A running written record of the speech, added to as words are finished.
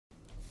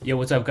Yo,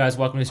 what's up, guys?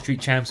 Welcome to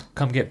Street Champs.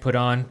 Come get put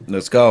on.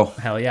 Let's go.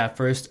 Hell yeah.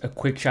 First, a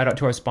quick shout out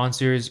to our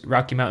sponsors,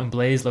 Rocky Mountain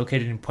Blaze,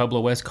 located in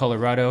Pueblo West,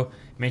 Colorado.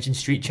 Mention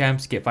Street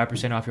Champs, get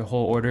 5% off your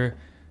whole order.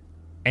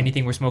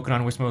 Anything we're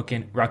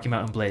smoking, Rocky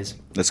Mountain Blaze.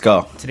 Let's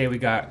go. Today we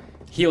got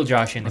Heel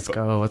Josh in the Let's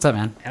go. What's up,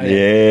 man? Hell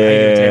yeah. How you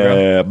doing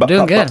today, bro?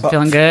 Doing good.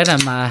 Feeling good.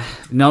 I'm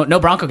no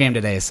Bronco game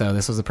today, so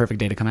this was the perfect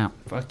day to come out.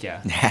 Fuck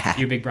yeah.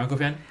 You a big Bronco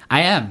fan?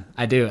 I am.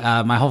 I do.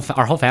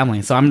 Our whole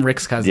family. So I'm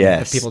Rick's cousin.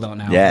 Yes. If people don't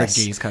know, Yes.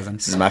 Rick G's cousin.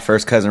 This is my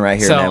first cousin right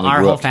here. So man. We our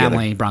grew whole up together.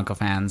 family Bronco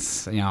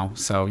fans.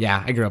 So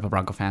yeah, I grew up a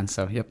Bronco fan.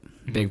 So yep,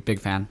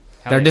 big fan.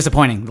 Hell They're yeah.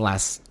 disappointing the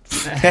last.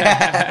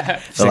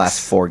 The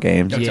last 4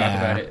 games. Don't talk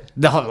about it.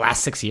 The whole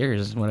last 6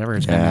 years, whatever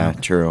it's been. Yeah, Now.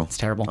 true. It's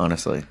terrible.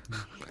 Honestly.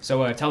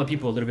 So tell the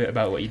people a little bit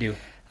about what you do.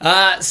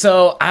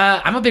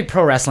 I'm a big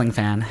pro wrestling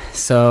fan.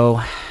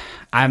 So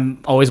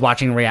I'm always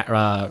watching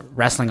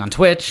wrestling on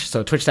Twitch.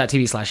 So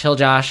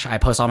twitch.tv/HillJosh. I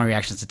post all my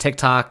reactions to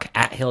TikTok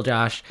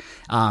 @HillJosh.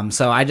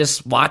 So I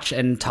just watch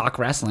and talk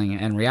wrestling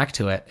and react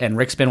to it. And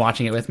Rick's been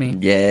watching it with me.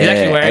 Yeah, He's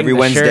actually wearing every the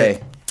Wednesday.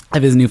 shirt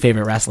of his new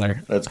favorite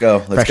wrestler. Let's go.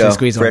 Let's Freshly go.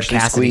 Squeezed Orange Freshly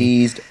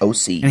Cassidy. squeezed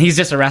OC. And he's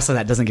just a wrestler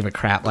that doesn't give a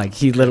crap. Like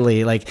he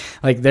literally like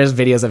there's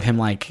videos of him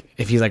like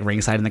if he's like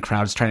ringside in the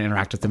crowd just trying to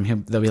interact with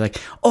them, they'll be like,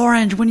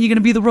 "Orange, when are you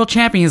gonna be the world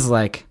champion?" He's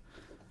like,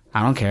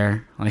 "I don't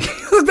care." Like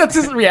that's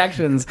his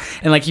reactions.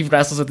 And like he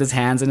wrestles with his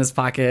hands in his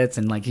pockets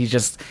and like he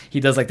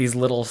does like these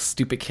little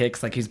stupid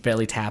kicks like he's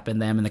barely tapping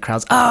them and the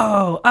crowd's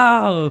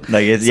oh.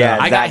 Like it's, So yeah,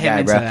 I it's got that him guy,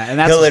 into bro. that. And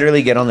that's He'll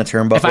literally get on the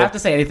turnbuckle. if I have to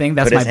say anything,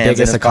 that's put my his hands in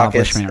biggest his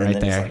pockets, accomplishment and right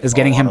then just, there. like, Is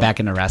getting fall him on back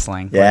into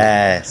wrestling.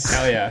 Yes.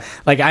 Hell yeah.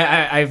 Like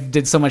I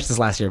did so much this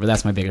last year, but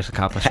that's my biggest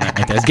accomplishment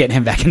right there. Is getting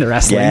him back into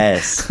wrestling.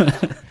 Yes.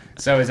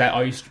 So is that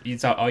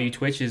all you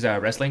Twitch is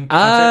wrestling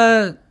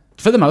content?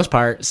 For the most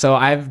part. So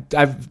I've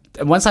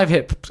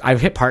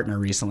hit partner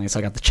recently, so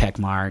I got the check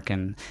mark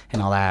and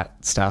all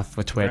that stuff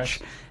with Twitch.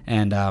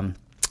 Congrats. And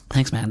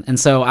thanks, man. And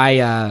so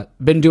I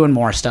been doing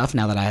more stuff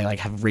now that I like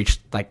have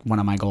reached like one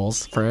of my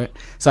goals for it.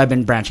 So I've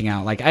been branching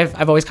out. Like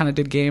I've always kind of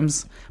did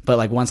games, but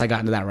like once I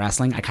got into that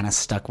wrestling, I kind of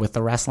stuck with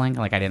the wrestling.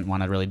 Like I didn't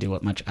want to really do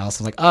it much else.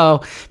 I was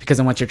like, because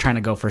then once you're trying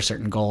to go for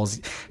certain goals,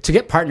 to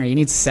get partner, you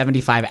need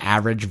 75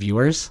 average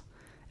viewers,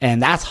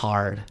 and that's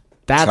hard.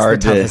 That's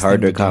hard the toughest to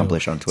thing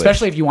accomplish do. on Twitch.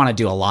 Especially if you want to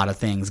do a lot of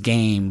things,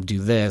 game, do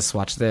this,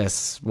 watch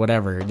this,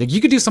 whatever. Like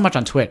you could do so much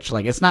on Twitch.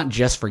 Like it's not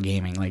just for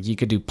gaming. Like you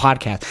could do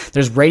podcasts.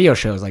 There's radio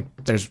shows. Like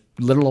there's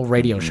literal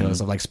radio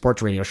shows of like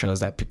sports radio shows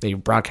that they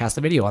broadcast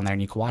the video on there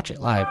and you can watch it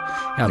live.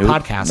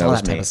 Podcasts, that all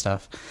was that type me. of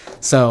stuff.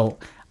 So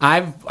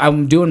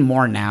I'm doing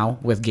more now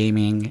with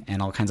gaming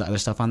and all kinds of other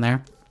stuff on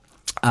there.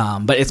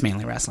 But it's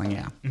mainly wrestling.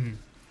 Yeah.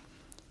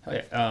 Hell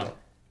yeah.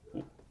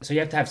 So you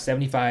have to have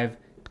 75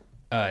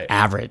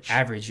 Average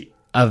viewers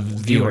of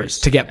viewers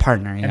to get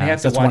partner. And they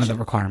have to that's one watch of the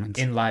requirements.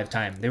 in live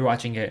time. They're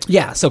watching it.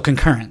 Yeah, so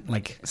concurrent,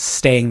 like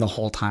staying the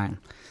whole time.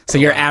 So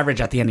your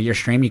average at the end of your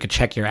stream, you could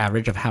check your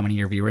average of how many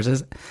your viewers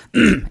is.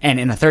 And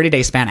in a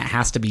 30-day span, it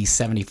has to be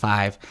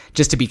 75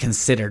 just to be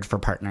considered for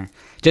partner.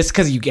 Just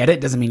because you get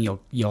it doesn't mean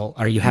you'll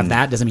or you have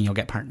that doesn't mean you'll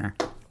get partner.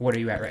 What are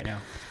you at right now?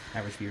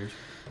 Average viewers.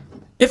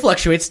 It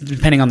fluctuates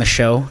depending on the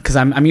show because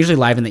I'm usually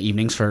live in the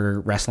evenings for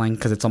wrestling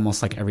because it's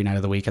almost like every night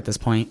of the week at this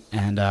point.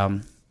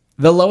 And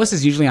the lowest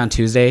is usually on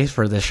Tuesday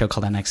for this show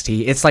called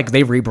NXT. It's like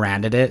they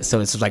rebranded it, so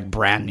it's like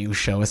brand new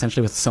show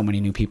essentially with so many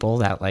new people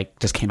that like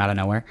just came out of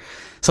nowhere.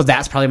 So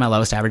that's probably my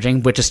lowest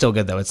averaging, which is still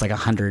good though. It's like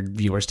 100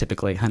 viewers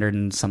typically, 100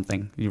 and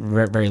something,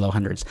 very low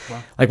hundreds.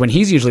 Wow. Like when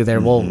he's usually there,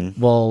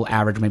 we'll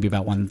average maybe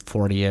about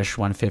 140ish,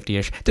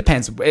 150ish.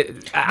 Depends.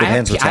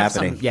 Depends what's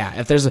happening.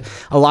 If there's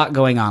a lot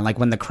going on, like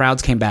when the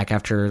crowds came back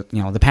after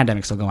the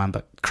pandemic still go on,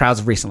 but crowds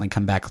have recently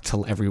come back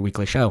to every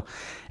weekly show,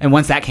 and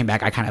once that came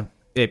back,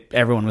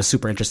 everyone was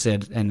super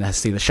interested in to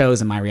see the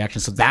shows and my reaction.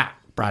 So that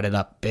brought it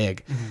up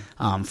big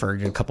for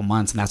a couple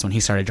months. And that's when he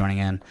started joining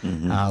in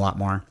a lot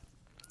more.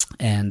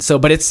 And so,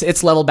 but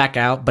it's leveled back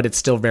out, but it's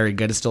still very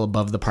good. It's still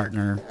above the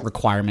partner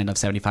requirement of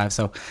 75.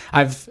 So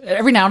I've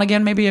every now and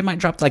again, maybe it might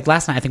drop. Like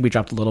last night, I think we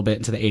dropped a little bit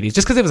into the 80s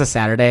just because it was a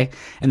Saturday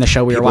and the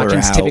show we were watching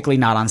is typically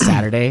not on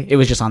Saturday. It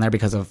was just on there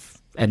because of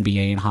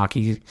NBA and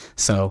hockey.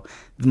 So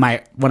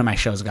one of my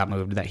shows got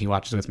moved that he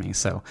watches with me.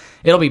 So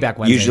it'll be back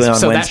Wednesdays. Usually on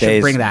so Wednesdays, that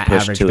should bring that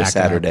pushed average to a back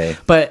Saturday. up.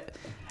 But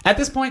at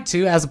this point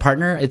too, as a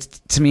partner, it's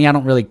to me, I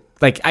don't really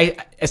like.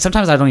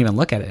 Sometimes I don't even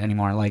look at it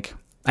anymore. Like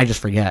I just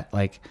forget.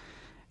 Like.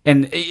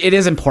 And it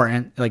is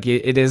important, like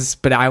it is,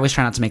 but I always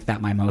try not to make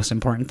that my most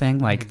important thing.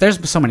 Like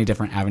there's so many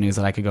different avenues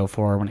that I could go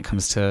for when it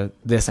comes to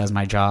this as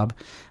my job.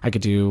 I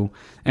could do,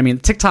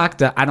 TikTok,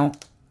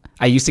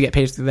 I used to get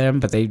paid through them,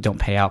 but they don't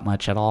pay out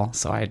much at all.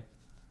 So I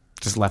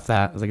just left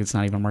that. Like it's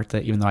not even worth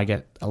it, even though I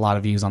get a lot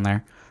of views on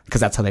there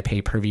because that's how they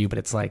pay per view, but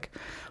it's like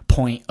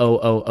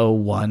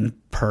 0.0001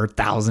 per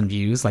 1,000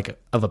 views, like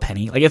of a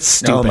penny. Like it's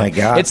stupid. Oh my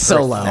God. It's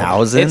so low.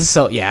 1,000? It's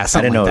so, yeah,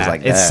 something I didn't know like it was that.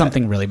 like It's that.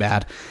 something really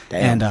bad.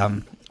 Damn.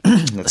 And,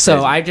 That's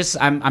so crazy.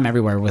 I'm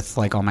everywhere with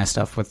like all my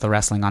stuff with the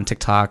wrestling on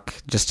TikTok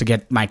just to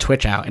get my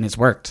Twitch out, and it's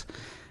worked.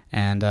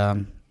 And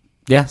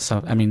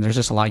so there's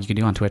just a lot you can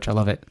do on Twitch. I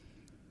love it.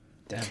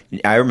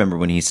 I remember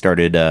when he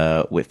started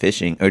with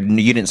fishing. Or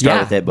you didn't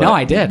start with it, but no,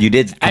 I did. You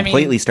did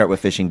completely start with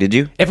fishing, did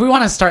you? If we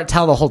want to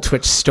tell the whole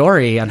Twitch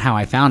story on how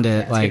I found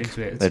it,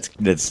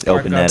 let's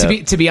open that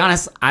up. To be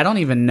honest, I don't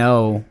even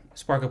know.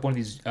 Spark up one of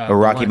these a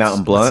Rocky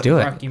Mountain Blunt. Let's do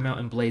it. Rocky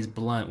Mountain Blaze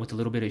Blunt with a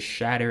little bit of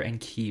shatter and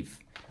keef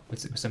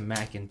with some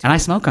mac and I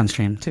smoke on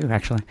stream too,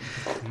 actually.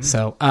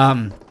 So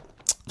I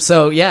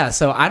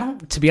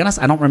don't. To be honest,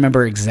 I don't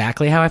remember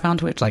exactly how I found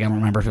Twitch. Like I don't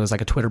remember if it was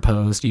like a Twitter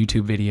post,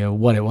 YouTube video,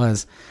 what it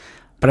was.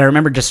 But I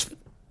remember just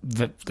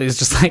it's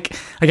just like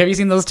have you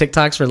seen those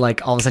TikToks where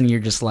like all of a sudden you're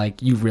just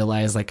like you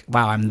realize like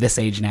wow, I'm this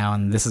age now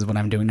and this is what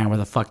I'm doing now. Where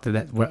the fuck did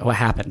that? What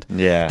happened?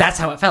 Yeah, that's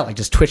how it felt. Like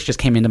just Twitch just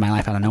came into my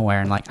life out of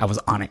nowhere and like I was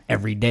on it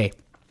every day.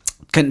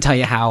 Couldn't tell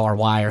you how or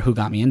why or who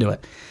got me into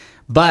it.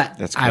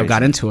 But I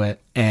got into it,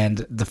 and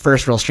the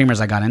first real streamers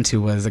I got into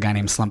was a guy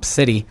named Slump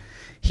City.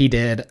 He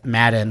did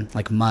Madden,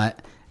 like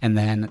Mutt, and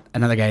then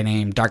another guy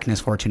named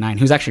Darkness429,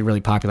 who's actually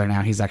really popular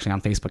now. He's actually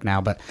on Facebook now,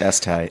 but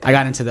that's tight. I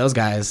got into those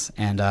guys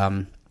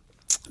and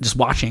just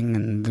watching,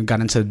 and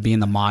got into being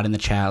the mod in the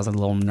chat. I was a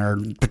little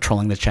nerd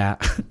patrolling the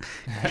chat.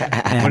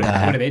 And,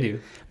 what do they do?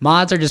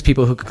 Mods are just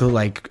people who could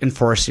like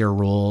enforce your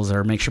rules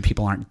or make sure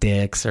people aren't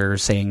dicks or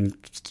saying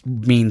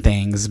mean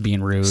things,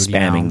 being rude,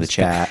 spamming the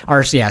chat,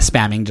 or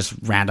spamming just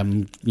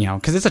random,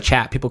 because it's a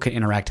chat. People can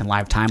interact in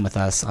live time with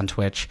us on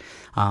Twitch.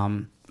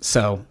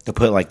 So they'll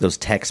put like those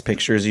text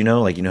pictures,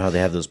 like how they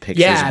have those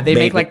pictures. Yeah, they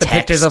make like the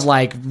pictures of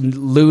like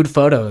lewd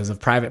photos of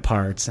private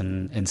parts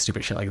and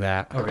stupid shit like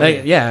that. Oh,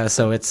 really? Yeah,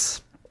 so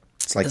it's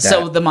like that.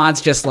 So the mods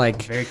just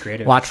like very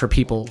creative. Watch for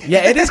people.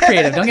 Yeah, it is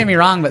creative. Don't get me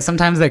wrong, but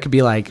sometimes there could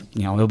be like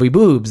it'll be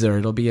boobs or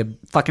it'll be a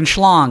fucking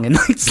schlong and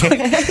it's like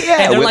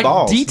and they're like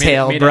balls.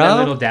 Detailed, made bro.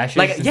 Little dashes,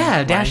 like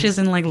dashes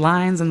and like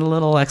lines and the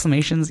little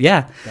exclamations.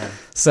 Yeah.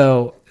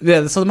 So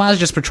so the mods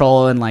just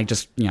patrol and like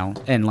just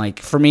and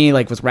like for me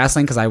like with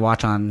wrestling because I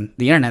watch on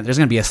the internet, there's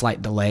gonna be a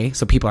slight delay,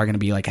 so people are gonna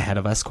be like ahead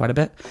of us quite a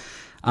bit.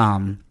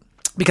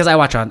 Because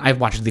I've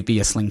watched it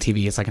via Sling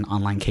TV. It's like an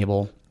online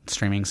cable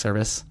streaming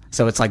service,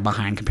 so it's like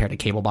behind compared to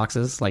cable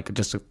boxes, like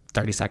just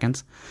 30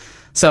 seconds.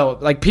 So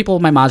like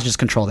my mods just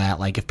control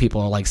that, like if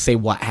people like say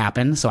what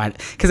happened, so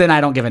because then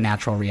I don't give a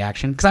natural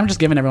reaction because I'm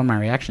just giving everyone my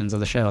reactions of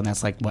the show, and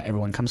that's like what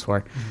everyone comes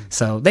for.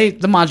 So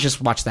the mods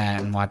just watch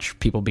that and watch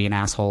people being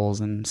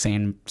assholes and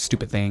saying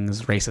stupid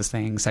things, racist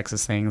things,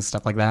 sexist things,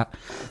 stuff like that.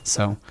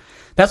 So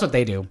that's what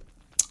they do.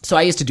 So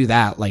I used to do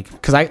that, like,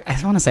 because I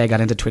want to say I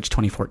got into Twitch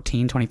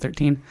 2014,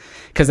 2013,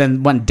 because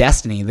then when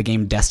the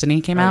game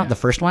Destiny came out, the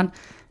first one,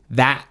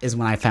 that is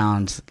when I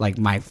found like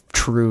my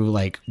true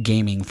like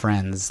gaming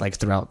friends like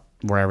throughout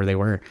wherever they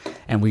were,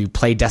 and we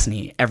played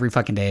Destiny every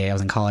fucking day. I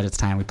was in college at the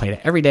time. We played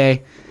it every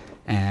day,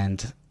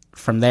 and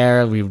from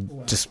there we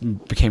just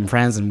became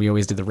friends, and we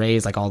always did the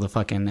raids, like all the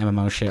fucking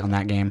MMO shit on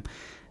that game,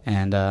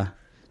 and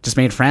just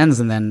made friends.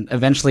 And then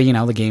eventually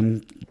the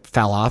game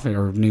fell off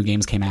or new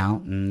games came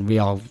out, and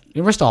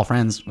we're still all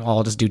friends. We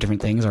all just do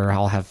different things or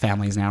all have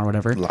families now or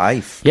whatever.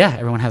 Life. Yeah,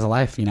 everyone has a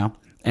life,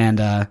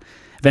 and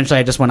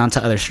eventually I just went on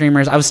to other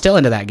streamers. I was still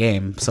into that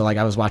game. So like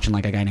I was watching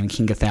like a guy named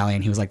King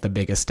Gathalion. He was like the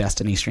biggest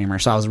Destiny streamer.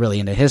 So I was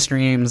really into his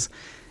streams.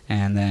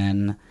 And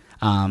then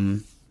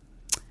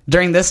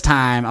during this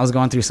time I was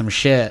going through some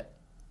shit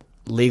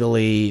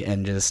legally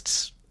and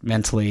just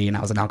mentally, and I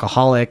was an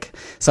alcoholic.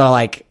 So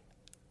like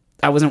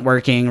I wasn't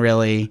working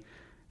really.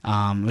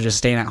 I was just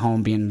staying at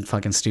home being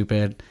fucking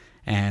stupid.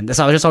 And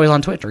so I was just always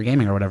on Twitch or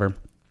gaming or whatever.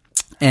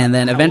 And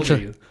then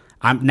eventually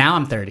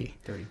I'm 30.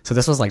 So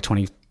this was like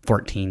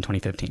 2014,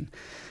 2015.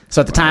 So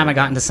at the time I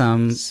got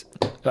into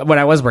when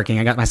I was working,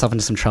 I got myself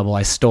into some trouble.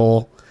 I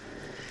stole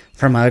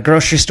from a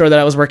grocery store that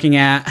I was working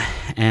at,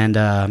 and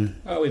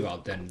we've all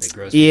done the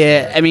grocery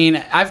yeah store. I mean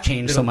I've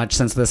changed so much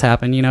since this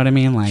happened, you know what I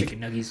mean, like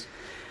chicken nuggies.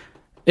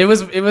 It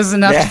was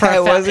enough for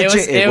it wasn't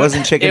chicken it was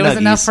nuggies.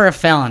 Enough for a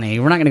felony.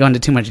 We're not going to go into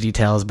too much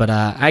details, but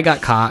I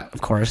got caught, of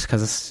course,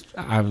 because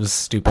I was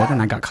stupid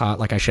and I got caught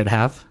like I should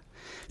have.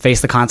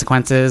 Faced the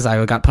consequences.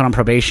 I got put on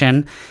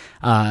probation.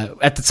 So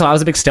I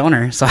was a big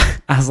stoner, so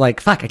I was like,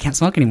 fuck, I can't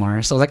smoke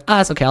anymore. So I was like,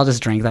 it's okay, I'll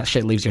just drink. That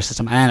shit leaves your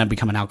system. I ended up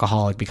becoming an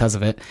alcoholic because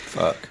of it.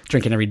 Fuck.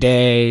 Drinking every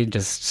day.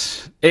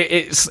 Just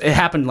it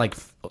happened like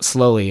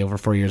slowly over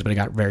 4 years, but it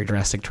got very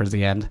drastic towards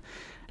the end.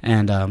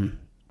 And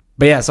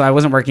but yeah, so I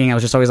wasn't working. I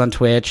was just always on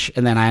Twitch.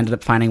 And then I ended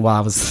up finding, while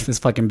I was this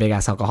fucking big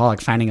ass alcoholic,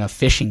 finding a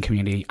fishing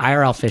community,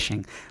 IRL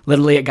fishing.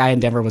 Literally, a guy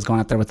in Denver was going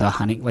out there with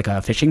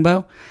a fishing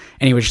bow,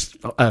 and he was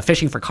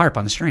fishing for carp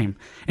on the stream.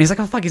 And he's like,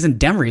 oh fuck, he's in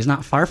Denver. He's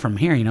not far from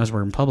here. He knows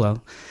we're in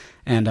Pueblo.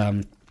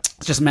 And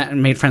just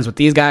made friends with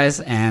these guys,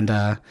 and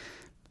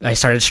I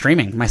started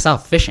streaming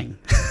myself fishing.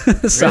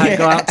 So I'd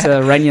go out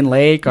to Runyon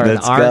Lake or the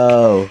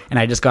Ark, and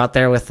I just go out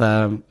there with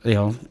I'd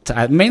go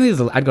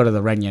to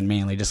the Runyon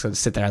mainly, just to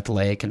sit there at the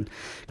lake and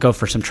go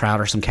for some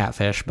trout or some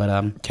catfish.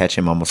 But catch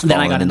him almost then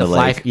I got into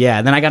fly.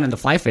 Yeah, then I got into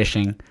fly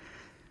fishing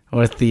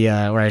with the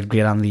where I'd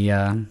get on the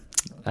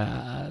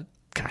I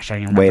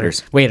don't even remember.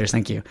 Waders,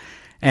 thank you.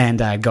 And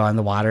go in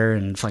the water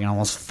and fucking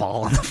almost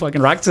fall on the fucking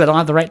rocks because I don't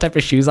have the right type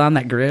of shoes on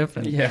that grip.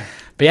 But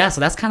yeah,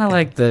 so that's kind of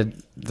like the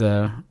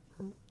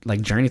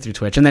like journey through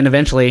Twitch. And then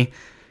eventually,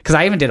 because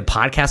I even did a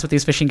podcast with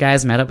these fishing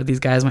guys, met up with these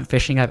guys, went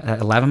fishing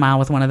at 11 Mile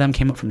with one of them,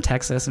 came up from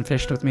Texas and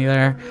fished with me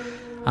there.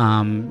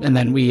 And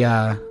then we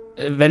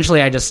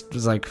eventually I just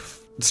was like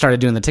started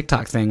doing the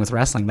TikTok thing with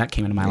wrestling. That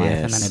came into my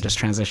life, and then it just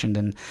transitioned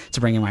into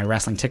bringing my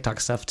wrestling TikTok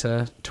stuff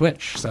to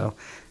Twitch. So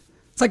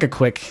it's like a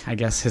quick, I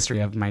guess,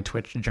 history of my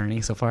Twitch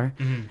journey so far.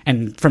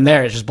 And from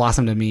there, it just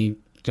blossomed to me,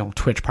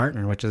 Twitch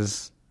partner, which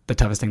is the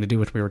toughest thing to do,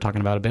 which we were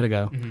talking about a bit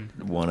ago.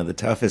 One of the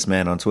toughest,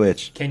 man, on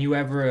Twitch. Can you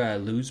ever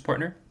lose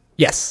partner?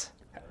 Yes.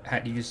 How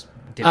do you just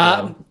dip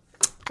low?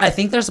 I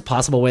think there's a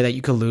possible way that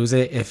you could lose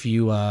it if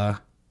you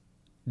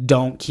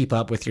don't keep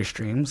up with your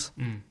streams.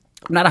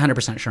 I'm not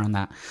 100% sure on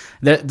that.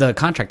 The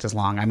contract is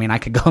long. I mean, I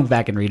could go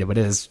back and read it, but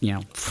it is,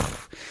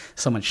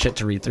 so much shit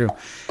to read through.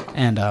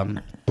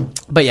 And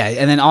but yeah,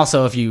 and then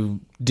also if you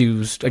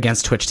do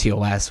against Twitch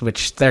TOS,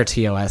 which their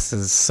TOS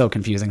is so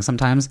confusing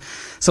sometimes.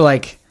 So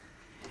like,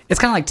 it's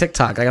kind of like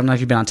TikTok. Like, I don't know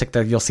if you've been on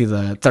TikTok, you'll see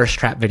the thirst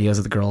trap videos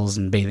of the girls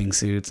in bathing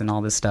suits and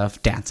all this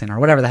stuff, dancing or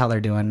whatever the hell they're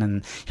doing.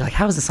 And you're like,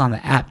 how is this on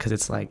the app? Because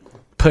it's like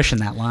pushing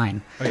that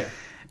line. Oh, yeah.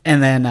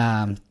 And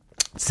then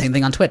same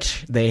thing on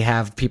Twitch. They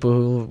have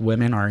people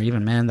women or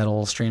even men,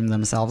 that'll stream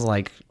themselves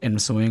like in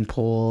swimming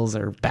pools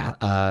or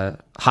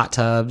hot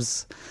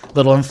tubs,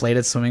 little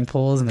inflated swimming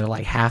pools, and they're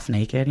like half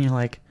naked. And you're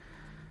like,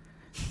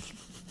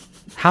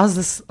 how is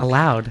this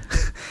allowed?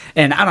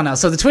 And I don't know.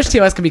 So the Twitch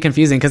TOS can be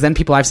confusing because then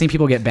I've seen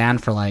people get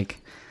banned for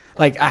like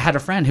I had a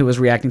friend who was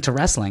reacting to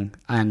wrestling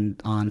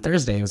on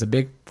Thursday. It was a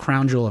big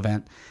Crown Jewel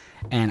event.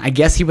 And I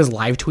guess he was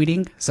live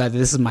tweeting. So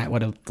this is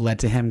what have led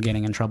to him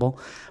getting in trouble.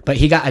 But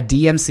he got a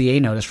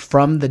DMCA notice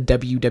from the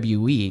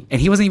WWE.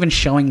 And he wasn't even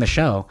showing the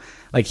show.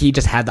 Like, he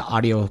just had the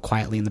audio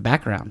quietly in the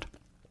background,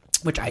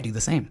 which I do the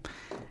same.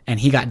 And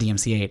he got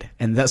DMCA'd.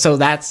 And so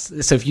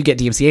if you get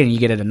DMCA'd and you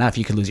get it enough,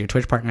 you could lose your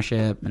Twitch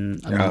partnership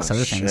and amongst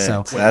other things.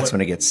 So that's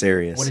when it gets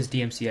serious. What is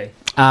DMCA?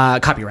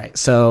 Copyright.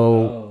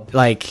 So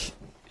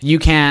you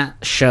can't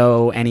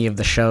show any of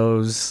the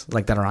shows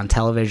like that are on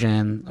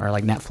television or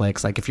like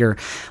Netflix. Like if you're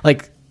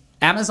like,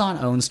 Amazon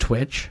owns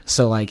Twitch.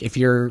 So like if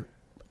you're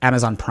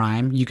Amazon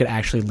Prime, you could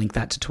actually link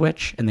that to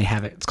Twitch, and they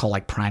have it. It's called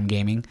like Prime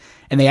Gaming.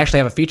 And they actually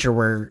have a feature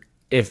where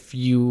if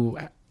you,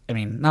 I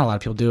mean, not a lot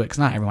of people do it because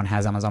not everyone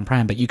has Amazon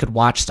Prime, but you could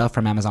watch stuff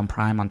from Amazon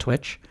Prime on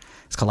Twitch.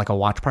 It's called like a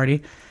watch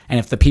party. And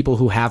if the people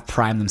who have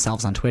Prime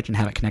themselves on Twitch and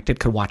have it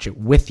connected could watch it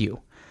with you.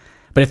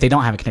 But if they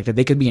don't have it connected,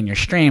 they could be in your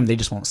stream. They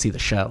just won't see the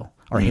show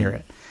or hear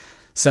it.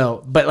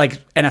 So, but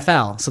like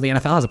NFL, so the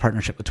NFL has a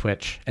partnership with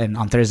Twitch, and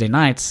on Thursday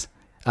nights,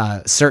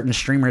 certain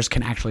streamers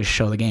can actually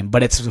show the game,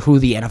 but it's who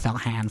the NFL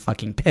hand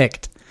fucking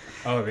picked.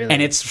 Oh, really?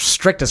 And it's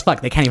strict as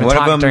fuck. They can't even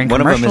talk during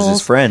commercials. One of them is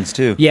his friends,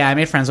 too. Yeah, I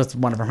made friends with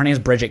one of them. Her name is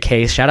Bridget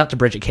Case. Shout out to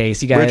Bridget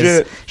Case. You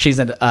guys, she's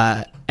an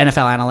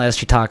NFL analyst.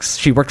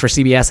 She worked for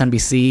CBS,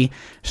 NBC.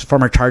 She's a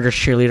former Chargers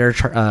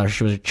cheerleader.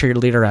 She was a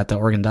cheerleader at the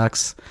Oregon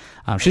Ducks.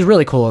 She's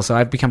really cool, so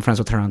I've become friends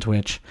with her on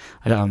Twitch.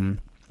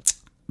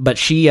 But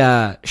she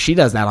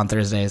does that on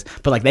Thursdays.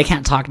 But like, they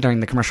can't talk during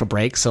the commercial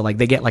break, so like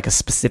they get like a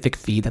specific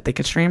feed that they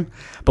could stream.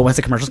 But once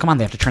the commercials come on,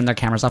 they have to turn their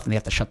cameras off and they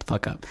have to shut the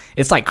fuck up.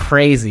 It's like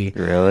crazy.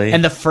 Really?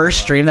 And the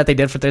first stream that they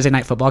did for Thursday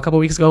Night Football a couple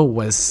weeks ago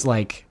was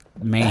like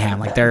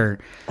mayhem. Like they're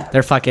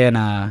fucking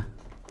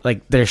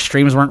like their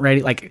streams weren't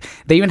ready. Like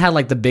they even had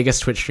like the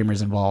biggest Twitch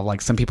streamers involved.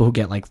 Like some people who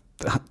get like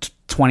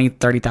 20,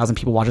 30,000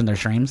 people watching their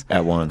streams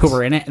at once who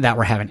were in it that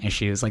were having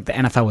issues. Like the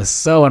NFL was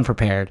so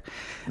unprepared.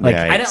 Like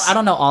I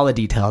don't know all the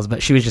details,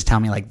 but she was just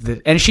telling me like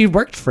and she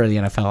worked for the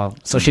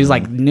NFL, so she's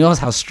like knows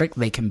how strict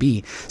they can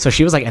be. So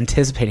she was like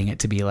anticipating it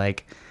to be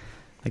like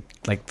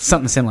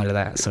something similar to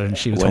that. So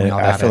she was telling me all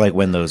about it. I feel like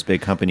when those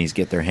big companies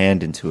get their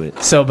hand into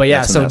it. So, but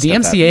yeah, so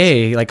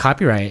DMCA, like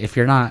copyright, if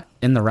you're not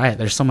in the right,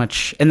 there's so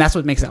much, and that's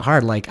what makes it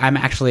hard. Like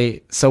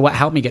so what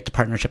helped me get to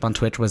partnership on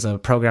Twitch was a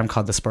program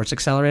called the Sports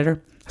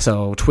Accelerator.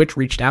 So Twitch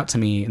reached out to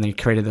me and they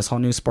created this whole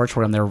new sports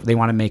program. They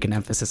want to make an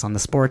emphasis on the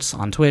sports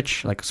on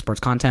Twitch, like sports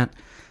content,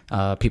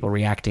 people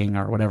reacting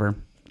or whatever.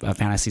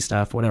 Fantasy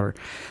stuff, whatever.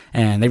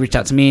 And they reached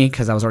out to me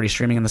because I was already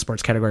streaming in the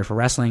sports category for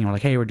wrestling. And we're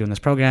like, hey, we're doing this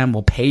program.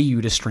 We'll pay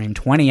you to stream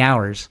 20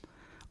 hours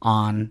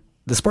on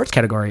the sports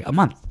category a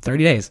month,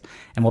 30 days.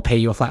 And we'll pay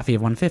you a flat fee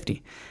of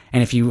 $150.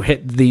 And if you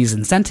hit these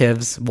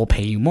incentives, we'll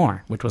pay you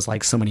more, which was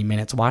like so many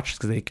minutes watched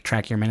because they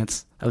track your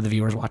minutes of the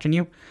viewers watching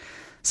you.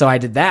 So I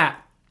did that.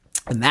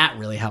 And that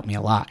really helped me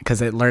a lot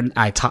because I learned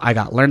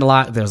a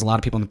lot. There was a lot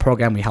of people in the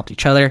program. We helped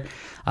each other.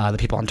 The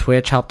people on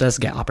Twitch helped us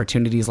get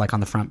opportunities like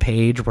on the front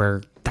page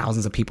where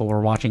thousands of people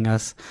were watching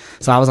us.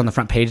 So I was on the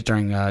front page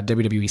during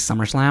WWE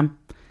SummerSlam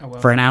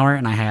for an hour,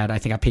 and I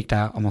think I peaked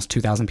out almost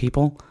 2,000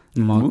 people.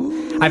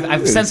 Ooh,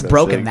 I've since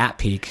broken that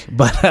peak,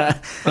 but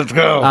let's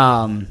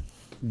go.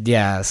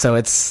 Yeah,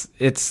 so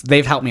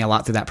they've helped me a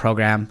lot through that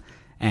program.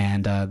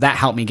 And that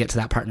helped me get to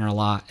that partner a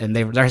lot. And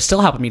they're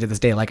still helping me to this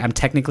day. Like, I'm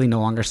technically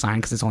no longer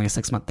signed because it's only a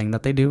 6-month thing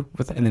that they do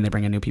and then they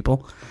bring in new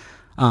people.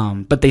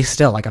 But they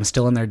still, like, I'm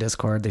still in their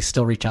Discord. They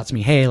still reach out to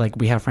me. Hey, like,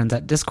 we have friends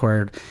at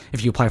Discord.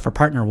 If you apply for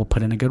partner, we'll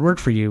put in a good word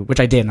for you, which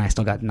I did, and I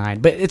still got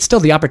denied. But it's still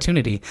the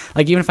opportunity.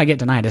 Like, even if I get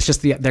denied, it's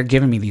just they're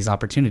giving me these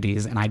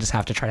opportunities, and I just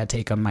have to try to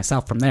take them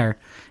myself from there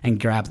and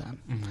grab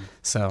them.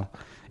 So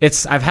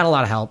I've had a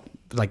lot of help,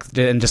 like,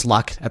 and just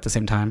luck at the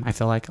same time. I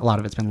feel like a lot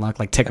of it's been luck,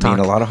 like TikTok. I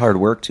mean, a lot of hard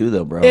work too,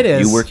 though, bro. It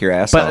is. You work your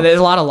ass but off. there's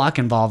a lot of luck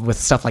involved with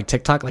stuff like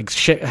TikTok. Like,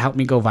 shit helped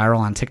me go viral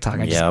on TikTok.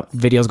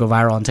 Videos go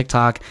viral on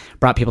TikTok,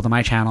 brought people to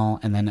my channel,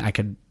 and then I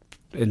could,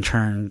 in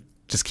turn,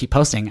 just keep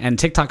posting. And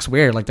TikTok's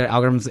weird. Like, their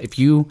algorithms, if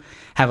you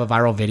have a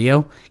viral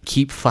video,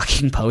 keep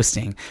fucking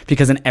posting,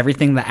 because then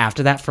everything that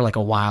after that for like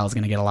a while is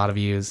going to get a lot of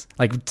views.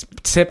 Like,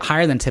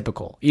 higher than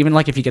typical. Even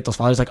like if you get those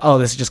followers, like, oh,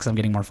 this is just because I'm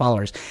getting more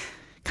followers.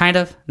 Kind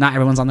of. Not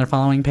everyone's on their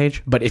following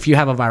page, but if you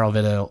have a viral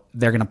video,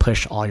 they're going to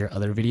push all your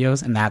other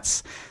videos. And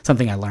that's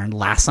something I learned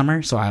last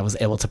summer. So I was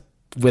able to,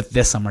 with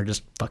this summer,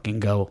 just fucking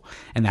go.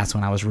 And that's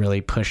when I was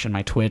really pushing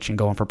my Twitch and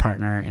going for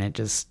partner, and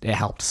it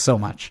helped so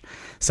much.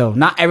 So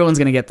not everyone's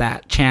going to get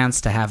that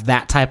chance to have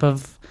that type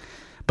of,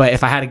 but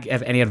if I had to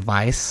give any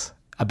advice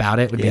about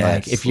it, would be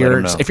like, if you're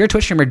a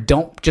Twitch streamer,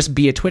 don't just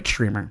be a Twitch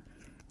streamer.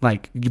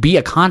 Like, be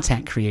a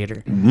content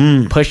creator.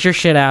 Push your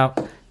shit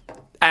out.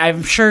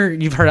 I'm sure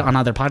you've heard it on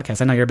other podcasts.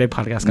 I know you're a big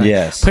podcast guy.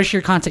 Yes. Push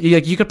your content.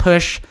 You could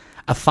push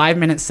a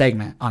 5-minute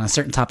segment on a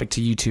certain topic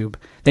to YouTube.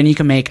 Then you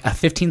can make a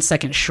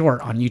 15-second short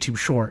on YouTube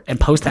Short and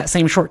post that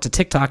same short to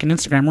TikTok and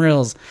Instagram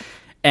Reels.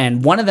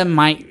 And one of them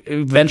might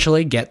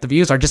eventually get the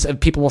views, or just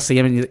people will see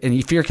them. And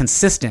if you're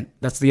consistent,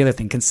 that's the other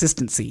thing,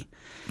 consistency.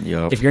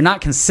 Yep. If you're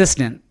not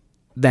consistent,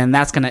 then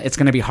it's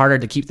gonna be harder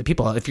to keep the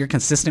people. If you're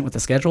consistent with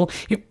the schedule,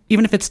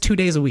 even if it's 2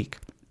 days a week,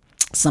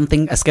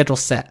 a schedule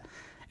set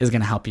is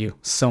going to help you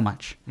so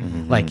much.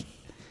 Like,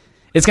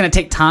 it's going to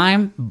take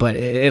time, but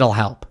it'll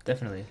help.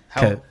 Definitely.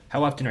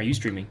 How often are you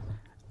streaming?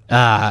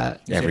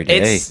 Every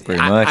day,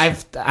 pretty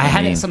much. I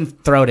had some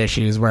throat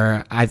issues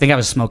where I think I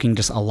was smoking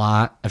just a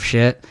lot of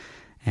shit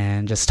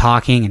and just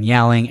talking and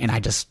yelling, and I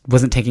just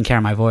wasn't taking care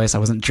of my voice. I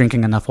wasn't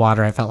drinking enough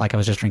water. I felt like I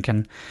was just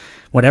drinking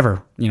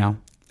whatever,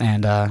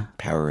 and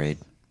Powerade.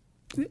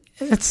 it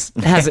has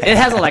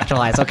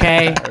electrolytes,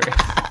 okay?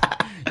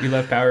 You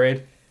love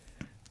Powerade?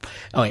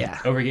 Oh yeah.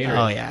 Over Gatorade.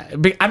 Oh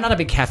yeah. I'm not a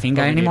big caffeine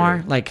guy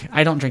anymore. Like,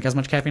 I don't drink as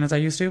much caffeine as I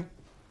used to.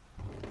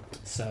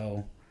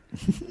 So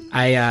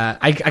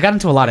I got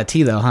into a lot of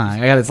tea though, huh?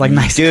 I got this like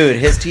nice. Dude,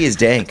 his tea is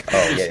dank.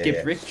 Oh yeah.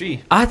 Skip Rick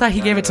G. I thought he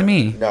gave it to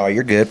me. No,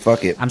 you're good.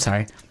 Fuck it. I'm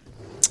sorry.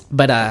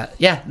 But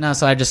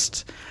so I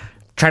just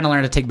trying to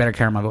learn to take better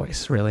care of my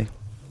voice, really.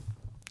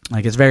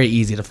 Like, it's very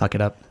easy to fuck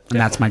it up, and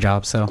that's my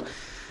job. So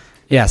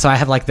yeah, so I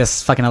have like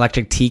this fucking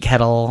electric tea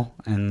kettle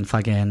and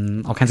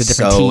fucking all kinds of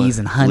different teas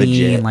and honey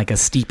legit. and like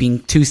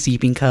two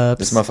steeping cups.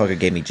 This motherfucker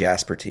gave me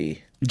Jasper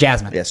tea.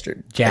 Jasmine.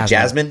 Yesterday.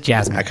 Jasmine?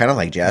 I kind of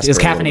like Jasper. It's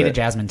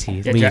jasmine tea.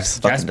 Yeah, Leaves.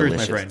 Jasper is my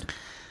delicious. friend.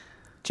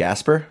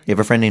 Jasper? You have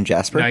a friend named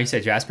Jasper? No, you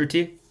said Jasper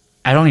tea?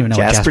 I don't even know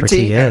what Jasper Jasper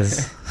tea tea?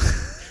 is.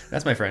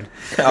 That's my friend.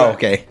 Oh,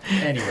 okay.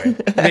 Anyway.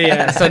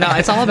 Yeah, so no,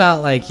 it's all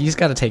about like, you just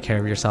got to take care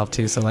of yourself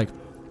too. So like,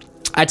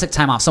 I took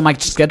time off. So my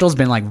schedule's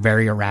been like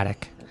very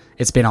erratic.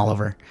 It's been all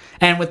over.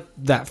 And with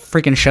that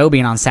freaking show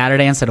being on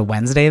Saturday instead of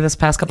Wednesday this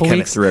past couple Kinda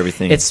weeks, threw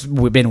everything. It's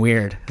been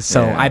weird.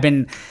 So Yeah. I've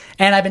been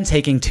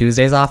taking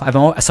Tuesdays off.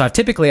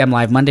 I'm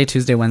live Monday,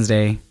 Tuesday,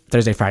 Wednesday,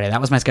 Thursday, Friday.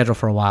 That was my schedule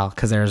for a while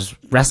because there's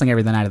wrestling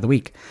every night of the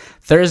week.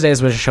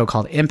 Thursdays was a show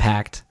called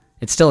Impact.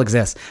 It still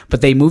exists,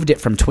 but they moved it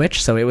from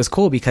Twitch. So it was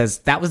cool because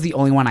that was the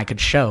only one I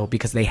could show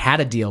because they had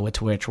a deal with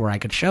Twitch where I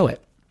could show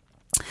it.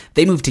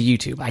 They moved to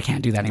YouTube. I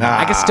can't do that anymore.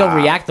 I can still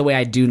react the way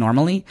I do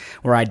normally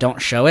where I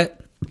don't show it.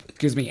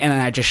 Excuse me, and then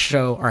I just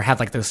show or have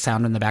like the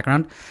sound in the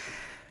background.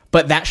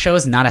 But that show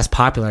is not as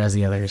popular as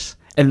the others.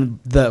 And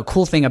the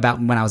cool thing about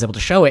when I was able to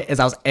show it is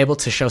I was able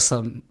to show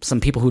some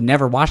people who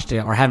never watched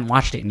it or haven't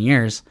watched it in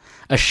years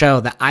a show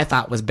that I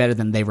thought was better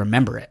than they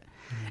remember it.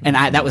 And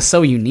that was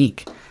so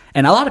unique.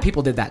 And a lot of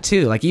people did that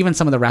too. Like, even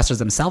some of the wrestlers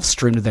themselves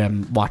streamed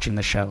them watching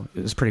the show.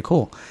 It was pretty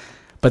cool.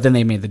 But then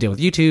they made the deal with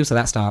YouTube, so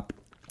that stopped.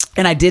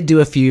 And I did do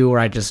a few where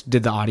I just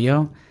did the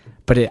audio,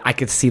 but I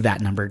could see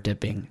that number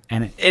dipping.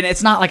 And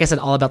it's not, like I said,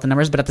 all about the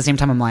numbers, but at the same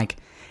time, I'm like,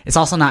 it's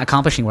also not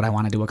accomplishing what I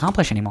wanted to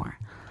accomplish anymore.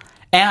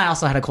 And I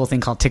also had a cool thing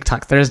called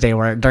TikTok Thursday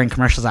where during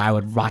commercials, I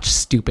would watch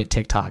stupid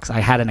TikToks. I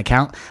had an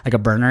account, like a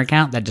burner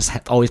account that just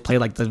always played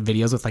like the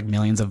videos with like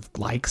millions of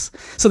likes.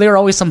 So they were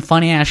always some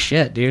funny ass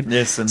shit, dude.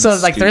 Yeah, some so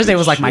like Thursday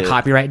was like my shit.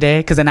 copyright day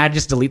because then I'd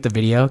just delete the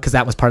video because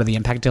that was part of the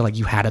Impact deal. Like,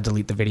 you had to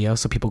delete the video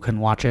so people couldn't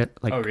watch it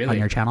like Oh, really? on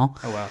your channel.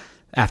 Oh, wow.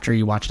 After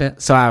you watched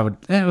it. So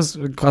it was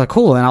quite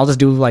cool. And I'll just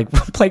do like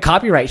play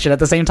copyright shit at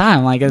the same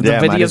time. Like, the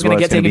video's going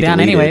to get taken down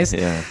anyways.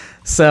 Yeah.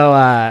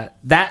 So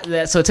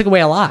so it took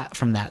away a lot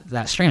from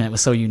that stream. It was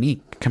so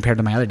unique compared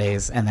to my other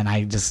days. And then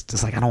I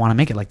just like, I don't want to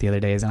make it like the other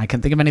days. And I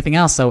couldn't think of anything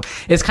else. So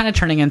it's kind of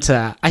turning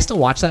into, I still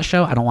watch that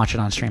show. I don't watch it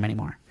on stream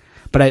anymore.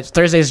 But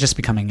Thursday is just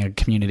becoming a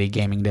community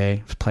gaming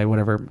day. Play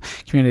whatever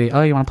community.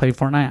 Oh, you want to play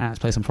Fortnite? Let's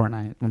play some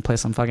Fortnite. Want to play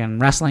some fucking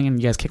wrestling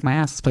and you guys kick my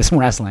ass? Let's play some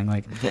wrestling.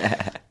 Like,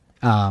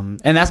 and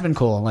that's been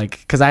cool.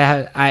 Like, cause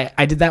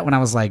I did that when I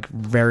was like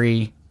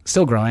very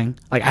still growing.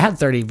 Like I had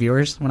 30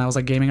 viewers when I was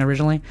like gaming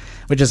originally,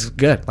 which is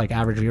good. Like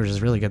average viewers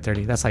is really good.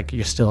 30. That's like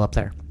you're still up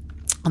there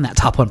on that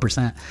top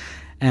 1%.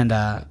 And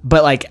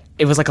but like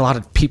it was like a lot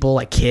of people,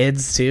 like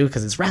kids too,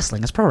 because it's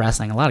wrestling, it's pro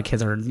wrestling. A lot of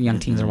kids or young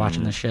teens are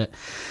watching this shit.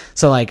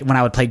 So like when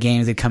I would play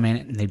games, they'd come in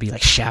and they'd be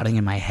like shouting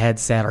in my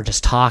headset or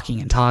just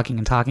talking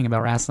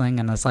about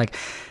wrestling, and it's like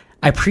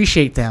I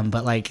appreciate them,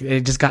 but like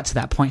it just got to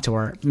that point to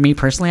where me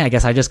personally, I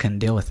guess I just couldn't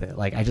deal with it.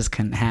 Like I just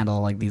couldn't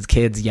handle like these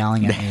kids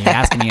yelling at me,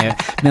 asking me a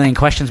million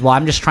questions while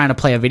I'm just trying to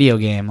play a video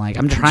game. Like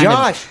I'm trying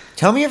Josh,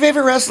 tell me your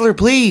favorite wrestler,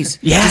 please.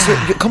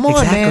 Yeah, come on,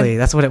 exactly. man.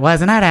 That's what it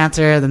was. And I'd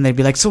answer. Then they'd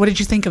be like, "So, what did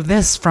you think of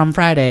this from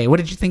Friday?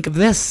 What did you think of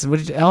this?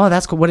 Oh,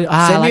 that's cool.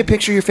 Send me a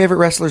picture of your favorite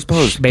wrestler's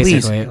pose,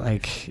 basically, please."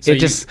 like So it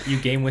just. you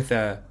game with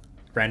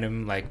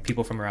random like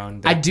people from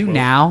around. I do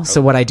now.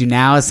 So what I do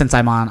now is since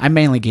I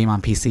mainly game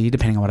on PC,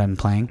 depending on what I'm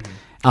playing.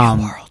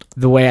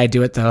 The way I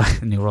do it though,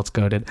 New World's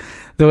goated.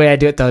 The way I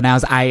do it though now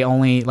is I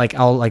only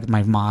I'll like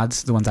my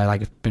mods, the ones I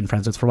like been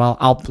friends with for a while.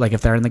 I'll like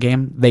if they're in the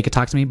game, they could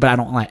talk to me, but I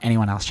don't let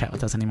anyone else chat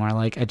with us anymore.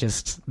 Like I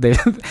just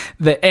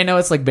I know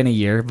it's like been a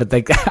year, but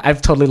like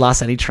I've totally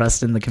lost any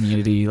trust in the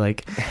community.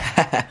 Like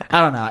I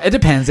don't know. It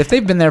depends. If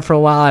they've been there for a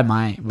while, I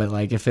might, but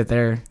like if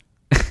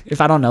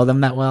if I don't know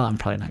them that well, I'm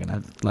probably not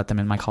gonna let them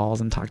in my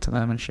calls and talk to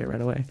them and shit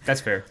right away.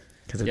 That's fair.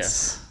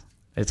 Because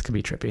it could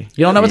be trippy.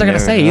 You don't know what they're going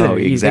to say either.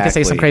 Exactly. They could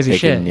say some crazy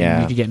shit. And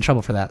yeah. you could get in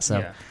trouble for that. So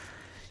you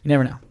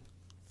never know.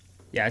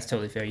 Yeah, it's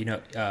totally fair. You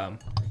know,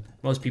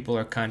 most people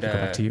are kind Go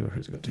back to of you or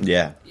who's it go to?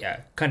 Yeah.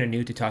 kind of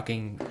new to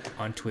talking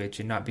on Twitch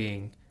and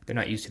they're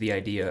not used to the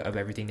idea of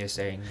everything they're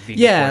saying being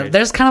Yeah, recorded.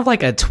 there's kind of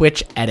like a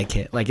Twitch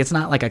etiquette. Like it's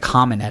not like a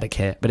common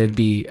etiquette, but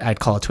I'd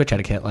call it Twitch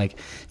etiquette. Like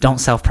don't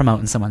self-promote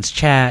in someone's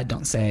chat.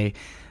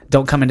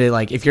 Don't come into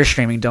like if you're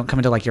streaming, don't come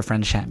into like your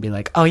friend's chat and be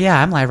like, "Oh yeah,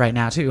 I'm live right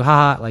now too."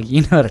 Haha. Like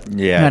you know what it's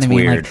I mean?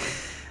 weird.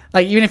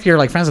 Like even if you're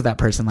like friends with that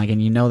person, like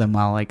and you know them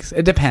well, like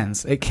it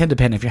depends. It can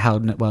depend if you're how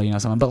well you know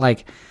someone. But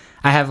like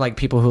I have like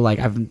people who like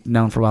I've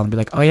known for a while and be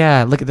like, "Oh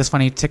yeah, look at this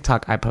funny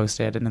TikTok I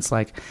posted," and it's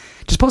like,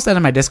 just post that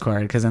in my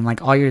Discord because then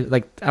like all your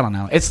like I don't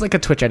know, it's like a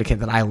Twitch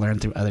etiquette that I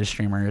learned through other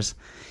streamers.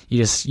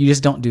 You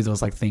just don't do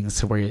those like things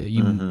to where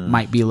you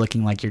might be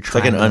looking like you're It's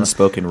trying. like an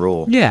unspoken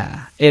rule.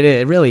 Yeah,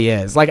 it really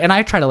is. Like, and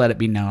I try to let it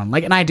be known.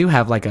 Like, and I do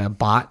have like a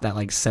bot that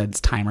like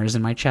sets timers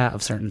in my chat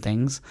of certain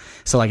things.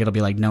 So like it'll be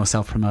like no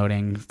self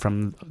promoting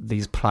from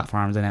these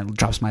platforms, and it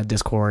drops my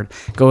Discord.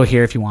 Go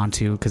here if you want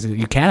to, because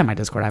you can in my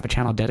Discord. I have a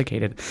channel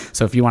dedicated.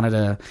 So if he wanted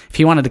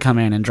to come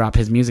in and drop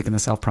his music in the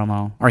self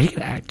promo, or he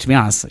could, to be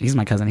honest, he's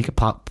my cousin. He could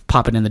pop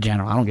it in the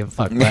general. I don't give a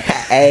fuck. But,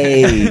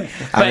 Hey,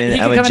 but he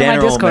could come into my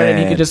Discord and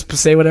he could just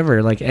say whatever.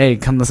 Like, hey,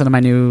 come listen to my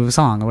new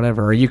song or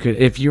whatever. Or you could,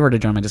 if you were to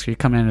join my Discord, you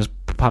come in and just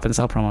pop in the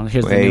self promo.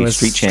 Here's the newest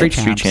Street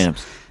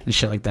Champs and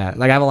shit like that.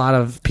 Like I have a lot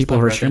of people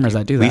who are streamers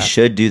that do that. We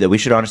should do that. We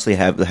should honestly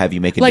have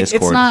you make a like,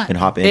 Discord and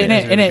hop in.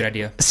 Good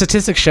idea.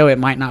 Statistics show it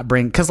might not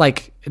bring, because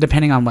like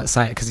depending on what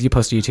site, because you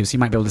post to YouTube, so you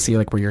might be able to see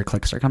like where your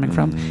clicks are coming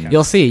from.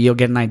 You'll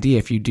get an idea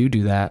if you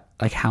do that,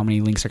 like how many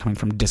links are coming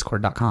from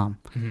Discord.com.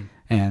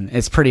 And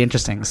it's pretty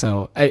interesting.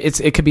 So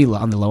it could be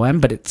on the low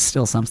end, but it's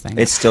still something.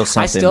 It's still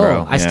something,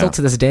 bro. I still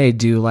to this day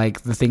do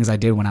like the things I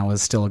did when I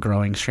was still a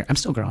growing streamer. I'm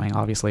still growing,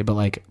 obviously, but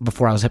like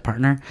before I was Hit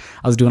Partner,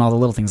 I was doing all the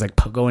little things like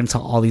go into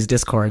all these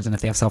Discords, and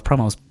if they have self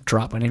promos,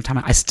 drop anytime.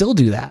 I still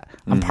do that.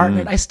 I'm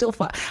partnered. I still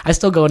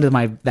go into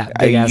that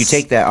big ass. You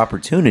take that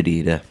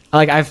opportunity to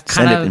like I've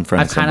kind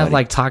somebody. of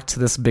like talked to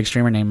this big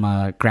streamer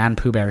named Grand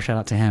Pooh Bear. Shout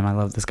out to him. I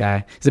love this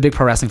guy. He's a big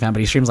pro wrestling fan, but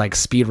he streams like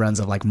speed runs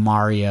of like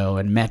Mario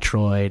and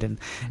Metroid,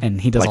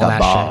 and he does like all a that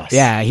boss. shit.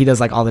 Yeah, he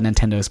does like all the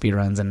Nintendo speed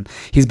runs, and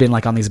he's been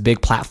like on these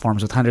big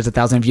platforms with hundreds of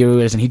thousands of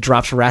viewers, and he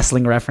drops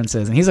wrestling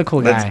references, and he's a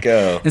cool guy. Let's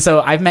go. And so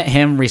I've met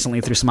him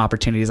recently through some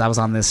opportunities. I was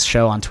on this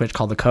show on Twitch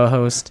called The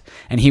Co-Host,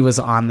 and he was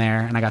on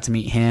there, and I got to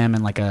meet him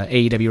and like a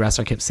AEW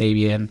wrestler, Kip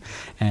Sabian,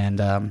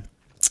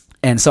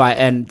 and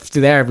so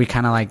through there we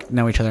kind of like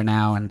know each other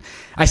now, and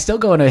I still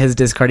go into his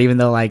Discord even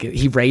though like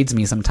he raids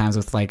me sometimes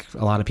with like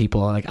a lot of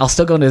people. Like I'll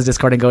still go into his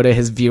Discord and go to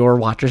his viewer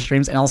watcher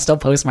streams, and I'll still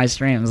post my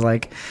streams.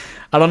 Like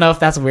I don't know if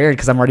that's weird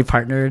because I'm already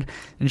partnered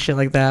and shit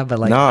like that, but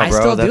like I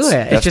still do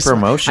it. That's just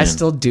promotion. I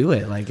still do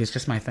it. Like it's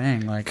just my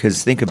thing. Like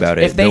because think about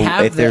it. If they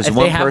have there's if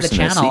one they have the person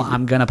that channel, sees it.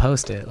 I'm gonna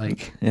post it.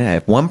 Like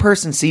If one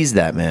person sees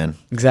that, man,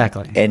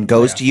 exactly, and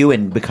goes to you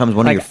and becomes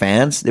one of your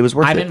fans, it was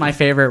worth it. I'm in my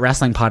favorite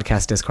wrestling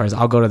podcast Discords.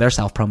 I'll go to their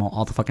self promo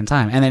all the fucking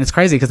time, and then it's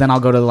crazy because then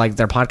I'll go to like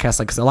their podcast,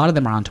 like because a lot of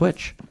them are on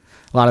Twitch.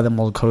 A lot of them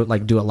will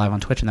like do it live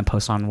on Twitch and then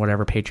post on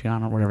whatever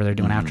Patreon or whatever they're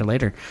doing after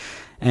later,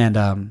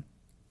 and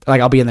like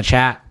I'll be in the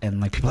chat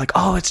and like people are like,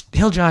 oh, it's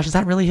Hill Josh. Is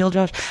that really Hill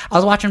Josh? I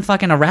was watching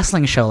fucking a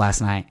wrestling show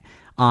last night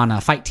on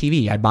Fight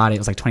TV. I bought it. It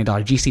was like $20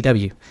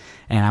 GCW,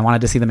 and I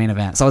wanted to see the main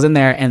event. So I was in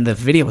there and the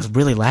video was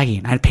really laggy,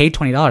 and I had paid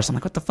 $20. So I'm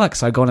like, what the fuck?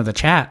 So I go into the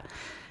chat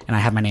and I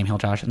have my name Hill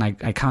Josh, and I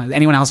comment,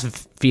 anyone else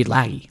feed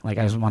laggy. Like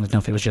I just wanted to know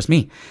if it was just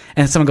me.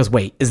 And someone goes,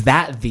 wait, is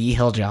that the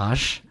Hill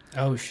Josh?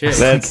 Oh shit!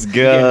 Let's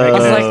go.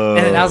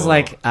 I was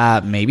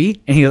like,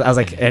 maybe. And I was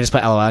like, I just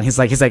put LOL. And he's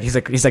like,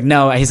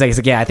 no. He's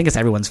like, yeah, I think it's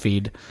everyone's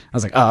feed. I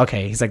was like, oh,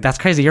 okay. He's like, that's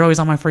crazy. You're always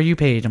on my For You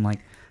page. I'm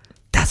like,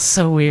 That's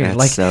so weird. That's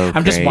like so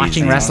I'm just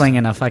watching crazy. wrestling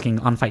in a fucking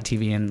on Fight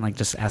TV and like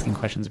just asking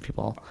questions of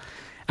people.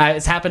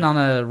 It's happened on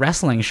a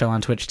wrestling show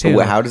on Twitch too.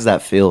 Well, how does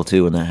that feel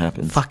too when that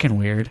happens? Fucking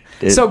weird.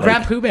 It, So like-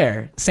 Grab Pooh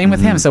Bear, same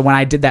with him. So when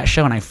I did that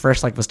show and I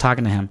first like was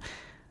talking to him,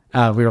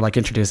 we were like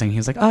introducing. He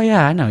was like, "Oh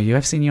yeah, I know you.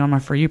 I've seen you on my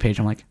For You page."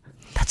 I'm like,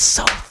 "That's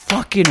so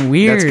fucking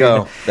weird." Let's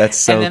go. That's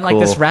so And then cool.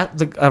 like this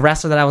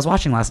wrestler that I was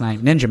watching last night,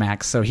 Ninja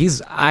Max. So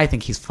I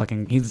think he's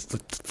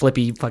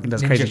flippy, fucking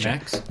does Ninja crazy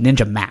Max? shit.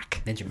 Ninja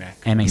Mac. Ninja Mac.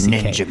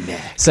 M-A-C-K. Ninja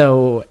Mac.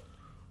 So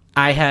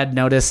I had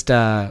noticed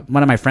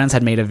one of my friends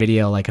had made a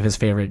video like of his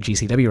favorite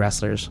GCW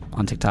wrestlers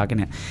on TikTok,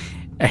 and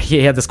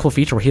he had this cool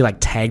feature where he like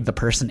tagged the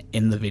person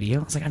in the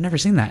video. I was like, I've never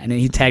seen that. And then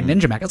he tagged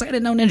Ninja Mac. I was like, I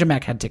didn't know Ninja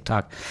Mac had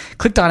TikTok.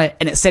 Clicked on it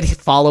and it said he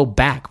follow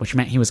back, which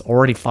meant he was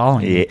already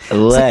following me. Yeah, I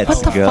was like,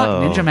 let's what the go. fuck?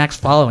 Ninja Mac's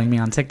following me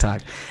on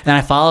TikTok. And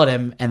I followed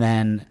him, and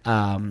then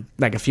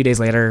like a few days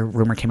later,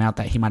 rumor came out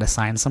that he might have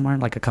signed somewhere,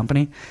 like a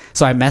company.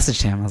 So I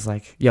messaged him. I was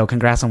like, yo,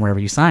 congrats on wherever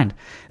you signed.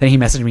 Then he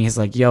messaged me. He's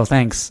like, yo,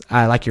 thanks.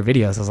 I like your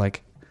videos. I was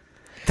like,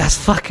 that's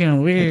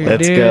fucking weird.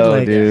 Let's dude. go,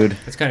 Like, dude.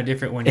 It's kind of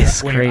different when,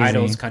 It's your crazy.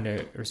 idols kind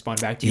of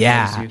respond back to you.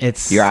 Yeah, versus you.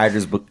 it's Your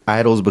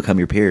idols become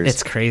your peers.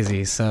 it's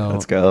crazy. So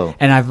Let's go.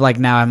 And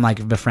I'm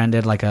like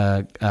befriended like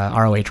a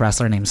ROH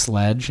wrestler named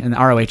Sledge, and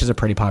ROH is a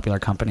pretty popular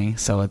company.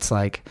 So it's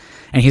like,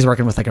 and he's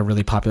working with like a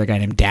really popular guy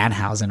named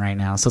Danhausen right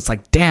now. So it's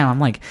like, damn, I'm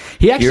like,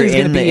 he actually You're is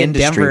going in to the be in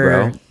industry,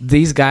 Denver. bro.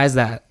 These guys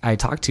that I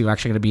talked to are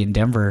actually going to be in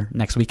Denver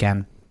next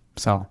weekend.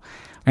 So I'm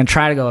gonna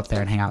try to go up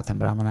there and hang out with them,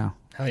 but I don't know.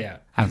 Hell yeah.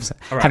 I'm All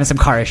right. having some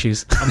car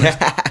issues. I'm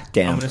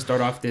Damn. going to start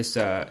off this.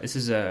 This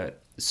is a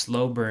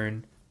slow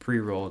burn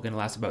pre-roll. Going to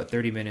last about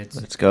 30 minutes.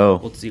 Let's go.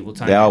 We'll see. We'll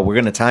time Yeah, it. we're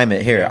gonna time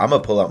it here. I'm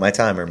gonna pull out my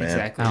timer, man.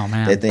 Exactly. Oh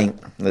man,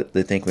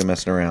 They think we're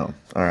messing around.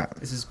 All right.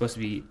 This is supposed to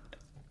be.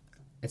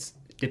 It's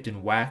dipped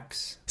in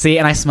wax. see,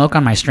 and I smoke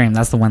on my stream.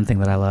 That's the one thing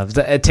that I love.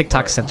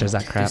 TikTok censors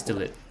that crap.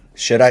 Distillate.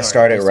 Should I Sorry,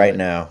 start it just right do it.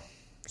 now?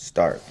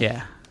 Start.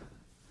 Yeah,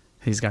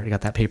 he's already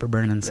got that paper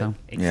burning. So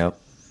Yep.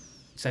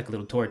 It's like a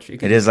little torch. You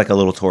It is like a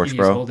little torch, You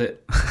just bro. hold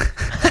it.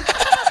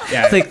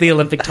 Yeah. it's like the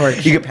Olympic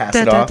torch. You can pass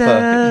it off.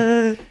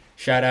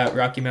 Shout out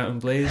Rocky Mountain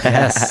Blaze.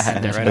 Yes.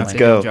 And then right Let's off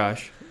go. to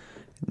Josh.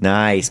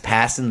 Nice.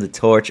 Passing the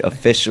torch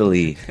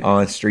officially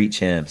on Street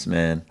Champs,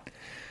 man.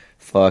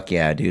 Fuck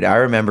yeah, dude. I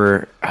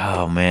remember,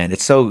 oh man,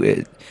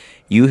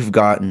 you've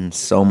gotten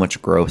so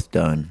much growth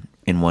done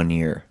in 1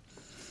 year.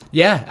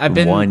 Yeah, I've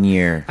been 1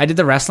 year. I did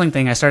the wrestling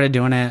thing. I started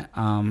doing it.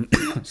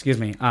 Excuse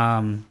me.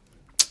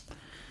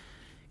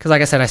 Because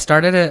like I said, I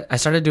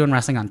started doing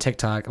wrestling on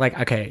TikTok. Like,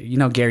 okay, you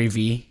know Gary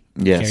V.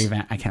 Yes. Gary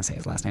Van. I can't say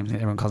his last name.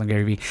 Everyone calls him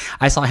Gary V.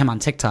 I saw him on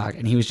TikTok,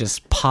 and he was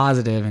just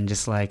positive and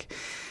just like.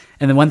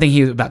 And the one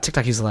thing about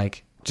TikTok, he's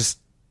like, just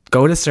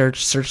go to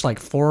search like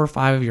 4 or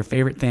 5 of your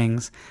favorite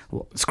things,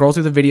 scroll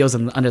through the videos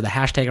and under the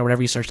hashtag or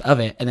whatever you searched of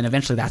it, and then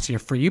eventually that's your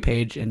For You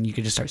page, and you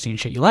could just start seeing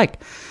shit you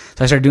like.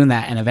 So I started doing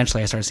that, and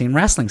eventually I started seeing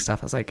wrestling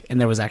stuff. I was like, and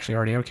there was actually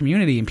already a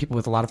community and people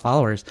with a lot of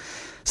followers.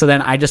 So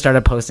then I just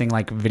started posting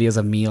like videos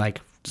of me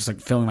like just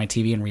like filming my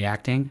TV and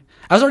reacting.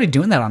 I was already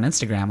doing that on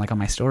Instagram, like on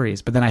my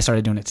stories, but then I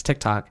started doing it to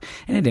TikTok,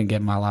 and it didn't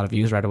get a lot of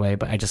views right away,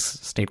 but I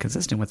just stayed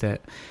consistent with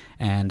it.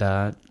 And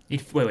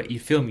Wait. You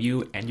film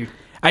you and your.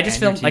 I just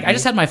and your filmed like I TV?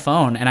 just had my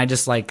phone and I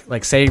just like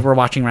say we're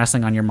watching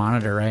wrestling on your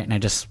monitor, right? And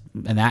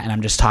and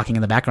I'm just talking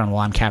in the background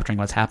while I'm capturing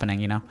what's happening,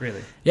 you know?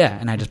 Really? Yeah,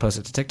 and I just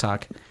posted to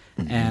TikTok,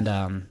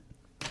 and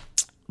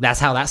that's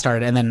how that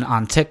started. And then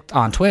on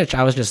Twitch,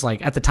 I was just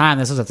like, at the time,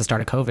 this was at the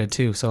start of COVID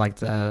too, so like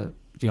the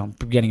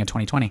beginning of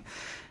 2020,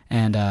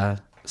 and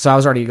so I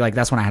was already like,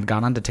 that's when I had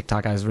gone onto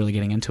TikTok. I was really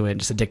getting into it,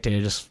 just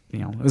addicted. Just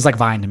it was like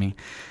Vine to me.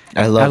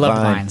 I loved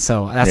Vine. Vine,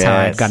 so that's how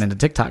I Yes. got into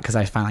TikTok, because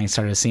I finally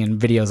started seeing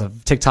videos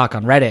of TikTok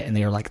on Reddit, and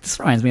they were like, "This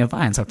reminds me of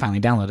Vine," so I finally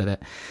downloaded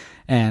it.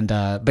 And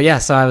but yeah,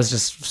 so I was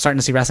just starting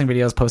to see wrestling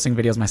videos, posting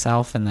videos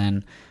myself, and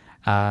then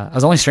I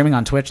was only streaming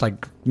on Twitch,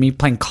 like me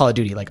playing Call of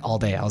Duty like all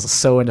day. I was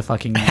so into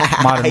fucking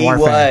Modern He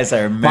Warfare. was,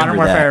 I remember Modern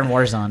Warfare that. and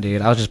Warzone,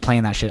 dude. I was just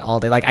playing that shit all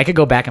day. Like I could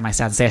go back in my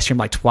stats and say I streamed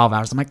like 12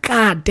 hours. I'm like,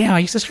 God damn, I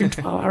used to stream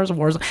 12 hours of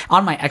Warzone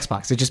on my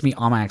Xbox. It's just me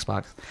on my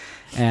Xbox.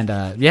 And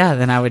yeah,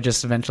 then I would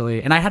just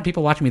eventually, and I had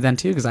people watching me then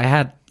too, because I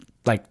had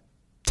like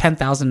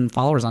 10,000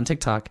 followers on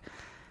TikTok.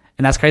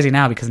 And that's crazy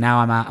now, because now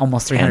I'm at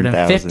almost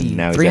 350. 10,000.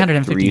 Now he's at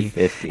 350.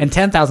 350. And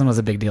 10,000 was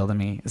a big deal to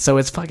me. So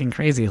it's fucking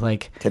crazy.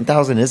 Like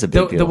 10,000 is a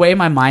big deal. the way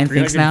my mind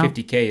thinks now.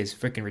 350K is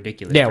freaking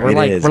ridiculous. Yeah, right?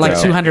 we're is, like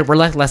bro. 200. We're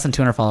less than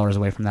 200 followers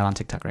away from that on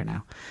TikTok right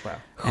now. Wow.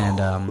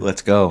 And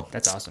Let's go.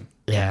 That's awesome.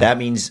 yeah, That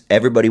means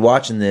everybody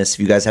watching this, if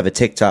you guys have a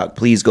TikTok,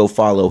 please go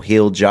follow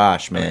Heel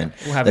Josh, man.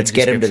 We'll have it in Let's the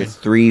get him to the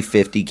description.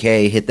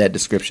 350K. Hit that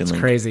description link.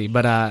 crazy.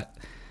 But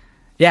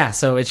yeah,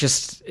 so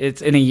it's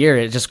in a year,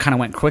 it just kind of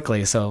went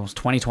quickly. So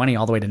 2020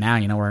 all the way to now,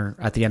 we're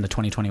at the end of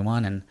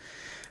 2021, and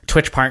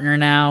Twitch partner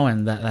now,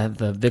 and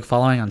the big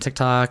following on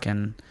TikTok,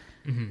 and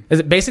is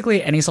it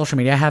basically any social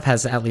media I have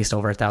has at least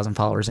over 1,000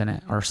 followers in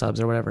it, or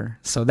subs or whatever.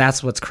 So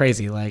that's what's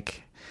crazy.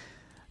 Like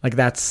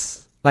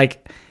that's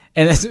like,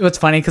 and it's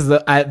funny because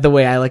the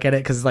way I look at it,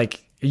 because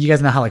like, you guys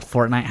know how like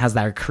Fortnite has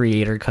that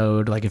creator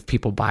code. Like if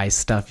people buy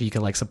stuff, you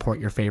can like support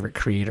your favorite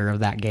creator of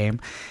that game.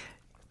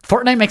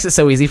 Fortnite makes it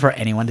so easy for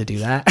anyone to do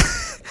that.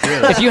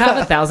 If you have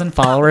 1,000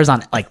 followers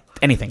on like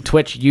anything,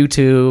 Twitch,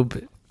 YouTube,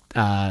 You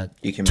can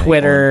make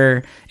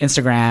Twitter,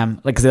 Instagram,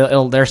 like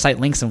 'cause their site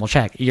links and we'll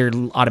check. You're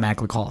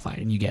automatically qualified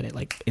and you get it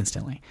like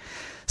instantly.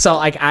 So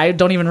like I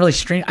don't even really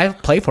stream. I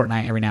play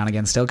Fortnite every now and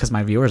again still because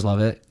my viewers love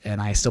it, and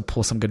I still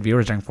pull some good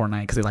viewers during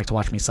Fortnite because they like to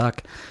watch me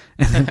suck,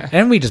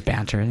 and we just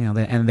banter, you know.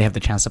 And they have the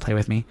chance to play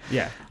with me.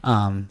 Yeah.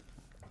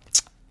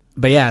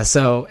 But yeah,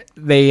 so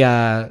they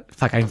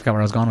fuck, I forgot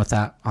where I was going with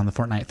that on the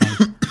Fortnite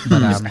thing.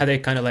 But How they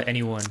kind of let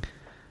anyone.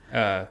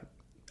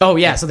 oh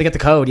yeah, so they get the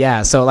code.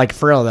 Yeah, so like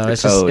for real though,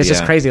 it's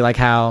just crazy like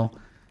how.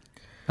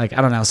 Like,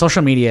 I don't know,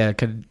 social media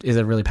is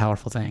a really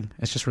powerful thing.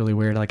 It's just really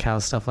weird, like how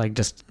stuff like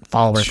just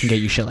followers can get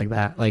you shit like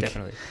that. Like,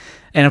 Definitely.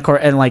 And of course,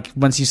 and like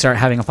once you start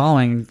having a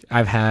following,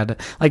 I've had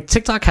like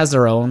TikTok has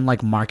their own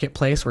like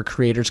marketplace where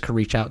creators could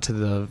reach out to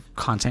the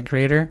content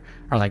creator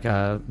or like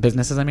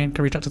businesses. I mean,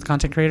 can reach out to the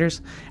content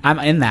creators. I'm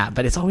in that,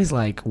 but it's always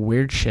like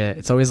weird shit.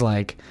 It's always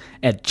like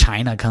a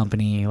China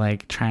company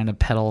like trying to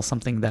peddle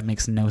something that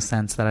makes no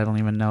sense that I don't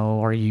even know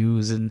or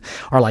use, and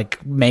or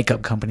like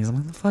makeup companies. I'm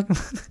like, the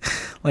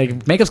fuck,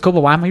 like makeup's cool, but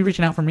why am you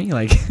reaching out for me?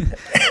 Like,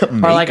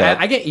 or like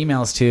I get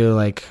emails too.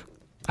 Like,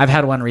 I've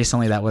had one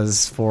recently that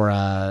was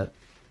for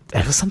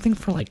it was something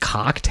for like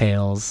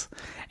cocktails,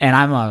 and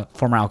I'm a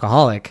former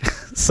alcoholic,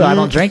 so I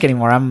don't drink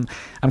anymore. I'm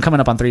coming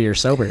up on 3 years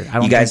sober. I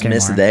don't. You guys drink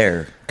missed anymore.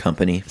 their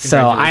company.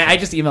 So I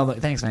just emailed.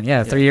 Thanks, man.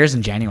 Yeah, 3 years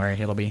in January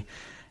it'll be,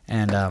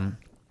 and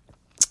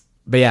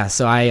but yeah,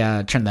 so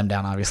I turned them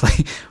down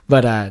obviously,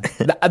 but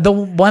the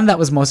one that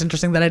was most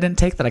interesting that I didn't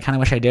take that I kind of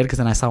wish I did because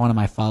then I saw one of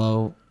my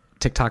follow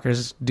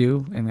TikTokers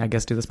do and I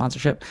guess do the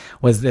sponsorship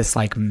was this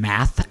like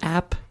math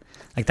app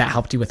like that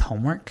helped you with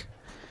homework.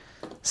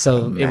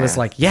 So it was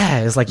like, yeah,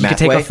 it was like you could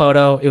take a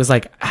photo. It was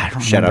like, I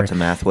don't remember. Shout out to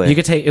Mathway. You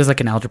could take, it was like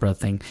an algebra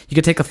thing. You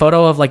could take a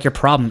photo of like your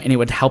problem and it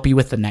would help you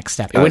with the next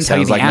step. It wouldn't tell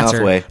you the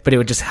answer, but it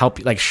would just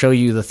help like show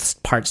you the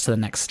parts to the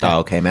next step. Oh,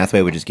 okay.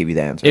 Mathway would just give you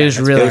the answer. It was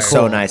really cool.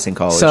 So nice in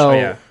college.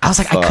 So I was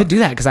like, I could do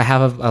that because I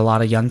have a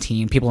lot of young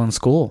people in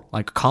school,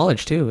 like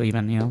college too,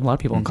 even, you know, a lot of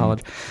people in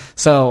college.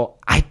 So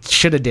I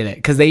should have did it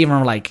because they even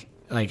were like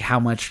how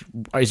much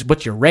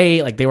what's your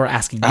rate? Like they were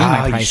asking me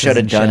my prices. You should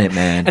have done it,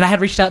 man. And I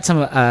had reached out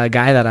to a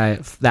guy that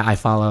I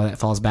follow that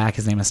follows back.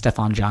 His name is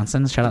Stefan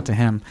Johnson. Shout out to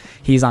him.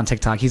 He's on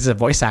TikTok. He's a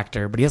voice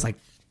actor, but he has like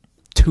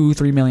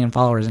 2-3 million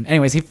followers. And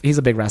anyways, he's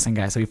a big wrestling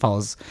guy, so he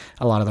follows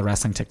a lot of the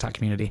wrestling TikTok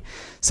community.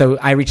 So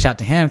I reached out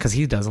to him because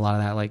he does a lot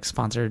of that like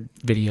sponsored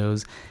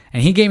videos,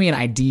 and he gave me an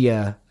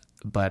idea,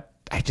 but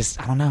I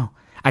don't know.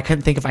 I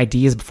couldn't think of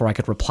ideas before I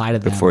could reply to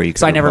them.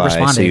 So I never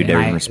responded. So you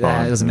didn't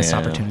respond. It was a missed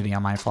opportunity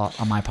on my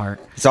part.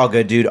 It's all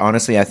good, dude.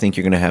 Honestly, I think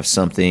you're gonna have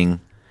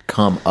something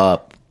come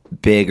up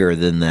bigger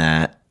than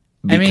that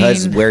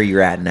because where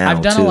you're at now.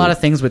 I've done a lot of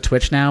things with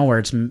Twitch now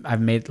where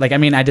I've made like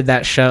I did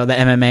that show, the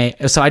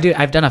MMA. So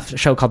I've done a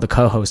show called The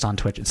Co-Host on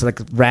Twitch. It's like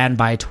ran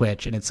by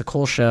Twitch, and it's a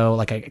cool show,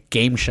 like a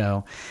game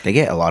show. They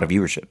get a lot of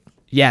viewership.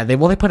 Yeah, they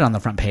put it on the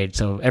front page,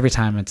 so every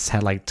time it's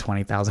had like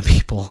 20,000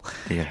 people.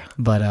 Yeah,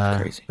 but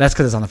crazy. That's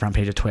because it's on the front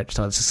page of Twitch,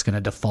 so it's just gonna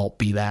default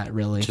be that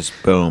really. Just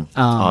boom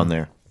on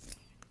there.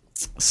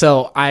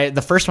 So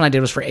the first one I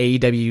did was for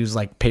AEW's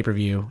like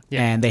pay-per-view,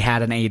 and they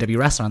had an AEW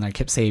wrestler on there,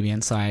 Kip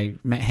Sabian. So I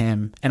met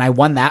him, and I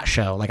won that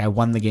show. Like I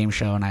won the game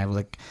show, and I was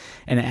like,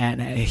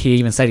 and he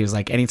even said he was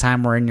like,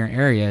 anytime we're in your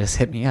area, just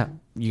hit me up.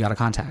 You got a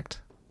contact.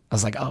 I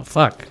was like, oh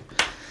fuck.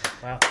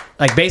 Wow.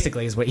 Like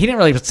basically is what he didn't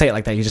really say it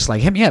like that. He just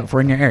like hit me up if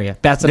we're in your area.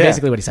 That's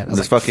basically what he said. I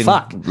was like,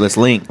 fuck. Let's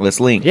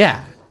link.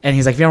 Yeah. And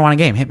he's like, if you ever want a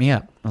game, hit me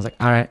up. I was like,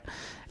 all right.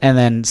 And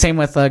then same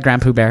with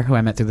Grand Pooh Bear, who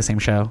I met through the same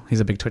show. He's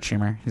a big Twitch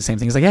streamer. The same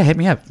thing. He's like, yeah, hit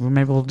me up.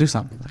 Maybe we'll do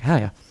something. I was like,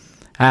 hell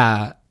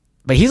yeah.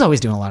 But he's always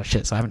doing a lot of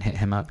shit, so I haven't hit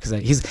him up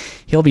because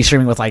he'll be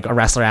streaming with like a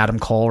wrestler Adam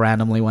Cole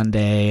randomly one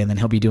day, and then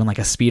he'll be doing like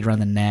a speed run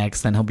the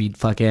next. Then he'll be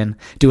fucking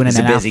doing an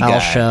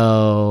NFL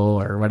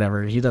show or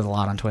whatever. He does a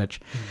lot on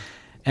Twitch.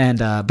 And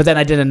but then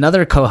I did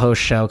another co-host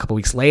show a couple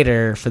weeks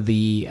later for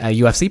the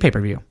UFC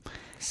pay-per-view.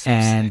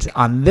 And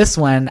on this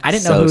one, I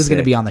didn't know who was going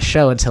to be on the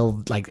show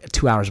until like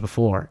 2 hours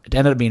before. It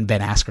ended up being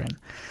Ben Askren.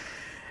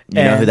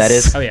 You know who that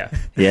is? Oh yeah.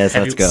 Yes,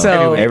 let's go.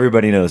 So,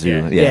 everybody knows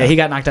who. Yeah, he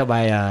got knocked out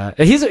by.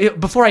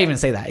 Before I even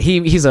say that,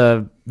 he's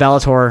a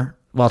Bellator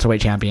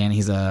welterweight champion.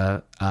 He's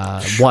a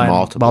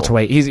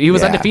welterweight. He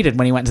was undefeated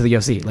when he went to the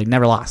UFC. Like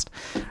never lost.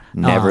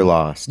 Never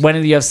lost. Went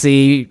in the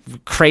UFC.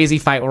 Crazy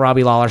fight with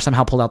Robbie Lawler.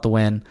 Somehow pulled out the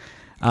win.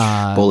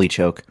 Bully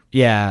choke.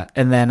 Yeah,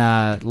 and then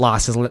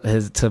lost his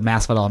to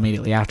Masvidal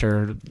immediately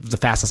after the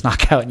fastest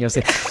knockout in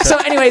UFC. So,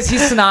 anyways,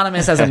 he's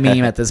synonymous as a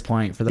meme at this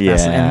point for the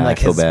fast, and like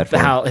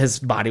how his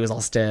body was all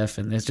stiff,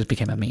 and it just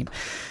became a meme.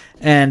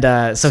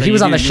 And so he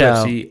was on the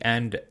show UFC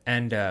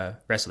and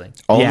wrestling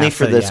only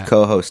for this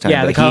co-host time.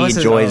 Yeah, but he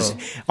enjoys.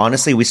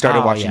 Honestly, we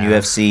started watching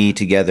UFC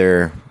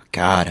together.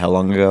 God, how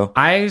long ago?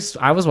 I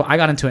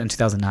got into it in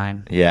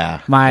 2009.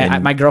 Yeah,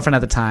 my girlfriend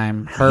at the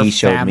time, her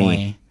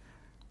family.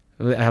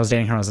 I was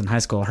dating her when I was in high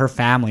school. Her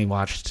family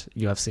watched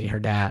UFC. Her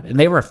dad, and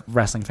they were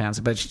wrestling fans.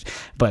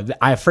 But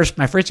my first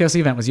UFC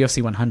event was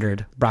UFC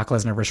 100, Brock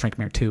Lesnar versus Frank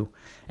Mir 2,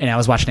 and I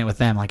was watching it with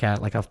them, like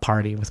at like a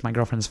party with my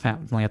girlfriend's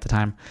family at the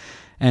time.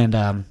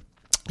 And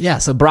yeah,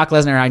 so Brock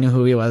Lesnar, I knew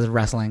who he was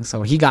wrestling,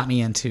 so he got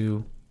me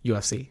into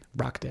UFC.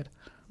 Brock did.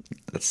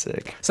 That's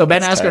sick. So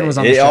Ben That's Askren tight. was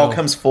on the show. It all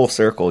comes full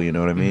circle. You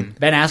know what I mean?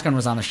 Ben Askren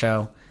was on the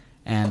show,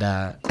 and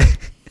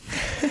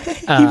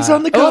He was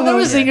on the well, there cover.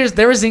 was zingers.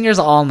 There were zingers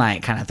all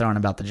night, kind of throwing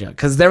about the joke,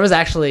 because there was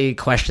actually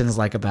questions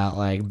like about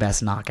like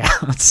best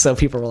knockouts. So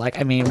people were like,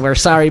 "I mean, we're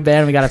sorry,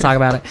 Ben, we got to talk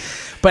about it."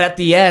 But at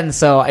the end,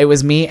 so it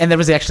was me, and there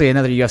was actually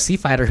another UFC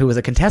fighter who was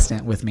a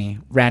contestant with me,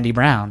 Randy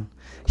Brown.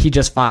 He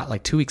just fought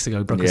like 2 weeks ago.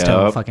 He broke his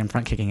toe, fucking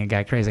front kicking a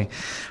guy crazy.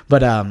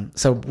 But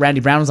so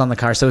Randy Brown was on the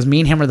card, so it was me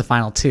and him were the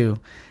final two,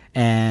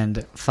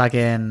 and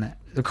fucking.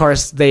 Of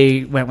course,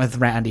 they went with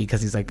Randy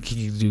because he's like,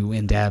 he can do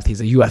in depth. He's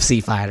a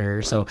UFC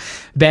fighter. So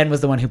Ben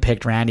was the one who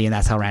picked Randy, and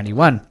that's how Randy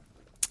won.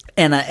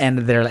 And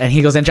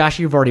he goes, and Josh,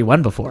 you've already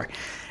won before.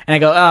 And I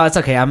go, oh, it's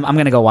okay. I'm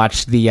gonna go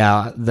watch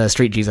the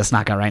Street Jesus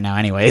knockout right now,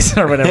 anyways,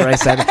 or whatever I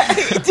said.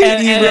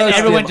 and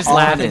everyone just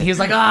laughed, and he was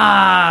like,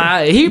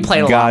 he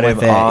played along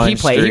with it. He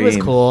played. He was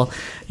cool.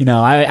 You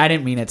know, I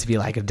didn't mean it to be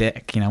like a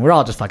dick. You know, we're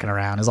all just fucking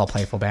around. It was all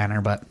playful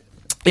banner, but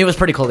it was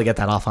pretty cool to get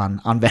that off on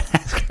Ben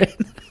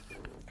Askren.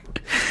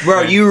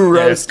 Bro, you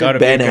roasted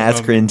Ben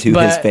Askren to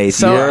his face.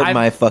 So You're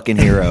my fucking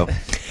hero.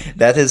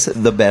 That is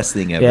the best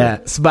thing ever. Yeah,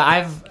 but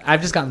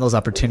I've just gotten those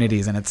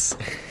opportunities, and it's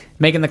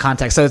making the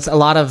contact. So it's a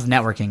lot of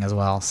networking as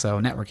well.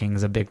 So networking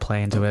is a big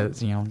play into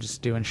it. You know,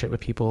 just doing shit with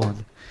people,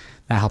 and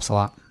that helps a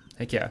lot.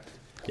 Heck yeah.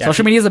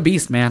 Social media is a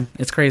beast, man.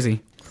 It's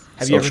crazy.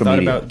 Have you ever thought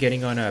about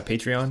getting on a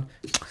Patreon?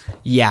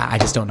 Yeah, I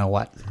just don't know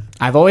what.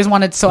 I've always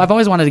wanted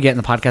to get in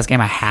the podcast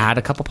game. I had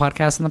a couple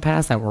podcasts in the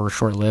past that were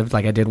short-lived.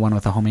 Like I did one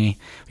with a homie.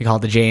 We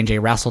called it the J&J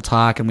Wrestle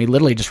Talk, and we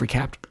literally just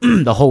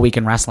recapped the whole week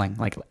in wrestling,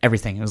 like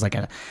everything. It was like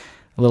a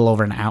little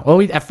over an hour.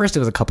 Well, at first it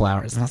was a couple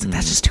hours, and I was like,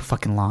 that's just too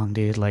fucking long,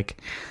 dude. Like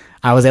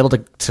I was able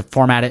to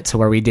format it to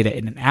where we did it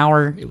in an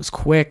hour. It was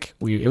quick.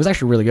 It was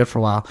actually really good for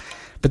a while.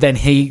 But then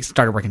he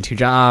started working 2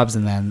 jobs,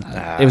 and then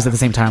it was at the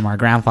same time our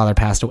grandfather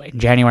passed away in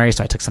January,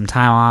 so I took some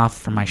time off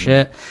from my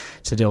shit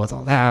to deal with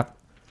all that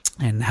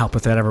and help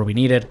with whatever we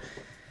needed.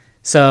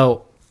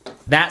 So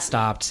that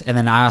stopped, and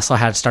then I also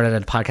had started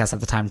a podcast at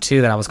the time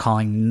too that I was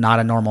calling Not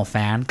a Normal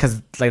Fan,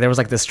 because like there was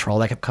like this troll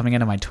that kept coming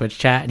into my Twitch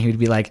chat, and he would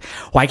be like,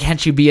 "Why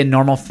can't you be a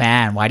normal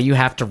fan? Why do you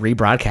have to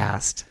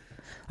rebroadcast?"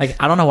 Like,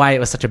 I don't know why it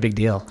was such a big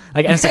deal.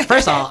 Like, and it's like,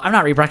 first of all, I'm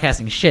not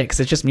rebroadcasting shit because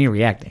it's just me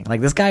reacting.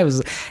 Like, this guy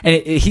was,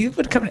 and he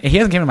would come. He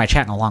hasn't come to my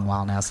chat in a long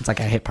while now since like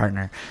I hit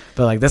partner.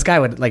 But like, this guy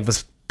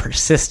was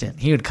persistent.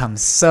 He would come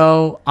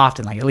so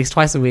often, like at least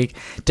twice a week,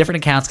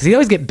 different accounts, because he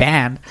always get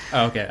banned.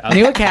 Oh, okay.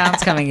 New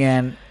accounts coming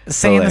in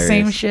saying the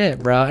same shit,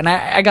 bro. And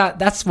I got,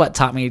 that's what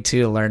taught me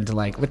to learn to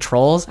like with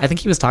trolls. I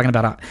think he was talking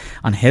about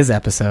on his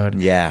episode.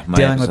 Yeah,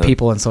 dealing with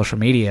people in social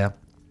media.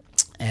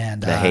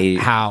 And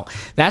how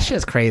that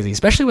shit's crazy,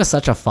 especially with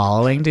such a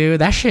following,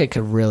 dude. That shit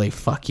could really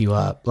fuck you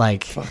up.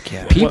 Like,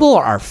 people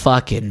are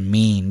fucking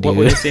mean, dude. What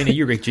were they saying to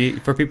you, Rick G?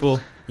 For people,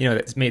 you know,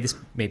 this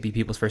may be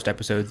people's first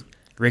episodes.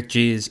 Rick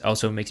G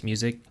also makes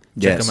music.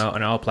 Check him out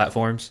on all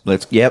platforms.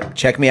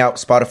 Check me out.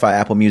 Spotify,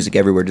 Apple Music,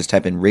 everywhere. Just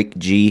type in Rick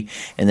G.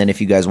 And then if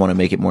you guys want to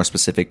make it more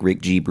specific, Rick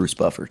G, Bruce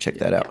Buffer. Check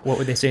that out. What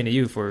were they saying to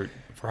you for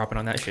hopping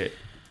on that shit?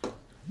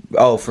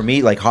 Oh, for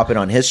me, like hopping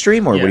on his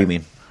stream, or what do you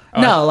mean?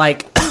 No,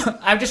 like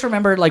I just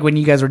remembered like when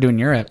you guys were doing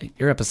your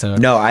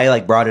episode. No, I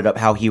like brought it up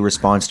how he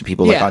responds to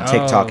people like on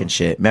TikTok and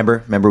shit.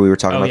 Remember we were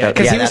talking about that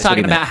because he was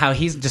talking about how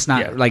he's just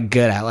not like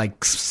good at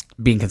like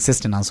being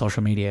consistent on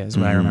social media is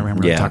what I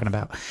remember him talking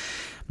about.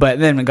 But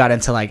then we got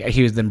into like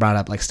he was then brought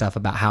up like stuff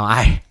about how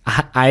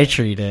I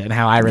treat it and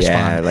how I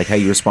respond. Yeah, like how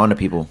you respond to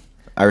people.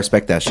 I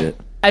respect that shit.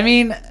 I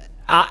mean,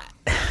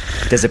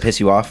 does it piss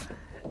you off?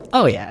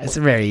 Oh yeah, it's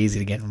very easy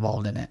to get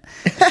involved in it.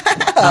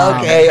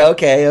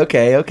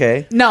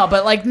 Okay. No,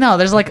 but like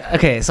there's like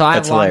so I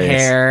have long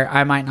hair.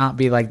 I might not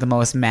be like the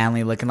most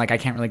manly looking. Like I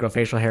can't really grow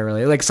facial hair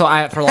really. Like so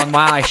for a long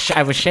while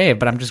I was shaved,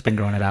 but I've just been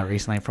growing it out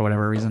recently for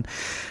whatever reason.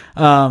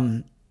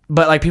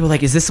 But like people are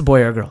like, is this a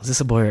boy or a girl? Is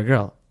this a boy or a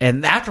girl?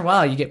 And after a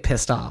while, you get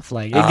pissed off.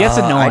 Like it gets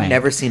annoying. I've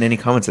never seen any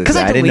comments like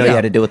that. I didn't know you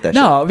had to deal with that.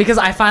 No, because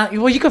I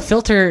finally you can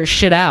filter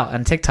shit out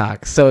on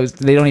TikTok, so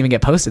they don't even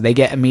get posted. They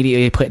get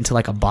immediately put into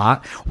like a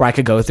bot where I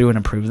could go through and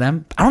approve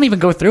them. I don't even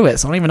go through it,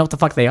 so I don't even know what the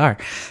fuck they are.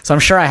 So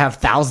I'm sure I have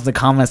thousands of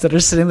comments that are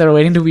sitting there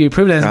waiting to be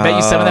approved. And I bet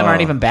you some of them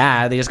aren't even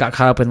bad. They just got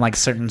caught up in like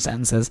certain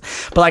sentences.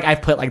 But like I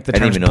put like the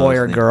terms boy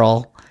or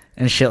girl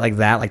and shit like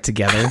that like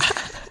together.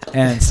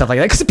 And stuff like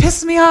that because it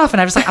pisses me off,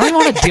 and I'm just like, I don't even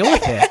want to deal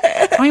with it.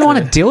 I don't even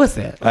want to deal with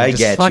it. Like, I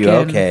get you.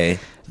 Okay,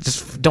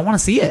 just don't want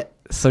to see it.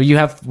 So you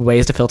have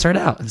ways to filter it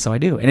out, and so I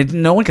do. And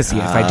no one can see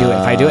it if I do it.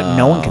 If I do it,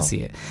 no one can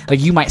see it. Like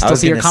you might still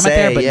see your comment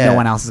there, but no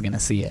one else is gonna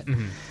see it.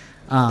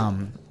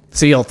 Mm-hmm.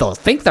 So they'll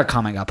think their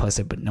comment got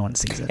posted, but no one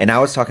sees it. And I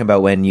was talking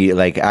about when you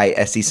like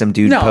I see some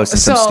dude posting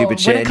some stupid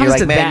shit, and you're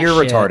like, man, you're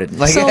retarded.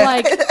 Like, so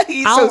like,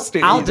 he's so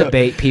stupid. I'll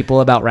debate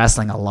people about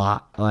wrestling a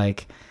lot,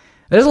 like.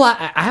 There's a lot.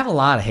 I have a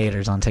lot of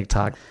haters on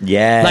TikTok.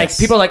 Yes. Like,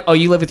 people are like, oh,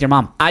 you live with your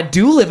mom. I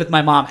do live with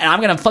my mom, and I'm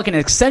going to fucking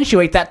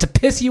accentuate that to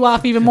piss you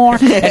off even more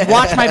and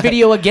watch my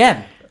video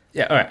again.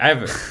 Yeah, all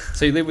right.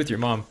 So you live with your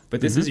mom,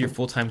 but this is your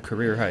full-time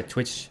career, huh?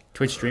 Twitch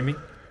streaming?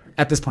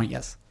 At this point,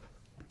 yes.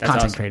 That's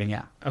Content awesome. creating,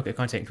 yeah. Okay,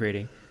 content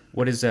creating.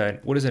 What is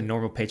a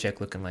normal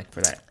paycheck looking like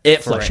for that?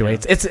 It for right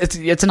fluctuates. now?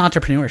 It's an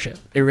entrepreneurship.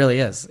 It really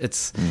is.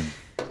 It's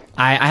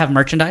I have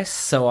merchandise,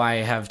 so I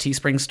have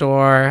Teespring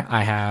store.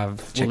 I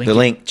have Check the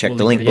link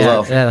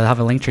below. yeah, I have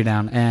a link tree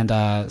down,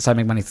 and so I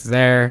make money through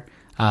there.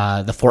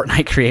 The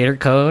Fortnite creator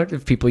code,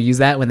 if people use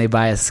that when they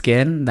buy a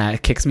skin,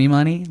 that kicks me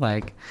money.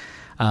 Like,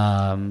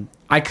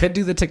 I could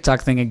do the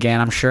TikTok thing again.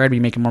 I'm sure I'd be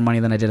making more money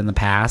than I did in the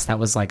past. That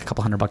was like a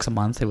couple $100 a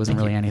month. It wasn't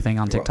really anything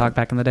on TikTok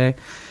back in the day.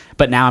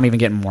 But now I'm even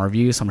getting more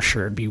views, so I'm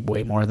sure it'd be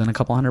way more than a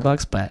couple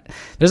 $100. But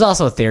there's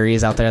also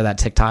theories out there that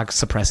TikTok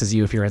suppresses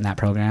you if you're in that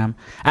program.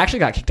 I actually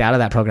got kicked out of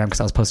that program because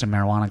I was posting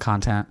marijuana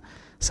content.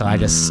 So I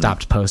just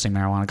stopped posting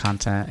marijuana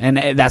content, and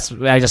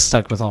I just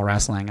stuck with all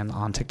wrestling and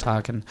on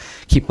TikTok, and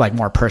keep like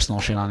more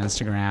personal shit on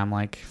Instagram,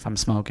 like if I'm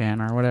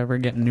smoking or whatever,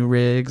 getting new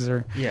rigs,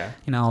 or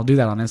I'll do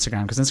that on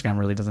Instagram because Instagram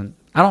really doesn't.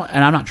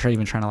 And I'm not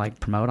even trying to like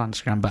promote on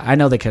Instagram, but I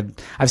know they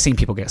could. I've seen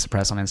people get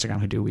suppressed on Instagram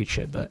who do weed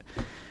shit, but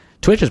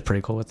Twitch is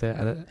pretty cool with it.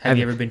 Have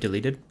you ever been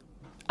deleted?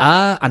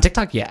 On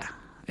TikTok, yeah.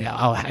 Yeah,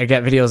 I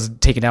get videos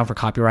taken down for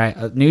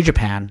copyright. New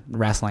Japan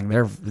Wrestling,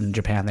 they're in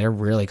Japan. They're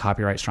really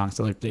copyright strong,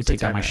 so they take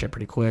down my shit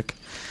pretty quick.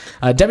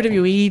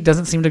 WWE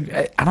doesn't seem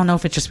to. I don't know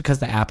if it's just because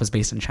the app is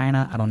based in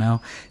China. I don't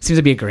know. It seems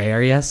to be a gray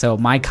area. So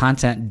my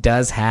content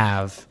does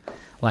have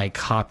like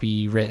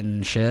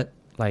copywritten shit.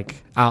 Like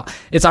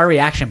it's our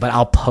reaction, but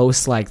I'll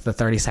post like the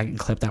 30-second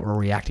clip that we're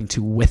reacting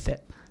to with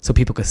it, so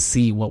people could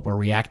see what we're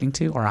reacting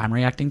to or I'm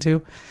reacting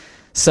to.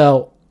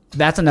 So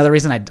that's another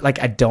reason I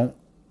don't.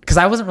 Because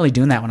I wasn't really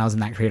doing that when I was in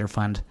that creator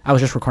fund. I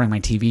was just recording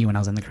my TV when I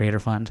was in the creator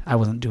fund. I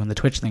wasn't doing the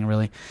Twitch thing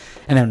really.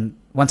 And then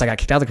once I got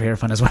kicked out of the creator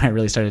fund is when I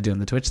really started doing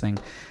the Twitch thing.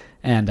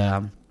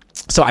 And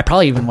so I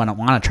probably even want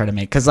to try to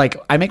make, because like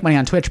I make money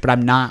on Twitch, but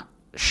I'm not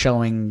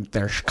showing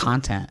their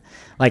content.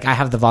 Like I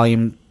have the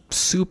volume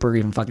super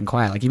even fucking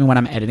quiet. Like even when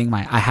I'm editing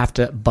I have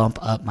to bump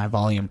up my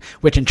volume,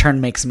 which in turn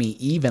makes me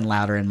even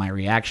louder in my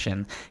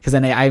reaction. Because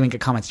then I even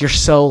get comments, "You're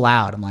so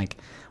loud." I'm like,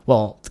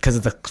 well, because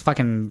of the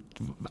fucking,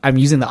 I'm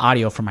using the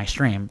audio for my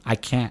stream. I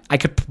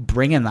could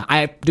bring in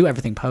I do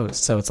everything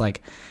post. So it's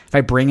like, if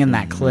I bring in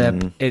that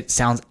clip, it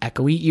sounds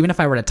echoey. Even if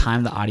I were to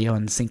time the audio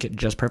and sync it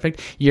just perfect,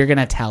 you're going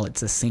to tell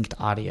it's a synced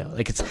audio.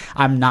 Like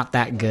I'm not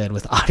that good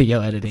with audio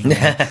editing.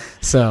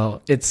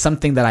 So it's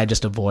something that I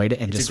just avoid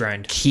and just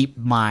keep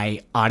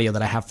my audio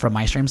that I have from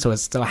my stream. So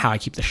it's still how I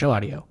keep the show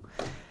audio.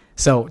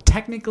 So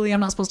technically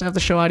I'm not supposed to have the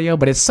show audio,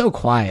 but it's so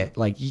quiet.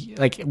 Like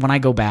when I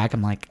go back,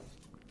 I'm like,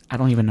 I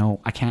don't even know.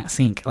 I can't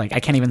sync. Like I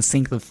can't even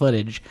sync the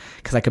footage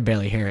because I could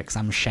barely hear it because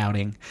I'm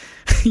shouting.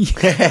 And you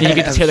can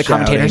just hear the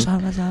commentators.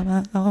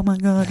 Oh my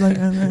god!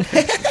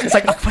 It's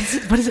like,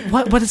 what is it?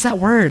 What is that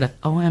word?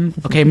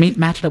 Okay,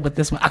 match it up with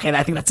this one. Okay,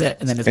 I think that's it.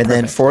 And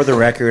then for the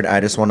record, I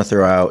just want to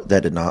throw out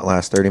that did not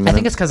last 30 minutes. I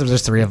think it's because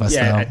there's 3 of us.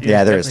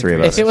 Yeah, there is 3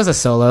 of us. If it was a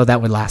solo,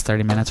 that would last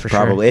 30 minutes for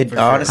Probably. sure.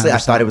 Honestly, I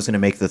thought it was going to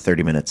make the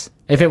 30 minutes.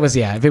 If it was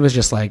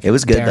just like, it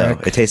was good Derek,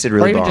 though. It tasted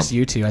really or even bomb. just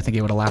you two, I think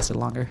it would have lasted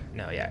longer.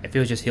 No, yeah. If it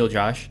was just Heel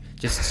Josh,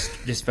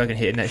 just fucking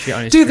hitting that shit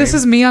on his Dude, stream. this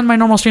is me on my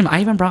normal stream.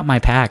 I even brought my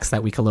packs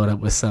that we could load up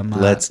with some.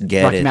 Let's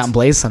get Rocky it. Mountain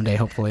Blaze someday,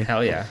 hopefully.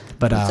 Hell yeah.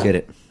 But Let's get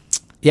it.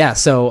 Yeah,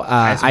 so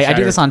I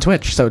do this on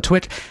Twitch. So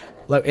Twitch,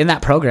 in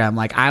that program,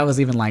 like I was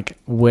even like,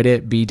 would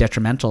it be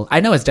detrimental? I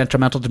know it's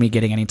detrimental to me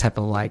getting any type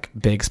of like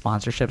big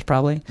sponsorships,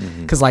 probably,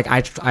 because like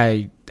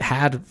I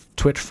had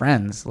Twitch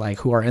friends like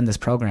who are in this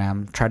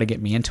program try to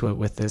get me into it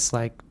with this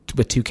like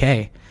with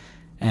 2K,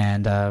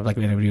 and like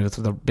we do with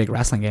the big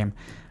wrestling game.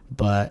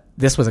 But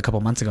this was a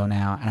couple months ago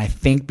now, and I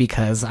think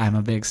because I'm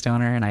a big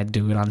stoner and I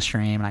do it on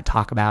stream and I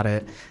talk about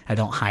it, I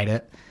don't hide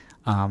it.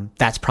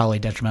 That's probably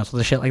detrimental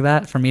to shit like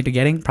that for me to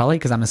getting, probably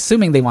because I'm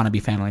assuming they want to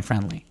be family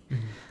friendly,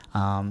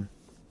 or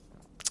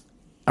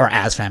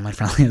as family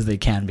friendly as they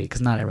can be, because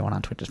not everyone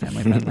on Twitch is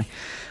family friendly.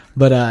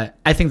 But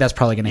I think that's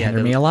probably going to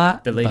hinder me a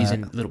lot. The ladies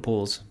in little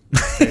pools,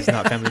 it's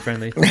not family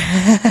friendly.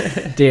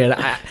 Dude,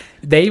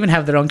 they even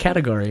have their own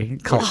category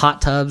called hot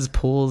tubs,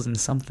 pools, and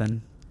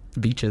something.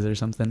 Beaches or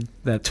something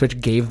that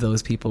Twitch gave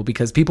those people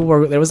because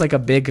there was like a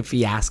big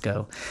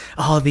fiasco.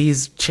 Oh,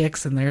 these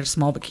chicks in their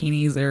small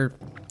bikinis, they're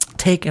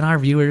taking our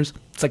viewers.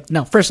 It's like,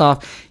 no, first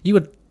off, I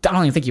don't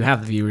even think you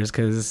have the viewers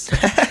because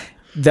I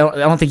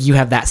don't think you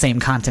have that same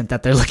content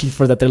that they're looking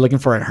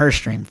for in her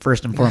stream,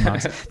 first and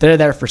foremost. They're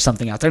there for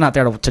something else. They're not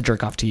there to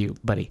jerk off to you,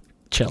 buddy.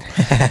 Chill.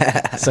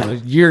 So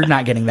you're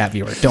not getting that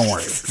viewer. Don't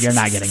worry. You're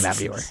not getting that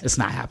viewer. It's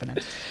not happening.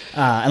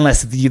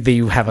 Unless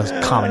you have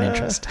a common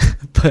interest.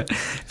 But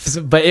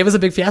it was a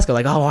big fiasco.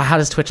 Like, oh, how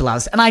does Twitch allow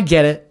this? And I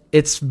get it.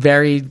 It's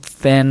very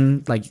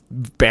thin, like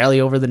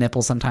barely over the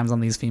nipple sometimes on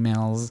these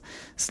females.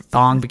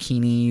 Thong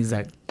bikinis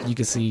that you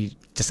can see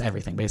just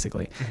everything,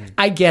 basically.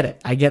 I get it.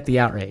 I get the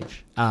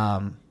outrage.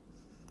 But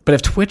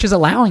if Twitch is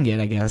allowing it,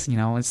 I guess,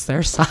 it's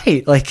their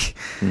site. Like...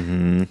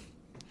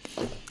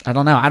 I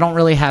don't know. I don't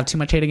really have too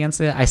much hate against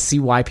it. I see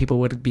why people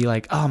would be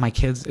like, oh, my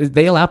kids.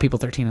 They allow people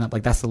 13 and up.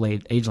 Like, that's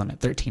the age limit,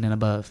 13 and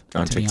above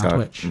On to TikTok. be on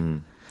Twitch.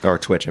 Or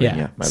Twitch, I mean,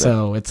 yeah. My bad.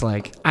 So it's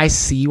like, I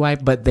see why,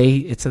 but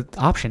it's an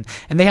option.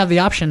 And they have the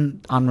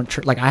option on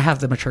mature, like I have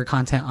the mature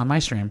content on my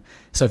stream.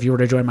 So if you were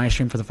to join my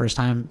stream for the first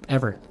time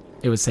ever,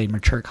 it would say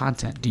mature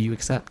content. Do you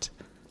accept?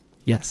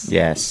 Yes.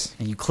 Yes.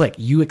 And you click.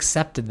 You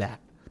accepted that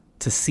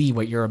to see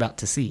what you're about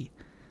to see.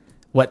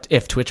 What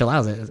if Twitch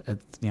allows it? So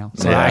Yeah.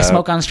 I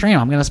smoke on stream.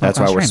 I'm going to smoke That's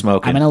on why stream. we're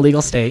smoking. I'm in a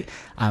legal state.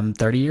 I'm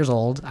 30 years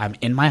old. I'm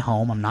in my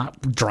home. I'm not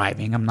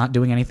driving. I'm not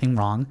doing anything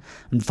wrong.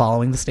 I'm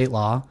following the state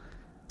law.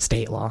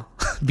 State law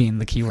being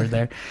the key word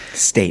there.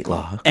 State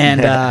law.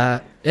 And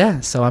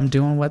so I'm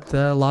doing what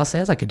the law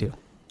says I could do.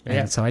 Yeah.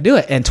 And so I do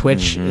it. And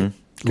Twitch Good,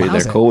 allows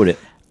they're it. cool with it.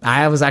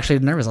 I was actually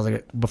nervous. I was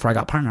like, before I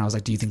got partner, I was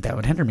like, do you think that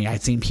would hinder me?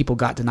 I'd seen people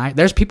got denied.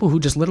 There's people who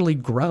just literally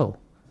grow.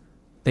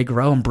 They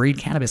grow and breed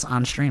cannabis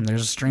on stream.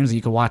 There's streams that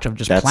you could watch of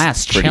just That's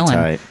plants pretty chilling,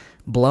 tight.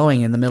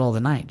 blowing in the middle of the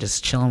night,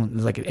 just chilling,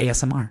 like an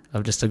ASMR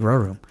of just a grow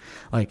room.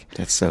 Like,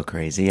 That's so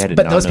crazy. I did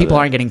but not those know people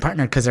that. aren't getting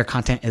partnered because their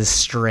content is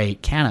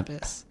straight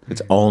cannabis.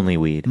 It's only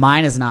weed.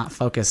 Mine is not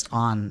focused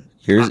on.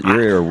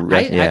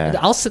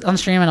 I'll sit on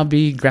stream and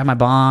I'll grab my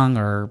bong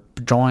or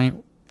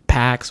joint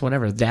packs,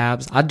 whatever,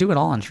 dabs. I'll do it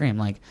all on stream.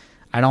 Like,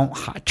 I don't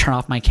turn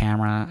off my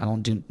camera. I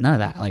don't do none of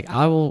that. Like,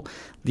 I will.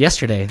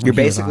 Yesterday, when You're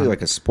he was basically on-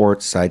 like a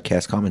sports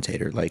sidecast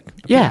commentator, like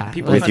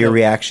People with kind your of-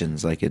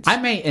 reactions. Like it's I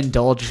may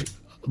indulge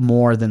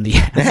more than the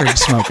average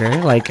smoker,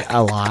 like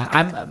a lot.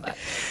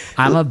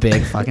 I'm a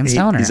big fucking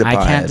stoner. He's a I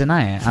can't pothead.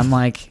 deny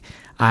it.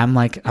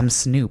 I'm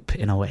Snoop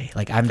in a way.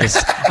 Like I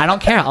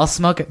don't care. I'll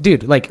smoke it,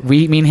 dude. Like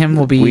me and him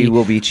will be. We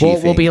will be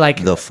We'll be chiefing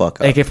like the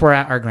fuck up. Like if we're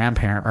at our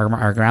grandparent or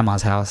our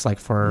grandma's house, like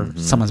for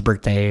someone's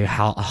birthday,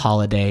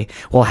 holiday,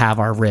 we'll have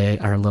our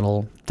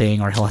little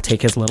thing, or he'll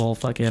take his little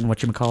fucking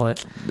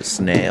whatchamacallit, the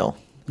snail.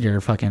 your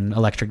fucking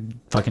electric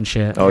fucking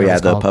shit. Oh, whatever yeah,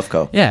 it's the called.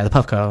 Puffco. Yeah, the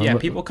Puffco. Yeah,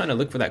 people kind of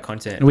look for that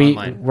content we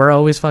online. we're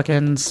always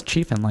fucking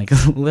chiefing, like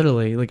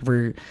literally, like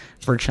we're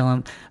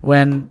chilling.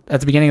 When at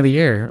the beginning of the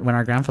year, when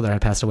our grandfather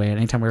had passed away,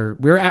 anytime we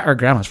were at our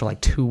grandma's for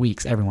like 2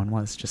 weeks, everyone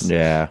was just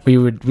Yeah. We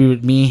would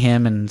me,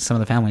 him, and some of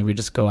the family. We'd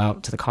just go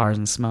out to the cars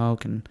and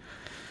smoke. And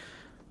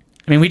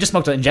I mean, we just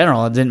smoked in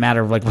general. It didn't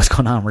matter like what's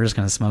going on. We're just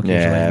gonna smoke. Yeah,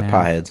 usually, man.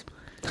 potheads.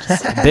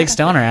 Big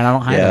stoner, and I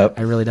don't hide Yep. it.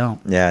 I really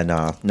don't. Yeah,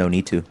 no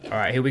need to. All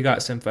right, here we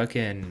got some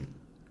fucking.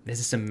 This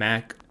is some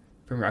Mac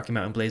from Rocky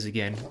Mountain Blaze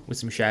again with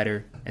some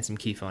shatter and some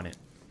keef on it.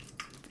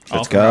 All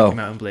Let's from go. Rocky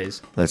Mountain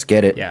Blaze. Let's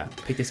get it. Yeah,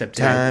 pick this up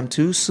today. Time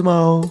to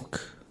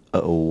smoke.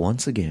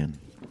 Once again.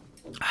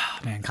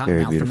 Oh, man, Very cotton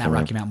mouth from beautiful, that man.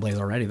 Rocky Mountain Blaze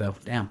already, though.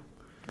 Damn.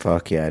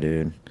 Fuck yeah,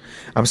 dude.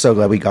 I'm so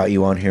glad we got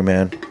you on here,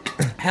 man.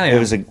 Hell It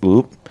was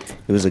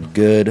a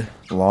good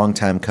long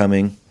time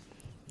coming.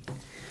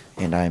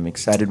 And I'm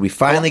excited we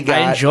finally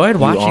got I enjoyed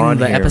you watching on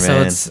the here,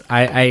 episodes.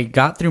 I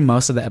got through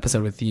most of the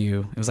episode with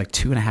you. It was like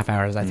 2.5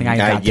 hours. I think I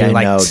got yeah, through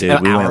like no, dude.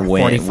 an We hour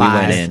went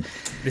 45. in.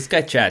 This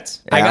guy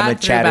chats. Yeah, I'm a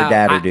through chatter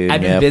datter, dude.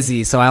 I've been Yep.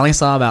 busy, so I only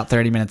saw about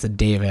 30 minutes of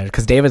David,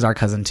 because David's our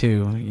cousin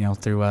too.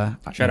 Through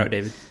Shout out,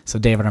 David. So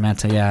David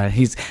Armenta, yeah,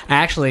 he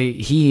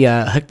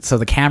hooked. So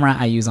the camera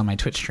I use on my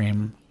Twitch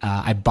stream,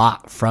 I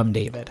bought from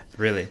David.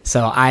 Really?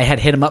 So I had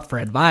hit him up for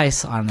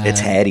advice on It's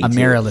heady, a too.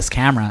 mirrorless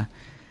camera,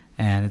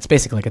 and it's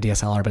basically like a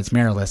DSLR, but it's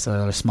mirrorless,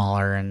 so they're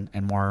smaller and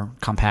more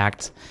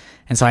compact.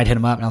 And so I'd hit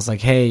him up, and I was like,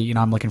 hey,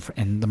 I'm looking for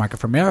in the market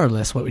for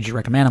mirrorless. What would you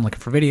recommend? I'm looking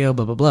for video,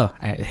 blah, blah, blah.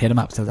 I hit him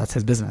up, so that's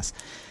his business.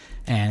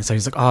 And so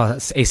he's like, oh,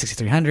 that's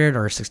A6300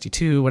 or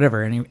 62,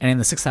 whatever. And in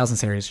the 6000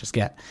 series, just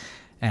get.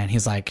 And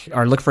he's like,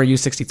 or look for a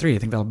U63. I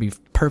think that'll be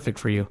perfect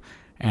for you.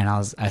 And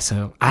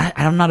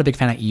I'm not a big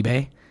fan of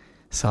eBay.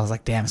 So I was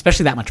like, damn,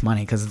 especially that much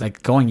money, because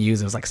like going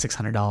used, it was like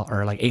 $600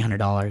 or like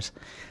 $800.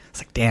 It's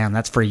like, damn,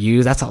 that's for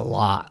you. That's a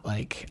lot.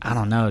 Like, I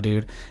don't know,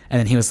 dude. And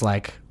then he was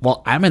like,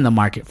 well, I'm in the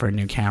market for a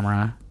new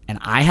camera, and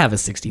I have a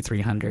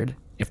 6300.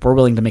 If we're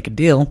willing to make a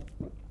deal,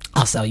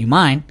 I'll sell you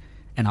mine,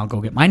 and I'll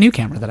go get my new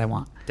camera that I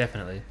want.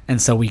 Definitely.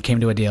 And so we came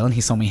to a deal, and he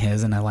sold me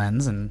his and a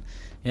lens, and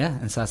yeah,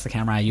 and so that's the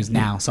camera I use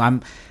now. So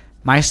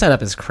my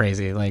setup is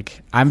crazy.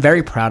 Like, I'm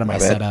very proud of my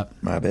setup.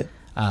 My bad.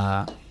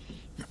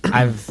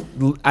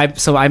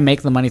 So I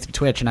make the money through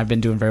Twitch, and I've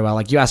been doing very well.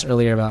 Like you asked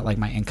earlier about like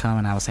my income,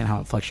 and I was saying how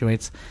it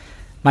fluctuates.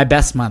 My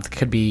best month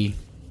could be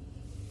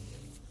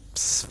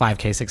 5K,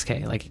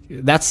 6K. Like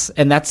that's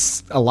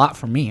a lot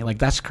for me. Like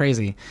that's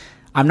crazy.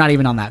 I'm not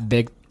even on that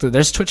big.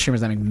 There's Twitch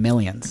streamers that make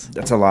millions.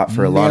 That's a lot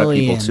for a lot of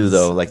people too,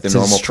 though. Like the to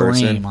normal stream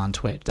person. on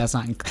Twitch. That's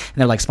not. And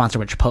they're like sponsored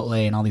with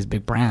Chipotle and all these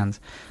big brands.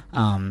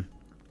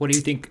 What do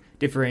you think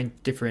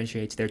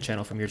differentiates their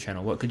channel from your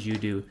channel? What could you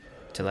do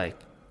to like,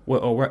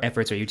 what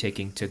efforts are you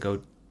taking to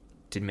go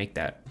to make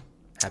that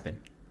happen?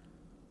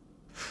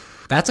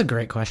 That's a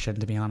great question,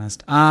 to be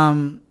honest.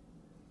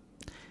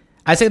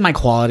 I'd say my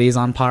quality is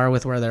on par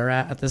with where they're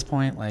at this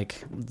point.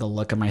 Like the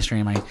look of my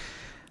stream,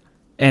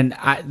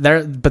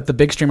 but the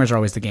big streamers are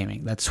always the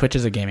gaming. Twitch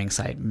is a gaming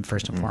site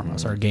first and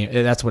foremost, or game.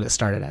 That's what it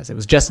started as. It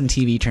was Justin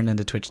TV turned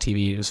into Twitch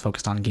TV. It was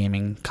focused on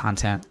gaming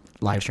content,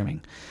 live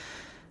streaming.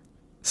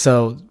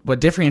 So what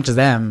differentiates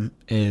them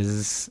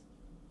is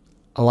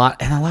a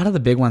lot of the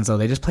big ones though,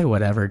 they just play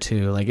whatever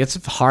too. Like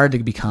it's hard to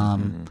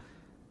become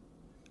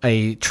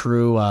a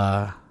true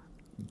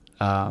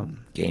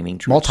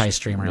gaming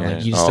multi-streamer. Yeah.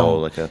 Like you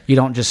just you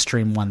don't just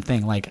stream one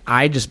thing. Like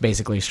I just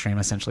basically stream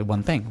essentially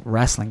one thing,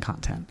 wrestling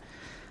content.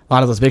 A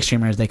lot of those big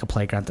streamers, they could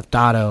play Grand Theft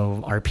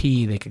Auto,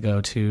 RP, they could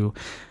go to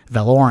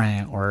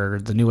Valorant or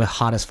the newest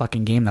hottest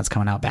fucking game that's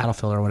coming out,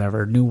 Battlefield or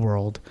whatever, New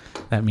World,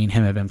 that me and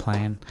him have been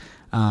playing.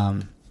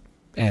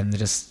 And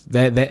just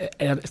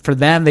for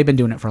them, they've been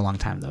doing it for a long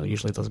time though.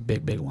 Usually those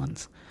big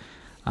ones.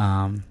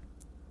 God,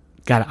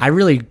 I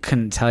really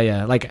couldn't tell you.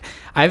 Like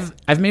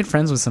I've made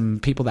friends with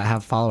some people that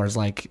have followers.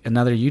 Like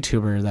another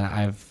YouTuber that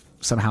I've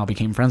somehow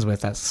became friends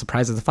with that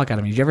surprises the fuck out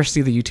of me. Did you ever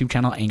see the YouTube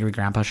channel Angry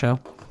Grandpa Show?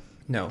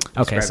 No.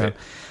 Okay, so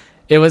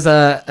it was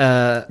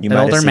an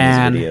older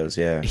man. His videos,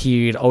 yeah.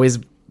 He'd always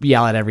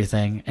yell at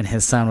everything, and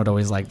his son would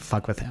always like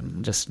fuck with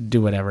him, just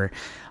do whatever.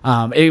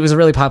 It was a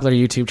really popular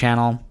YouTube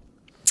channel.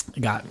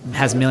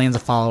 Has millions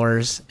of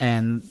followers,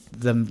 and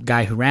the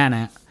guy who ran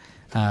it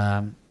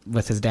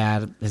with his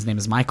dad, his name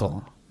is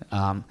Michael,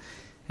 and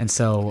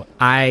so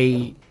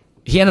he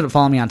ended up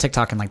following me on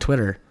TikTok and like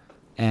Twitter,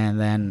 and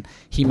then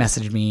he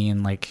messaged me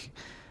and like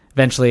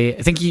eventually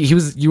I think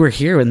you were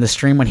here in the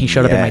stream when he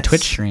showed up in my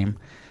Twitch stream,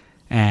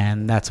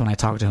 and that's when I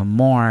talked to him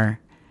more.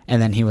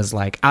 And then he was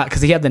like,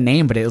 because he had the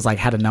name, but it was like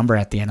had a number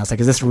at the end. I was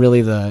like, is this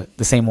really the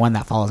same one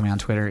that follows me on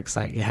Twitter? Because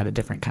like it had a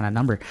different kind of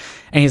number.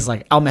 And he's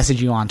like, I'll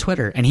message you on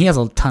Twitter. And he has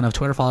a ton of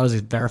Twitter followers. He's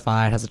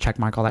verified, has a check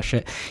mark, all that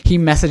shit. He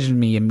messaged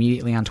me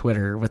immediately on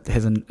Twitter with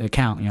his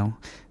account, you know,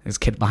 his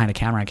kid behind a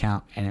camera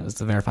account, and it was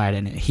the verified,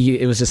 and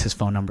it was just his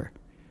phone number.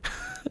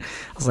 I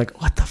was like,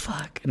 what the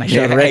fuck? And I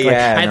showed Rick. Like,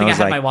 I think I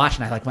had my watch,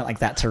 and I like went like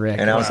that to Rick.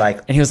 And I was like,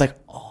 and he was like,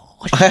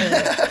 oh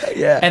shit.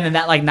 Yeah. And then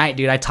that like night,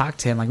 dude, I talked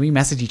to him. Like we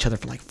messaged each other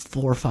for like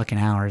 4 fucking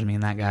hours, me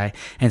and that guy.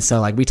 And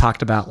so like we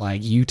talked about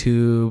like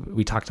YouTube.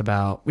 We talked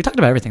about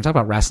everything. We talked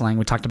about wrestling.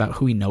 We talked about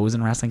who he knows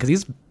in wrestling because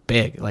he's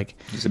big. Like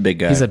he's a big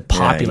guy. He's a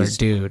popular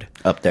dude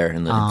up there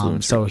in the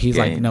influencer so he's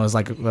game. like knows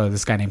like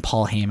this guy named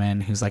Paul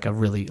Heyman, who's like a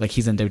really like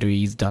he's in WWE.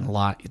 He's done a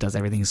lot. He does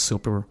everything. He's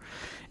super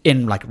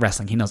in like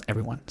wrestling. He knows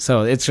everyone.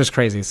 So it's just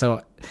crazy.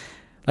 So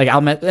like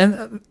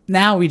and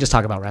now we just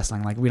talk about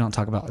wrestling. Like we don't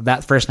talk about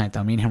that first night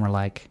though. Me and him were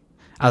like.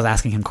 I was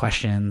asking him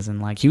questions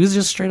and like he was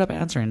just straight up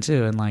answering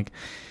too, and like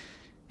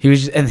he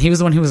was the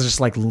one who was just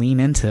like lean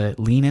into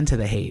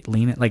the hate,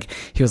 like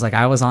he was like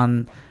I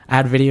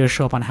had videos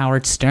show up on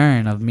Howard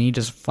Stern of me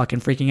just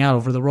fucking freaking out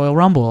over the Royal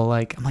Rumble.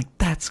 Like I'm like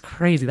that's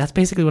crazy. That's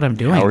basically what I'm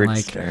doing. Howard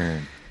like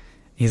Stern.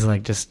 He's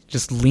like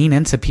just lean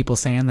into people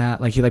saying that.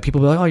 Like he like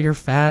people be like, oh you're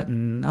fat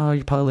and oh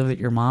you probably live with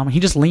your mom.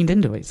 He just leaned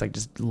into it. He's like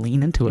just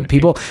lean into it.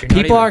 People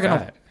are gonna.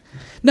 Fat.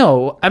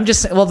 No, I'm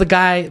just the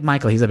guy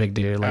Michael. He's a big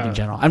dude, like in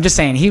general. I'm just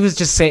saying he was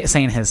just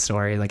saying his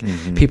story. Like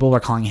people were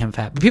calling him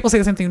fat, but people say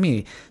the same thing to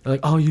me. They're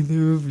like, "Oh, you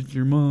live with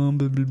your mom,"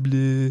 blah blah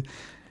blah.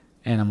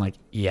 And I'm like,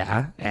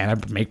 "Yeah," and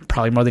I make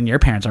probably more than your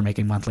parents are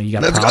making monthly. You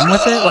got a problem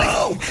with it?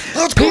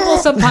 Like, people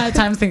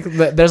sometimes think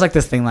that there's like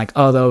this thing, like,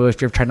 "Oh, though,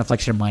 if you're trying to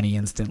flex your money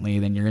instantly,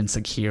 then you're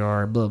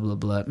insecure." Blah blah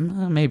blah.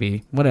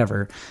 Maybe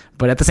whatever,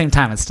 but at the same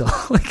time, it's still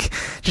like,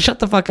 just shut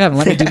the fuck up and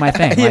let me do my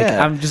thing. Like,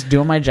 I'm just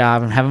doing my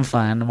job. I'm having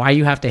fun. Why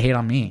you have to hate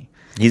on me?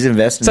 He's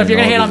investing. So if you're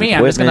gonna hate on me,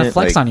 I'm just gonna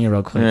flex on you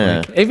real quick. Yeah.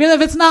 Like, even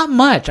if it's not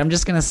much, I'm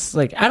just gonna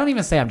like. I don't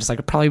even say I'm just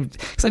like probably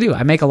because I do.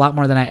 I make a lot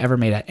more than I ever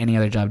made at any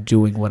other job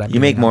doing what I'm. You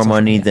make more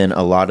money than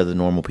a lot of the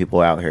normal people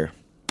out here.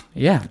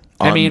 Yeah,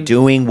 I mean,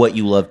 doing what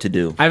you love to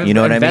do. I've you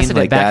know what I mean? invested it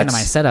like back into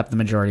my setup. The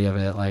majority of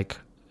it, like,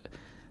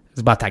 it's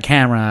about that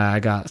camera. I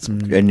got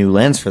a new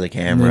lens for the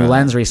camera. New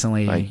lens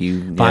recently. Like you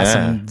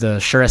bought the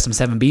Shure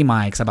SM7B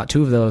mics. I bought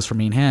 2 of those for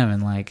me and him,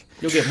 and like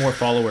you'll get more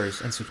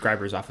followers and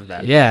subscribers off of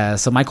that. Yeah,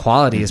 so my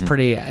quality is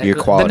pretty. Your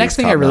quality. The next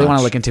thing I really want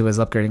to look into is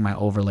upgrading my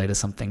overlay to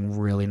something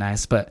really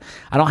nice. But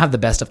I don't have the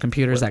best of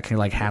computers that can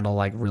like handle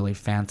like really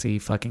fancy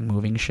fucking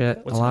moving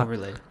shit. What's an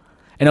overlay?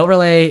 An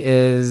overlay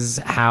is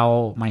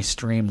how my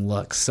stream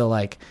looks. So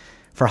like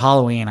for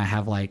Halloween, I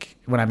have like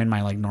when I'm in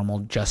my like normal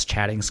just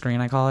chatting screen,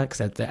 I call it,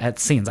 because at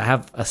scenes I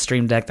have a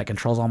stream deck that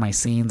controls all my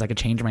scenes. I could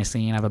change my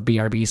scene. I have a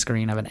BRB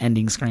screen. I have an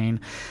ending screen.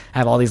 I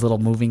have all these little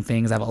moving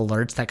things. I have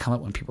alerts that come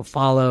up when people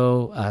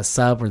follow,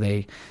 sub,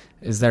 where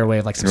is their way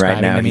of like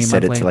subscribing right now, to me he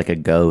said monthly. It's like a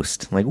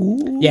ghost. Like,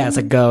 ooh. Yeah, it's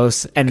a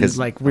ghost. And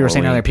like we were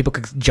saying earlier, people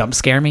could jump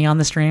scare me on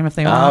the stream if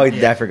they want.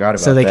 Oh, I forgot about that.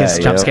 So they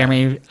could jump scare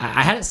me.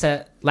 I had it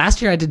set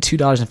last year. I did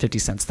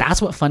 $2.50.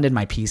 That's what funded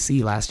my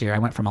PC last year. I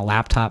went from a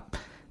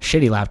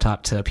shitty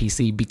laptop to a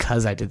PC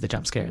because I did the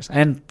jump scares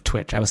and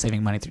Twitch. I was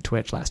saving money through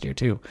Twitch last year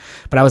too,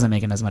 but I wasn't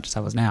making as much as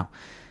I was now.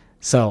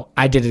 So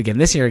I did it again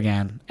this year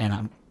again,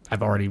 and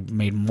I've already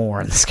made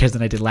more in the scares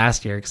than I did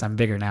last year because I'm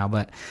bigger now.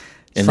 But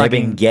And they've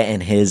been getting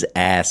his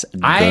ass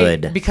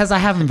good. Because I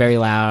have them very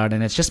loud,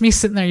 and it's just me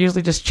sitting there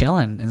usually just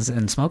chilling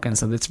and smoking,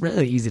 so it's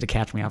really easy to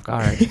catch me off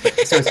guard.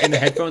 So it's in the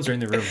headphones or in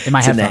the room? In my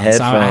It's in the headphones.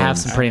 So I have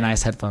headphones. some pretty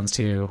nice headphones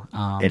too.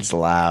 It's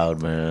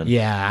loud, man.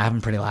 Yeah, I have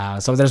them pretty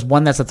loud. So there's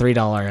one that's a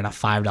 $3 and a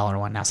 $5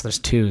 one now. So there's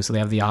two. So they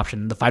have the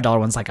option. The $5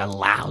 one's like a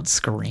loud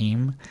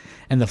scream,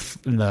 and the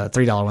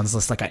 $3 one's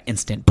just like an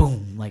instant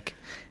boom, like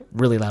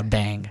really loud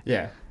bang.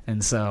 Yeah.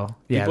 And so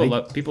yeah,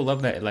 People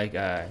love that like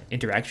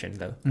interaction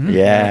though.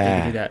 Yeah.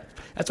 They do that.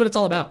 that's what it's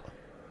all about.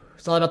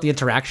 It's all about the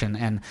interaction,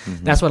 and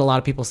that's what a lot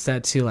of people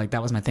said too. Like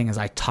that was my thing, is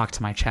I talk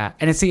to my chat,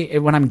 and see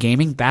when I'm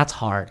gaming, that's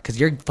hard because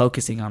you're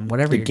focusing on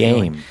whatever you're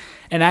doing.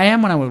 And I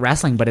am when I'm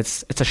wrestling, but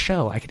it's a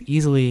show. I could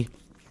easily,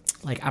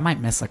 like, I might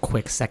miss a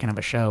quick second of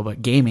a show,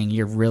 but gaming,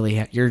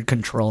 you're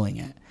controlling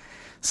it.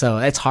 So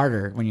it's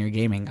harder when you're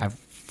gaming. I've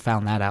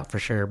found that out for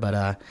sure.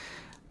 But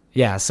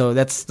yeah, so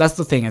that's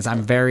the thing, is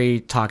I'm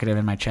very talkative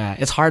in my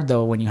chat. It's hard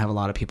though when you have a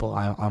lot of people.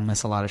 I'll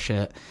miss a lot of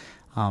shit.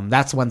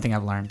 That's one thing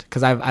I've learned,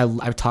 because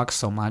I've talked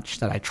so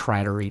much that I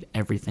try to read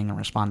everything and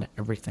respond to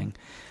everything.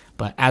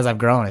 But as I've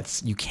grown,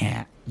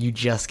 you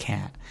just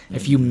can't.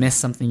 If you miss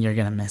something, you're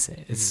gonna miss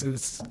it.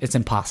 It's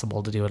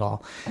impossible to do it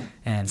all.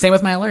 And same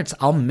with my alerts.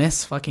 I'll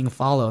miss fucking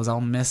follows.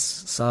 I'll miss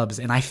subs,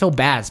 and I feel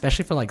bad,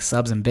 especially for like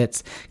subs and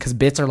bits, because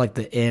bits are like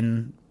the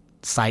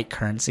in-site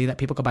currency that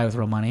people could buy with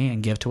real money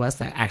and give to us,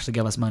 that actually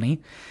give us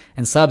money.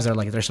 And subs are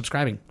like, they're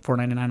subscribing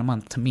 $4.99 a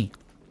month to me.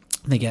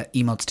 They get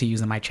emotes to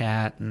use in my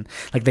chat, and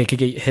like they could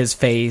get his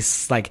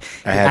face. Like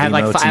I have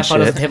like emotes I have and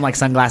photos shit. of him like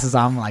sunglasses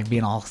on, like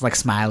being all like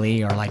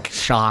smiley or like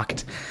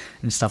shocked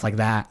and stuff like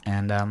that.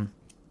 And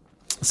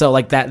so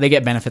like that, they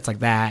get benefits like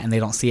that, and they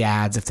don't see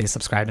ads. If they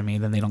subscribe to me,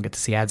 then they don't get to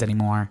see ads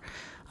anymore.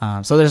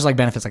 So there's like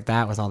benefits like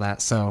that with all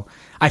that. So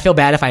I feel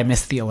bad if I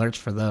miss the alerts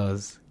for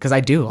those, because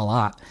I do a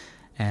lot.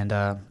 And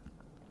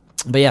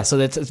but yeah, so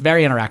it's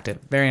very interactive.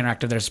 Very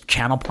interactive. There's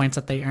channel points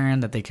that they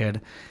earn that they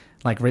could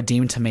like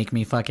redeem to make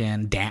me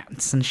fucking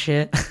dance and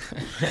shit.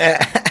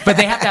 But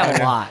they have to have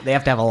a lot. They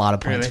have to have a lot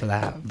of points for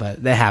that.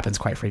 But that happens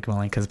quite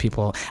frequently, because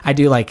people, I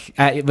do like,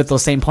 with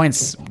those same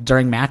points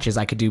during matches,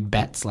 I could do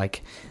bets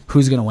like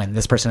who's going to win,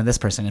 this person and this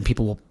person, and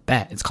people will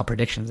bet. It's called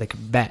predictions. They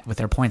could bet with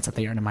their points that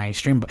they earn in my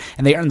stream,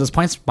 and they earn those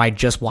points by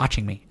just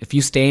watching me. If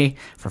you stay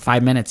for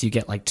 5 minutes, you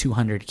get like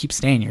 200. Keep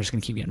staying, you're just going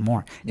to keep getting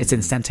more. It's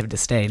incentive to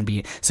stay and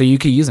be, so you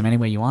could use them any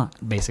way you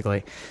want,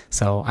 basically.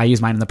 So I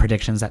use mine in the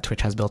predictions that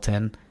Twitch has built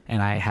in,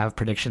 and I have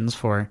predictions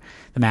for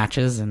the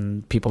matches,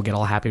 and people get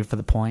all happy for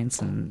the points,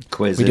 and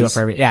Quizzes. we do it for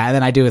every, and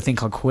then I do a thing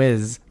called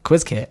quiz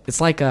kit. It's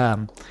like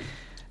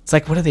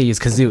what do they use?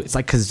 Kazoo. It's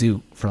like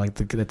Kazoo for like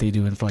that they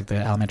do for like the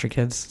elementary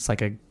kids. It's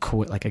like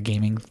a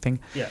gaming thing.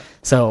 Yeah.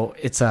 So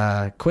it's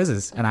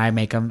quizzes, and I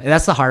make them. And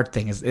that's the hard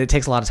thing, is it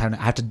takes a lot of time. I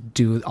have to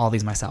do all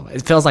these myself.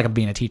 It feels like I'm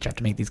being a teacher. I have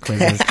to make these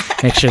quizzes,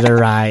 make sure they're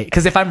right.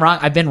 Because if I'm wrong,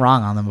 I've been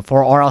wrong on them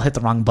before, or I'll hit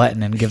the wrong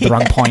button and give the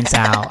wrong points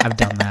out. I've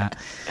done that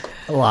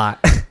a lot.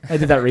 I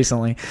did that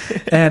recently,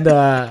 and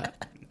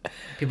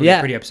People get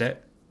pretty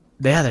upset.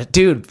 yeah,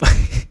 dude.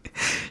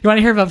 You want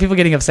to hear about people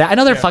getting upset? I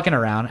know they're fucking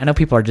around. I know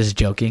people are just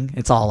joking.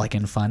 It's all like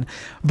in fun.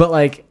 But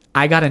like,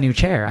 I got a new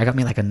chair. I got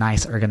me like a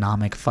nice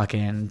ergonomic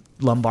fucking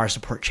lumbar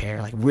support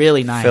chair, like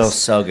really nice. Feels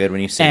so good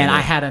when you sit in And it.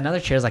 I had another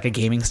chair, like a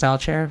gaming style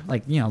chair,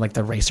 like, you know, like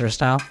the racer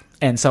style.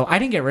 And so I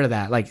didn't get rid of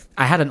that. Like,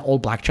 I had an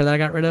old black chair that I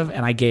got rid of,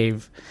 and I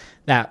gave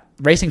that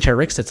racing chair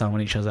Rick sits on when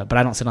he shows up, but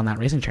I don't sit on that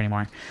racing chair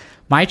anymore.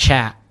 My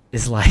chat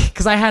is like,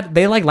 because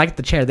they liked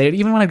the chair. They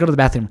even want to go to the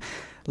bathroom.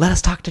 Let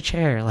us talk to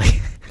chair.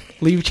 Like,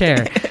 leave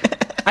chair.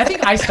 I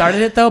think I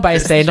started it though by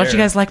saying, "Don't you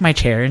guys like my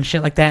chair and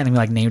shit like that?" And we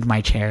like named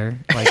my chair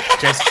like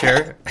Just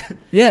chair.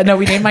 yeah, no,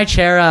 we named my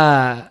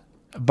chair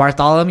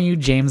Bartholomew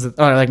James, or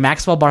like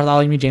Maxwell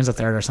Bartholomew James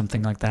III or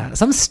something like that.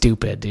 Something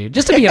stupid, dude,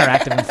 just to be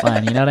interactive and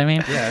fun. You know what I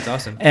mean? Yeah, that's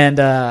awesome. And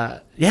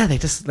yeah, they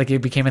just like, it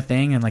became a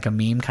thing and like a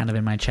meme kind of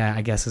in my chat,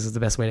 I guess is the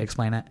best way to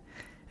explain it.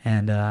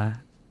 And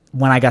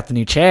when I got the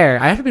new chair,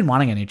 I had been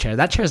wanting a new chair.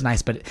 That chair is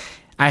nice, but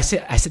I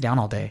sit down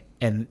all day,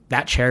 and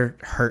that chair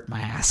hurt my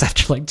ass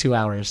after like 2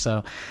 hours.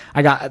 So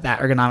I got that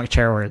ergonomic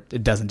chair where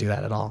it doesn't do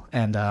that at all.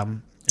 And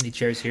Any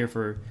chairs here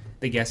for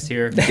the guests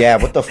here? Yeah,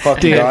 what the fuck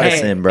you dude, got us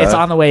hey, in, bro? it's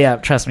on the way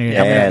up. Trust me.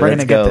 Yeah, we're let's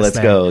gonna go, get this let's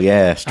thing. go.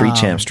 Yeah, street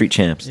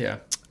champs. Yeah,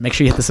 Make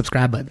sure you hit the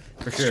subscribe button.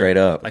 for sure. Straight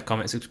up. Like,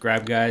 comment,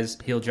 subscribe, guys.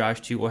 Heal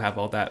Josh too. We'll have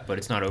all that, but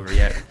it's not over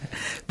yet.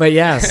 But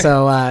yeah,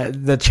 so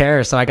the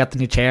chair. So I got the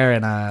new chair,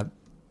 and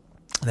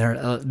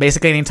they're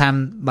basically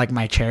anytime like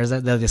my chairs,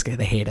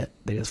 they hate it.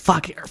 They just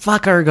fuck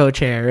ergo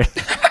chair,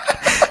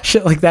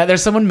 shit like that.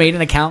 There's someone made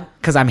an account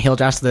because I'm Heel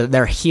Josh.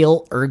 Their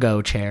Heel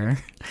Ergo chair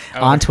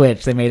on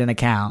Twitch. They made an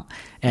account,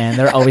 and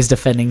they're always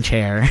defending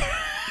chair.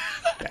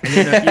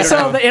 You don't So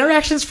know. the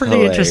interaction's pretty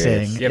Hilarious.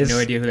 interesting. You have no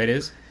idea who that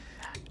is?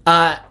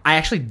 I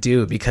actually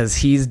do, because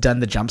he's done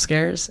the jump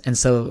scares, and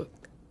so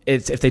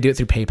it's, if they do it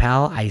through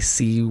PayPal, I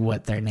see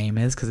what their name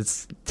is because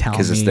it's telling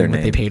 'Cause it's me their what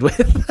they name. paid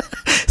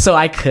with. So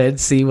I could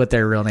see what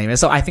their real name is.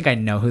 So I think I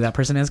know who that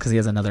person is because he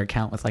has another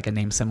account with like a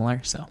name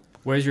similar. So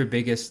Where's your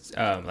biggest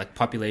like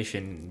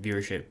population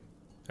viewership?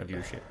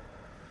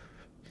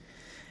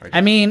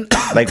 I mean,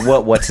 Like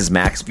what's his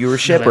max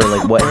viewership, or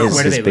like what where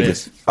do his they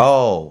biggest?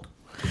 Oh,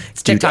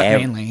 it's TikTok Dude,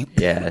 mainly.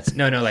 yeah, it's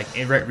No, like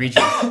in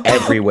region.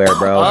 everywhere,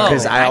 bro. Oh,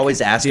 Because I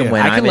always ask dude, him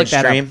when I can I'm in look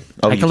that up. stream.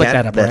 I Oh, can you look can?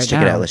 that up Let's right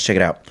check it now. out. Let's check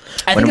it out.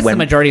 I think it's the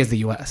majority is the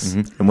U.S.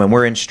 And when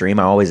we're in stream,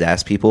 I always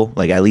ask people,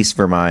 like at least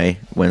for my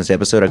Wednesday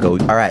episode, I go,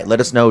 all right,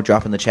 let us know,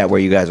 drop in the chat where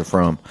you guys are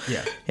from.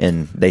 Yeah.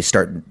 And they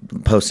start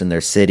posting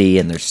their city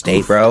and their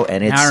state, bro.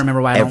 And it's Now I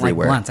remember why I don't like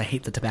everywhere. blunts. I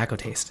hate the tobacco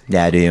taste.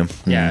 Yeah, do you?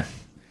 Yeah.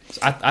 So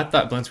I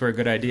thought blunts were a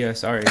good idea.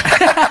 Sorry.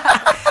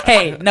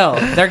 Hey, no,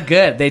 they're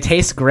good. They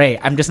taste great.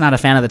 I'm just not a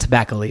fan of the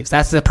tobacco leaves.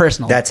 That's the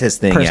personal. That's his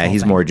thing. Yeah, personal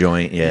he's thing. more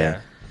joint. Yeah.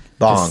 Yeah.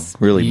 Bong. Just-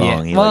 really yeah.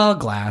 bong. He Well,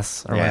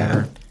 glass or Yeah.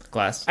 whatever.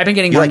 Glass. I've been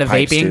getting You more like into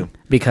pipes, vaping too?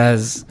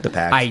 because The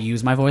packs. I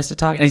use my voice to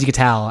talk. And as you can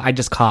tell, I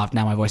just coughed.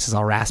 Now my voice is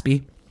all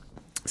raspy.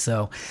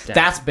 So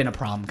that's been a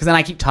problem because then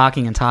I keep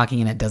talking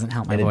and it doesn't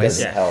help my And it voice.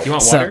 doesn't Yeah. help. You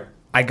want So water?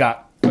 I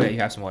got Oh, yeah, you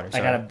have some water.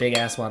 Sorry. a big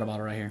ass water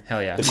bottle right here.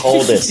 Hell yeah. the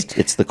coldest.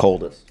 It's the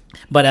coldest.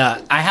 But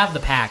I have the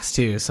packs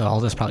too, so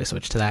I'll just probably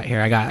switch to that here.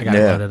 I got it Yeah.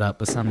 loaded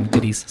up with some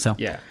goodies. So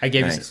Yeah. I'll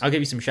give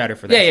you some shatter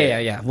for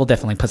that. yeah. We'll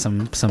definitely put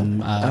some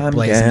I'm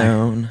blaze in there.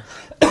 down.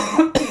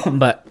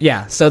 But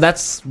yeah, so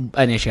that's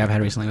an issue I've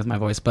had recently with my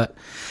voice. But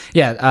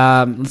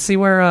yeah, let's see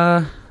where.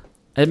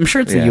 I'm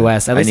sure it's the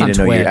U.S. At least I on need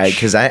to know Twitch.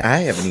 because I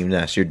haven't even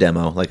asked your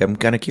demo. Like I'm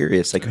kind of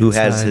curious. Like who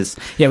has his?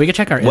 Yeah, we could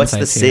check our. What's the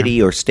insights here.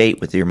 city or state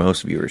with your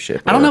most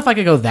viewership? I don't know if I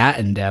could go that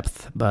in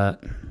depth,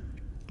 but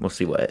We'll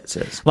see what it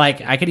says.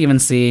 like I could even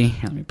see.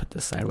 Here, let me put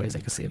this sideways. I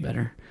can see it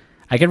better.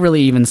 I could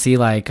really even see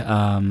like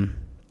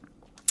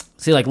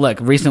look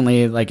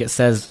recently like it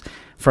says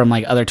from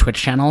like other Twitch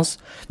channels,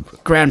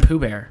 Grand Pooh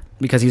Bear,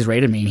 because he's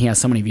rated me and he has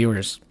so many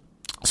viewers.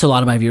 So a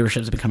lot of my viewership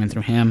has been coming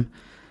through him.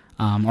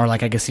 Or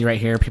like I can see right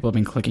here, people have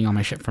been clicking on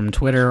my shit from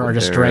Twitter or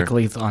just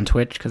directly on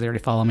Twitch because they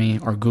already follow me,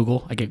 or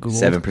Google. I get Google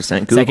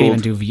 7% So I can even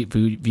Googled.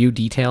 do view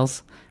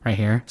details right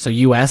here. So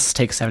US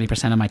takes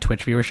 70% of my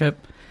Twitch viewership.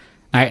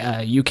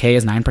 UK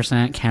is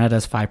 9%, Canada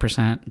is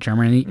 5%,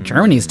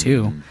 Germany's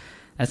 2%.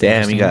 That's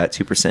Damn, you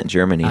interesting. got 2%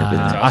 Germany up in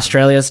there.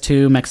 Australia's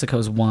 2%,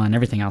 Mexico's 1%.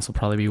 Everything else will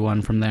probably be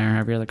 1% from there.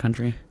 Every other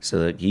country. So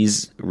that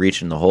he's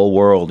reaching the whole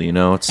world. You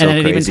know, it's so And then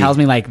it crazy. even tells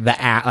me like the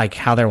app, like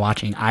how they're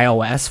watching.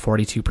 iOS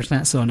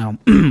 42%. So no,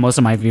 most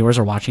of my viewers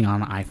are watching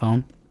on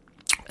iPhone,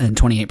 and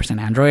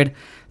 28% Android.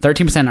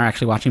 13% are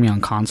actually watching me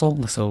on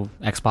console, so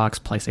Xbox,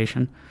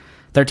 PlayStation.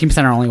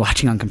 13% are only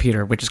watching on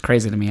computer, which is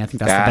crazy to me. I think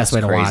that's the best way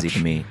to crazy watch.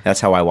 to me.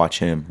 That's how I watch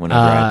him. Whenever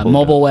I pull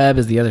Mobile it up. web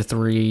is the other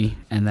 3%,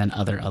 and then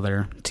other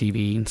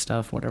TV and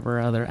stuff, whatever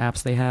other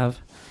apps they have.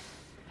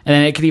 And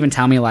then it could even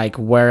tell me like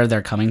where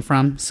they're coming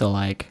from. So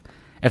like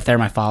if they're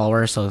my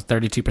followers, so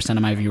 32%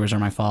 of my viewers are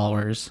my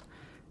followers.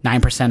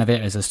 9% of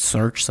it is a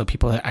search, so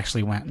people that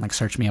actually went and like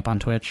searched me up on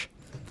Twitch.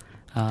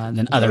 And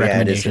then other Oh, yeah,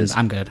 it is recommendations. his.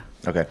 I'm good.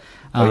 Okay.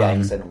 Oh yeah,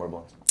 you said no more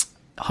blunts.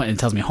 It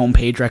tells me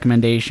homepage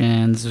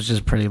recommendations, which is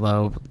pretty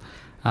low.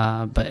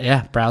 But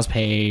yeah, browse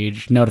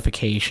page,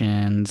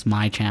 notifications,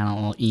 my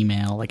channel,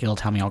 email, like it'll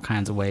tell me all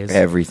kinds of ways.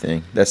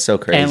 Everything. That's so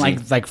crazy. And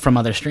like from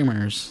other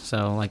streamers.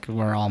 So like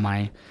where all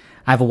my,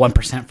 I have a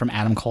 1% from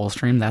Adam Cole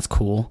stream. That's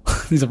cool.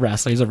 He's a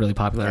wrestler. He's a really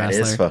popular that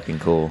wrestler. is fucking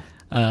cool.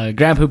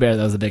 Grand Pooh Bear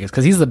though is the biggest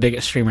because he's the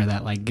biggest streamer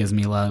that like gives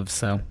me love.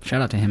 So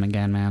shout out to him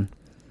again, man.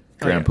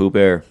 Grand Pooh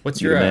Bear. What's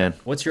you're your the man?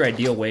 what's your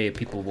ideal way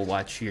people will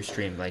watch your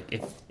stream?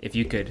 Like if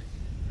you could.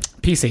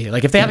 PC,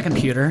 like if they have a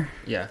computer,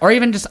 Yeah. or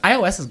even just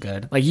iOS is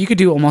good. Like you could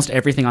do almost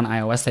everything on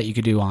iOS that you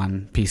could do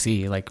on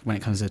PC. Like when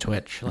it comes to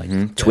Twitch,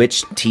 like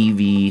Twitch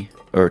TV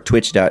or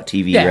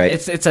Twitch.tv, yeah, right?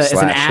 it's an Slash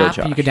app.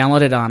 Showjosh. You could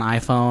download it on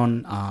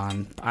iPhone.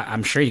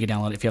 I'm sure you could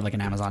download it if you have like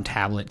an Amazon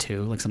tablet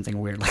too, like something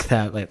weird like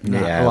that. Like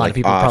not Yeah, a lot like of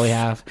people off. probably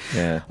have.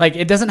 Yeah. Like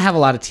it doesn't have a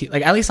lot of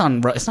like at least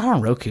on it's not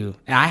on Roku.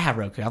 And I have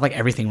Roku. I have like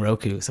everything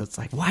Roku. So it's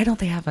like why don't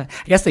they have a?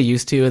 I guess they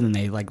used to, and then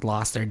they like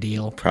lost their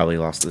deal. Probably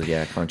lost the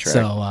contract.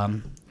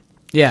 So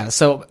yeah.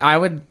 So I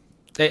would.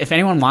 If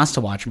anyone wants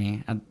to watch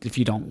me, if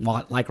you don't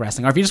like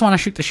wrestling, or if you just want to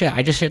shoot the shit,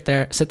 I just sit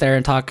there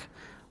and talk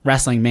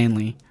wrestling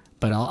mainly.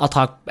 But I'll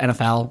talk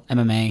NFL,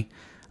 MMA,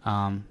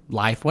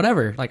 life,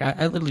 whatever. Like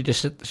I literally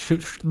just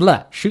shoot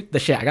the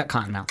shit. I got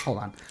cotton mouth. Hold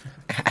on.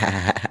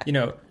 You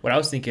know what I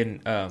was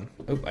thinking?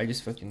 I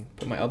just fucking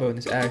put my elbow in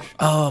this ash.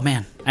 Oh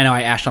man, I know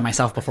I ashed on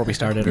myself before we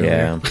started.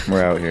 yeah, earlier.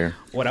 we're out here.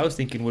 What I was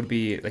thinking would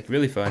be like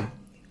really fun,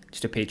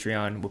 just a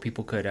Patreon where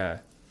people could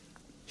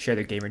share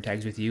their gamer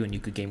tags with you and you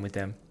could game with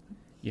them.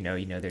 You know,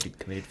 they're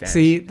committed fans.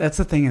 See, that's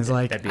the thing is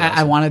like That'd be I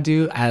awesome. want to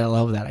do. I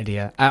love that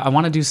idea. I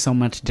want to do so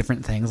much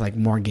different things, like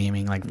more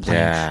gaming, like playing.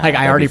 Yeah, like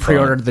I that'd already be fun.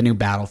 pre-ordered the new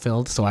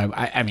Battlefield, so I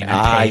mean,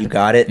 I paid. You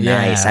got it.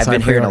 Yeah, Nice. I've so I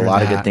been hearing a pre-ordered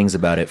lot of that. good things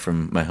about it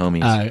from my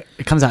homies.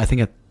 It comes out, I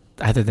think, at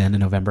either the end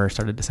of November or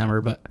start of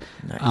December. But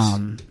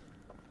Nice.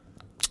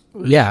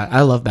 yeah,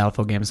 I love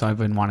Battlefield games, so I've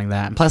been wanting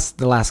that. And plus,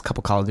 the last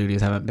couple Call of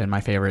Duties haven't been my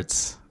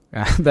favorites.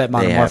 That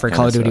Modern They have Warfare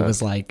Call of kinda Duty sucked.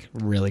 was like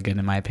really good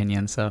in my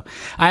opinion. So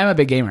I am a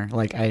big gamer.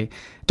 Like I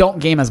don't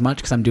game as much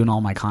because I'm doing all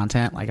my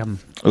content. Like I'm.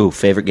 Ooh,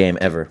 favorite game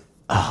ever.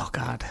 Oh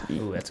God.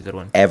 Ooh, that's a good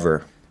one.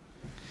 Ever.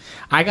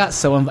 I got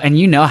so and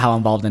you know how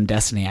involved in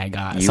Destiny I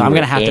got, You so I'm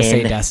gonna were have to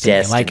say in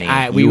Destiny. Like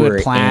Destiny. we You would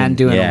were plan in-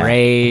 doing yeah.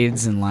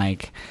 raids, and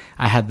like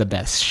I had the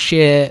best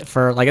shit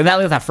for like that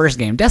was that first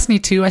game. Destiny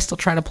 2 I still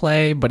try to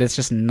play, but it's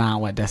just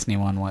not what Destiny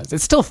 1 was.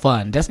 It's still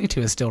fun. Destiny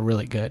 2 is still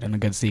really good and a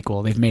good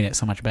sequel. They've made it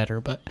so much better,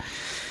 but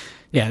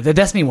yeah, the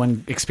Destiny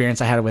 1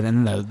 experience I had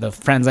within the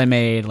friends I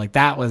made, like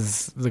that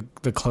was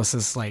the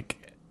closest like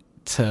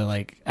to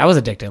like I was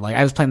addicted. Like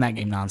I was playing that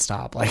game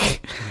nonstop.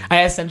 Like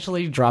I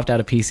essentially dropped out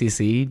of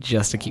PCC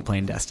just to keep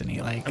playing Destiny.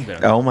 Like I'm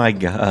good. Oh my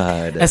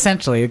god.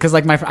 essentially, because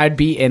like I'd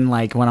be in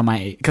like one of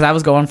my because I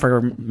was going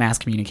for mass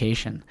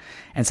communication,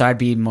 and so I'd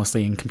be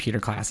mostly in computer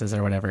classes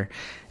or whatever,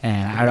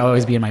 and I'd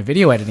always be in my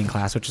video editing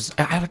class, which is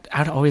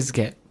I'd always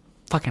get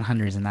fucking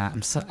hundreds in that.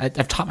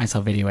 I've taught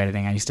myself video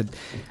editing. I used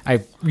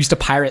to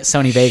pirate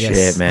Sony Vegas.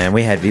 Shit, man.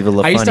 We had Viva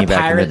La I used to Funny back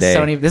in the pirate day.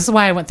 Sony. This is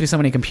why I went through so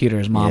many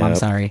computers, Mom. I'm Yep.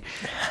 sorry.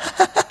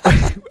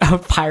 I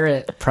would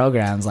pirate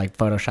programs like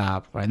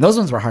Photoshop, and those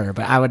ones were harder.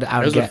 But I would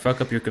Those would get fuck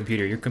up your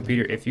computer. Your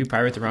computer, if you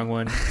pirate the wrong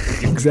one,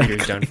 your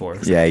computer's done for.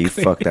 Yeah, you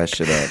fucked that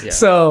shit up. Yeah.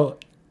 so,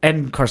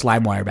 and of course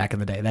LimeWire back in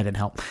the day that didn't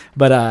help.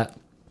 But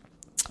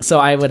so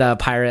I would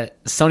pirate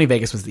Sony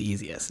Vegas was the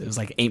easiest. It was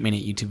like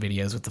 8-minute YouTube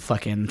videos with the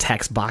fucking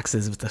text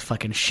boxes with the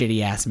fucking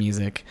shitty ass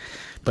music,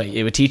 but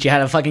it would teach you how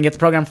to fucking get the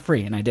program for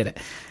free, and I did it.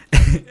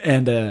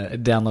 And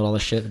download all the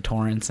shit, the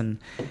torrents, and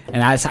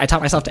I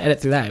taught myself to edit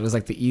through that. It was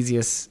like the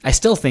easiest. I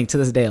still think to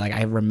this day, like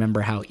I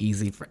remember how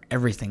easy for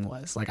everything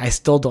was. Like I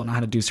still don't know how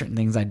to do certain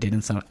things I did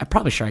in some. I'm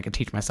probably sure I could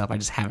teach myself. I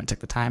just haven't took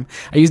the time.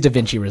 I use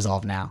DaVinci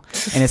Resolve now,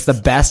 and it's the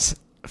best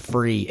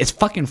free. It's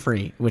fucking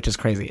free, which is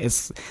crazy.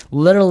 It's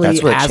literally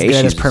That's what as Chase good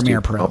as uses to Premiere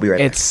do. Pro. I'll be right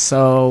back. It's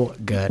so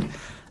good.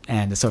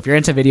 And so if you're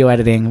into video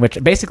editing,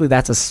 which basically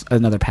that's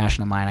another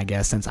passion of mine, I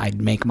guess, since I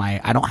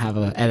don't have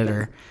an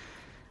editor.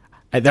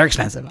 They're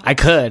expensive.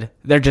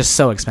 They're just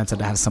so expensive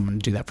to have someone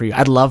do that for you.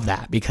 I'd love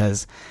that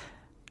because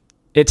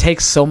it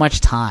takes so much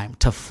time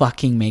to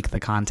fucking make the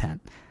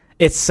content.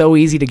 It's so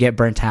easy to get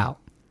burnt out.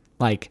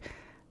 Like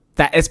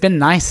that, it's been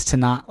nice to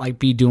not like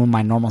be doing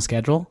my normal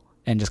schedule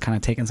and just kind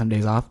of taking some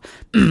days off.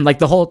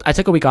 Like I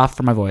took a week off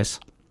for my voice,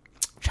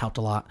 which helped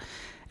a lot.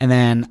 And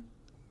then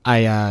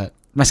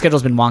my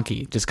schedule's been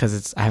wonky just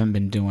because I haven't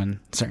been doing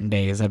certain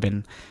days. I've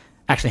been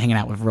actually hanging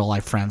out with real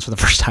life friends for the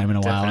first time in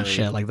a while and Definitely.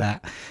 shit like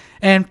that.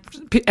 And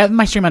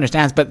my stream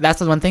understands, but that's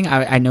the one thing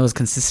I know is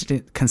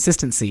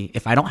consistency.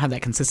 If I don't have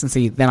that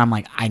consistency, then I'm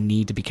like, I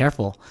need to be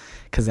careful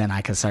because then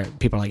I can start.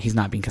 People are like, he's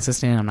not being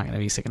consistent. I'm not going to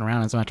be sticking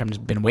around as much. I'm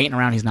just been waiting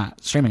around. He's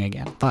not streaming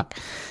again. Fuck,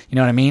 you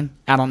know what I mean?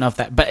 I don't know if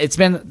that, but it's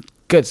been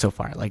good so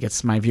far. Like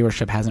my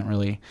viewership hasn't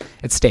really.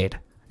 It's stayed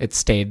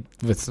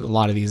with a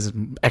lot of these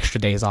extra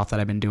days off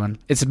that I've been doing.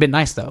 It's been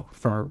nice though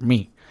for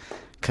me.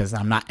 Because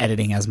I'm not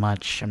editing as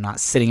much. I'm not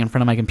sitting in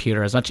front of my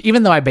computer as much.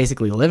 Even though I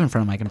basically live in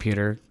front of my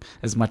computer,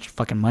 as much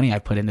fucking money I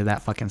put into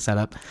that fucking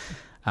setup,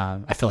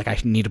 I feel like I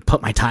need to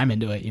put my time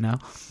into it, you know?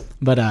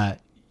 But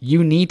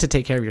you need to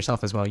take care of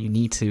yourself as well. You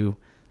need to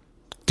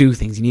do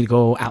things. You need to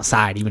go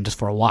outside, even just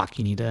for a walk.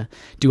 You need to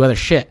do other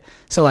shit.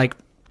 So, like,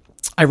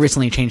 I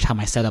recently changed how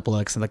my setup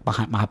looks, and like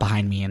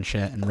behind me and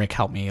shit. And Rick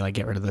helped me like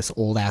get rid of this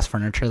old ass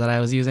furniture that I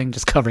was using,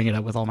 just covering it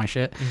up with all my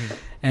shit.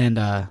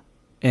 Mm-hmm.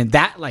 And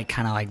that like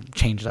kind of like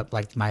changed up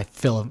like my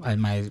feel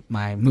and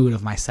my mood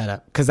of my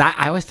setup because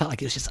I always felt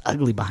like it was just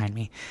ugly behind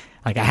me.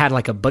 Like I had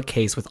like a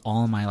bookcase with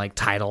all my like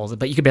titles,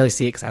 but you could barely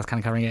see it because I was kind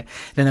of covering it.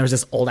 Then there was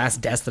this old ass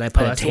desk that I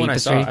put a That's the one I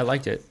saw. tapestry. I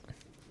liked it.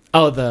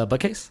 Oh, the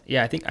bookcase?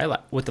 Yeah, I think I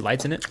like with the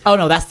lights in it. Oh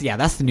no, that's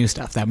the new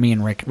stuff that me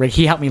and Rick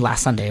he helped me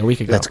last Sunday a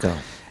week ago. Let's go.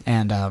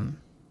 And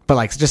but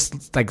like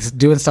just like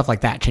doing stuff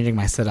like that, changing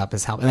my setup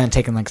is helping, and then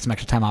taking like some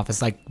extra time off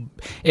is like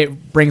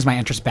it brings my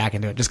interest back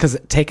into it. Just because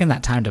taking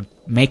that time to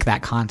make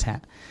that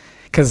content,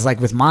 because like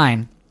with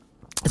mine,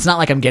 it's not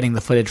like I'm getting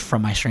the footage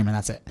from my stream and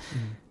that's it.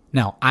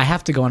 No, I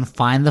have to go and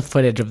find the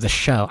footage of the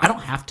show. I don't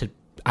have to.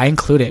 I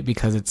include it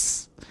because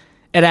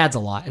it adds a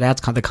lot. It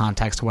adds the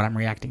context to what I'm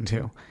reacting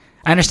to.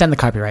 I understand the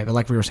copyright, but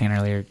like we were saying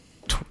earlier,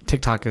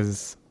 TikTok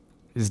is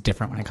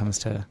different when it comes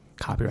to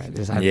copyright.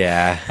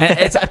 Yeah. And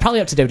it's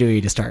probably up to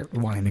WWE to start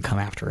wanting to come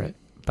after it,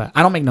 but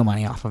I don't make no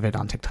money off of it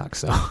on TikTok,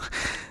 so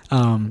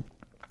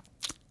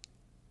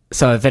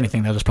so if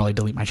anything, they'll just probably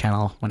delete my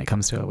channel when it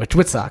comes to it, which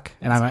would suck.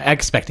 And I'm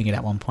expecting it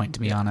at one point, to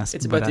be honest.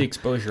 It's about the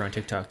exposure on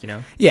TikTok, you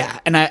know? Yeah,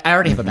 and I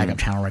already have a backup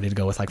channel ready to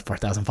go with like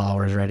 4,000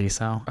 followers ready.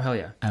 So Oh, hell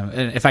yeah.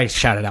 and if I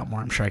shout it out more,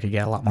 I'm sure I could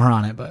get a lot more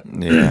on it. But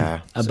Yeah.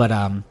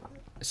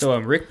 So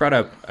Rick brought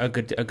up a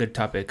good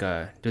topic.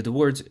 Do the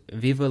words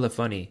 "Viva la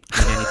Funny"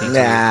 mean anything to you?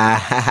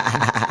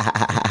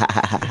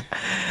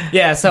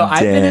 yeah, so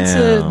I've been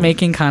into Damn.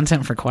 making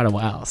content for quite a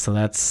while, so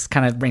that's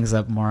kind of brings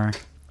up more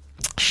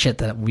shit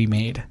that we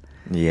made.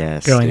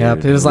 Yes. Growing dude.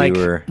 up, it was We like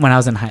were- when I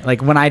was in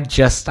when I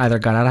just either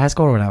got out of high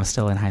school or when I was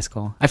still in high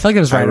school. I feel like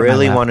it was right. I when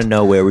really left. want to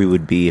know where we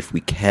would be if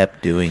we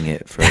kept doing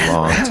it for a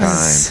long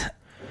time.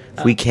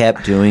 If we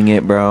kept doing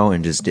it, bro,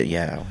 and just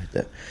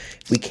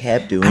if we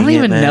kept doing it, I don't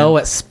even man, know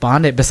what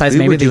spawned it besides We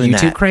maybe were the doing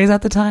YouTube that craze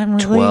at the time.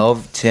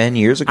 Really, 10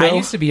 years ago. I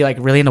used to be like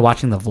really into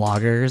watching the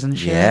vloggers and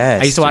shit.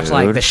 Yes, I used to watch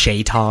like dude. the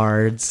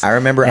Shaytards. I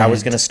remember I was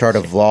And- going to start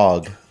a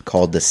vlog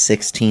called the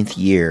 16th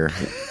year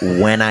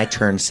when I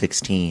turned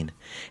 16,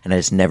 and I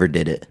just never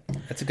did it.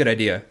 That's a good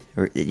idea.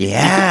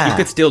 Yeah. You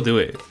could still do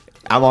it.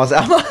 I'm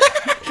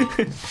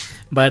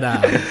But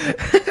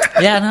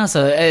yeah, no.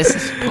 So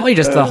it's probably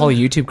just the whole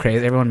YouTube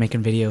craze. Everyone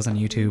making videos on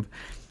YouTube.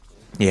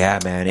 Yeah,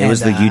 man. It And, was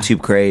the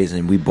YouTube craze,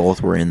 and we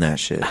both were in that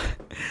shit.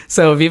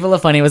 So Viva La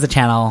Funny was a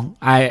channel.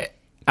 I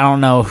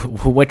don't know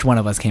which one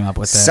of us came up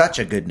with it. Such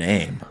a good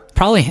name.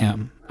 Probably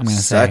him. I'm gonna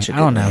say. Such a I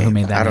don't good know who name.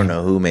 made that. I don't name.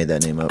 know who made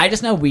that name up. I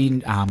just know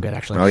I'm good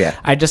actually. Oh, yeah.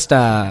 I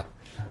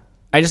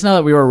just know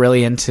that we were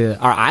really into.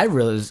 Or I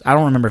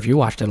don't remember if you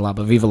watched it a lot,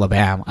 but Viva La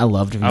Bam. I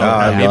loved Viva Oh, La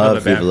I Bam. Viva La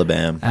love Bam. Viva La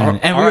Bam.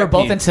 And we were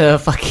both R.I.P. into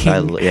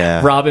fucking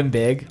yeah. Robin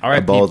Big.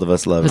 R.I.P. Both of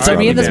us love So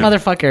me and this Bam.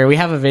 motherfucker, we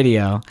have a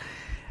video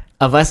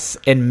of us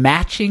in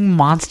matching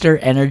Monster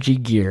Energy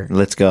gear.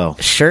 Let's go.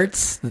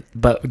 Shirts,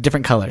 but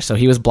different colors. So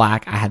he was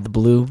black. I had the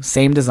blue.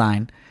 Same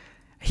design.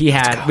 We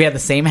had the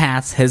same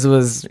hats. His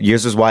was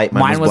Yours was white.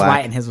 mine was black.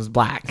 white, and his was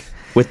black.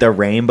 With the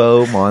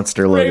rainbow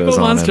monster logos Rainbow on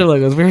Monster them.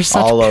 logos. We were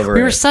such All over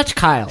We were it. such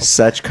Kyles.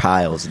 Such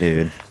Kyles,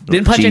 dude.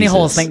 Didn't punch any Jesus.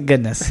 holes, thank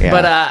goodness. Yeah.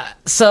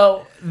 But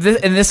so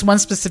in this one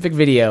specific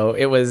video,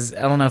 it was,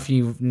 I don't know if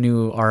you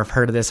knew or have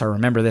heard of this or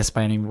remember this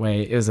by any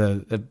way. It was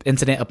a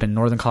incident up in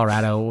northern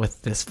Colorado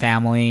with this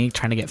family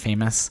trying to get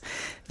famous.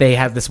 They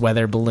had this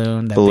weather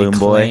balloon that Balloon they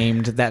boy.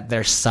 claimed that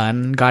their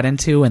son got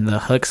into, and the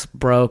hooks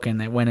broke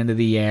and it went into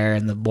the air,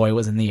 and the boy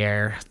was in the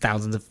air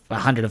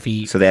 100 of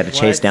feet. So they had to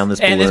chase What? down this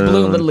balloon. And this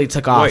balloon literally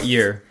took off. What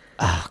year?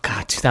 Oh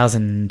God,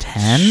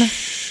 2010,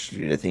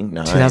 I think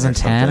 9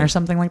 2010 or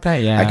something like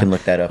that. Yeah, I can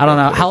look that up I don't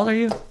real know. quick. How old are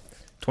you?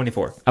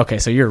 24. Okay,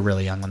 so you're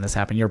really young when this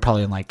happened. You're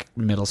probably in like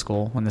middle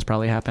school when this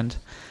probably happened,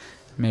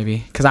 maybe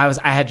because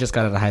I had just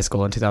got out of high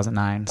school in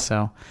 2009.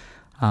 So,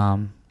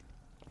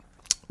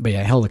 but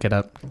yeah, he'll look it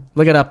up.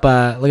 Look it up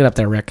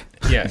there, Rick.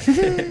 Yeah.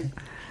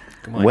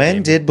 Come on, When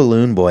Jamie. did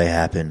Balloon Boy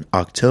happen?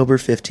 October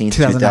 15th,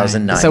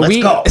 2009. So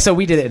Let's go.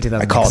 we did it in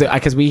 2009 called it.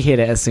 because we hit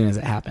it as soon as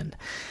it happened.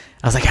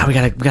 I was like, oh, we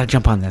gotta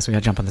jump on this. We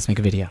gotta jump on this. Make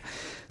a video.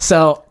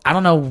 So I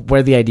don't know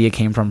where the idea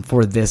came from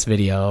for this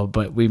video,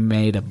 but we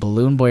made a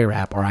Balloon Boy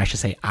rap, or I should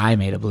say, I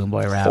made a Balloon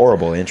Boy rap.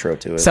 Horrible intro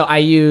to it. So I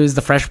used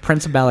the Fresh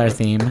Prince of Bel-Air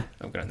theme.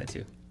 I'm good on that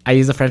too. I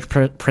used the Fresh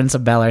Prince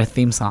of Bel-Air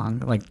theme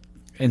song, like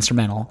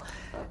instrumental,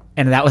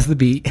 and that was the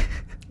beat.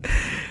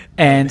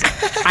 And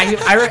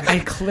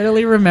I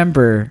clearly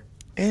remember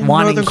In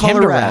wanting him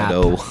Northern to rap.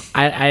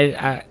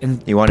 Colorado.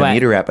 You wanted me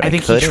to rap, but I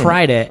think he couldn't.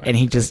 tried it, and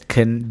he just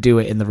couldn't do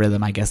it in the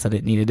rhythm, I guess, that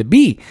it needed to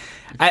be.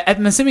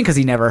 I'm assuming because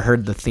he never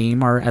heard the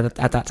theme or at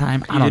that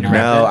time. I don't didn't know.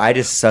 rap No, I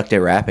just sucked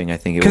at rapping. I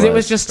think it was Because it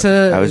was just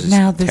to, I was just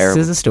now this terrible.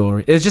 is a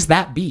story. It was just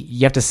that beat.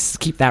 You have to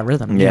keep that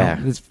rhythm. you Yeah.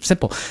 know? It's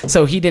simple.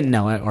 So he didn't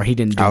know it, or he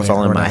didn't do it. I was all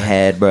or in my whatever.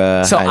 head,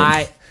 bruh. So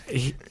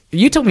didn't-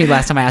 you told me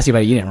last time I asked you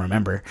about it, you didn't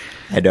remember.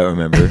 I don't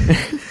remember.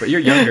 But you're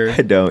younger.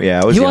 I don't. Yeah,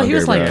 I was He younger,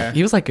 was like bro.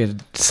 he was like a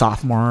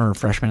sophomore or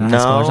freshman in high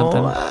school or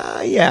No,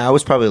 something. yeah, I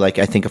was probably like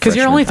I think a Because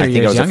freshman. you're only I 30 think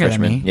I years was a younger than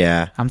freshman. me.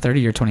 Yeah, I'm 30.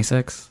 You're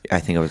 26. I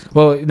think I was.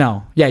 Well,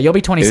 no, yeah, you'll be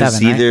It 27.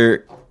 was right?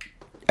 either.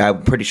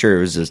 I'm pretty sure it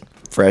was just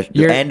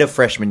You're- end of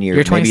freshman year.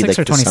 you're maybe 26 like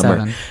or the summer.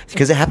 27?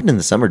 Because it happened in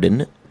the summer,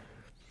 didn't it?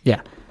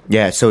 Yeah.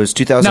 Yeah, so it was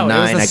No, 2009.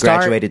 it was the I start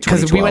graduated because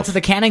 2012. we went to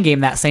the Cannon game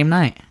that same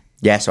night.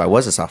 Yeah, so I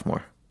was a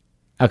sophomore.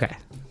 Okay,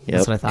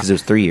 that's what I thought. Because it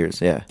was 3 years.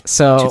 Yeah.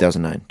 So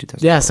 2009.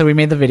 yeah, so we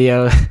made the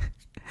video.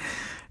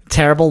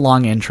 Terrible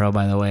long intro,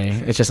 by the way.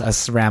 It's just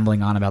us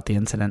rambling on about the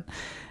incident,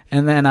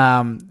 and then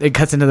it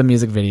cuts into the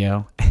music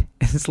video.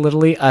 It's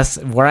literally us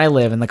where I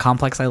live in the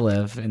complex I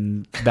live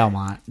in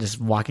Belmont, just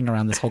walking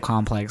around this whole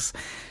complex,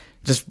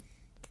 just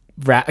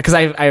rap. Because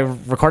I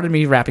recorded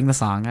me rapping the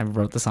song. I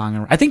wrote the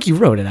song. I think you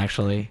wrote it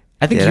actually.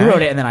 I think Did you I?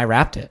 wrote it and then I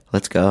rapped it.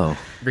 Let's go.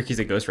 Ricky's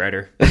a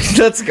ghostwriter.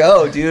 Let's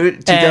go,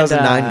 dude.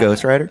 2009 And,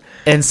 Ghost Rider.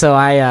 And so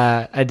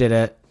I did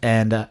it,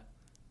 and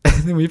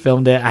then we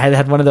filmed it. I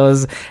had one of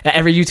those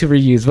every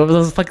YouTuber used. What were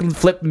those fucking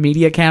flip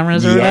media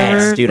cameras or Yes,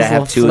 whatever? dude, I Those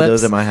have little 2 of those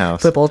flips, at my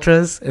house. Flip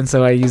Ultras. And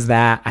so I used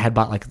that. I had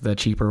bought like the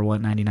cheaper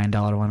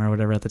 $199 one or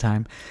whatever at the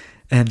time.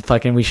 And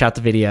fucking we shot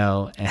the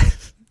video and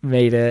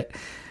made it.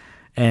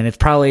 And it's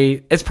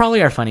probably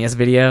our funniest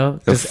video.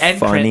 The and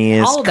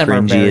funniest, all of them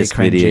are very cringiest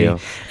cringy. video.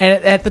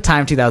 And at the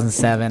time,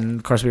 2007,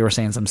 of course, we were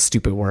saying some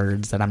stupid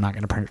words that I'm not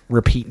going to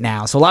repeat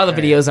now. So a lot of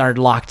the videos are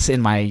locked in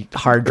my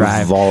hard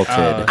drive. Vaulted.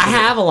 I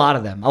have a lot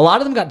of them. A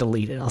lot of them got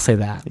deleted. I'll say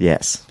that.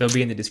 Yes. They'll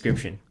be in the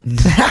description.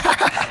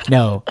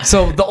 No.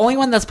 So the only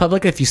one that's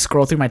public, if you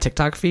scroll through my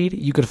TikTok feed,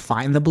 you could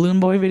find the Balloon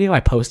Boy video. I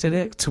posted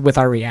it with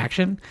our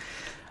reaction.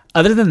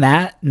 Other than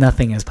that,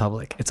 nothing is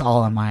public. It's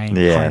all on my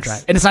Yes. hard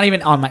drive. And it's not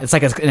even on my, it's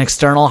like an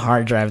external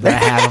hard drive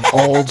that I have of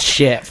old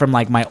shit from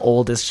like my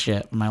oldest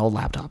shit, my old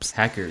laptops.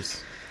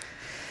 Hackers.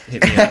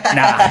 Hit me up.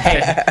 Nah,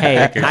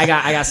 hey, I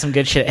got some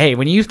good shit. Hey,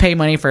 when you pay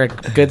money for a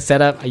good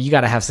setup, you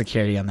got to have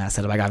security on that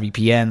setup. I got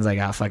VPNs, I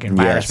got fucking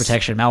virus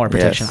protection, malware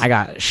protection. Yes. I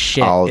got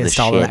shit All the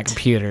installed on that shit.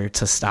 computer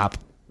to stop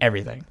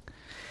everything.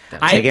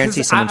 I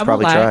guarantee 'cause someone's I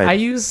probably won't lie,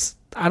 tried.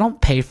 I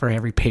don't pay for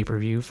every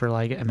pay-per-view for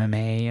like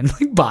MMA and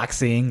like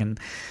boxing, and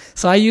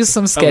so I use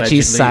some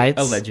sketchy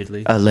sites.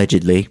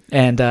 Allegedly.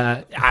 And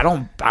I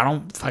don't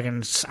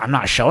fucking. I'm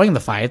not showing the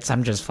fights.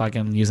 I'm just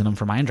fucking using them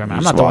for my enjoyment. I'm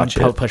just not the one watch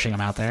it. pushing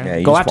them out there. Yeah,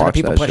 you Go just after the watch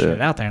people that pushing shit.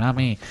 it out there, not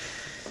me.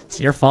 It's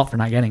your fault for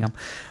not getting them.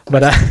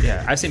 But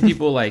Yeah, I've seen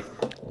people like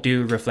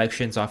do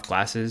reflections off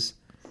glasses.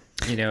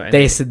 You know, and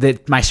they said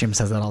that my stream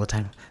says that all the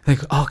time. Like,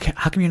 oh,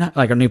 how come you're not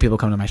like? Our new people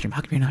come to my stream.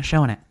 How come you're not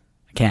showing it?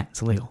 I can't.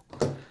 It's illegal.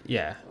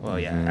 yeah, well,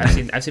 yeah,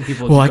 I've seen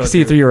people. Well, I go can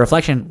see it through your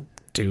reflection.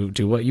 Do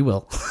what you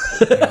will.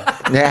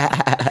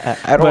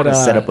 I don't want to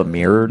set up a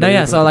mirror. No, dude.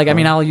 yeah. So like, I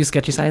mean, I'll use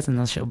sketchy sites and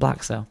they'll show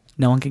blocks, so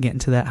no one can get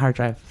into that hard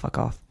drive. Fuck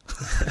off.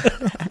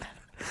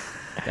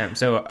 Damn,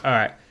 so all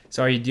right.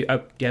 So do you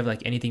have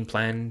like anything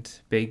planned?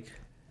 Big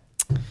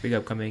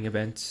upcoming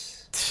events.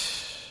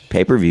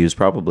 Pay-per-views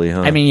probably,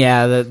 huh? I mean,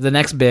 yeah, the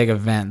next big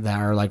event that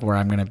are like where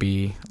I'm gonna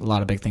be. A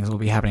lot of big things will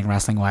be happening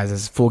wrestling wise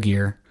is Full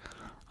Gear.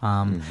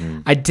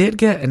 I did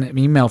get an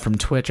email from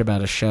Twitch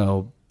about a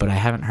show, but I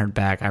haven't heard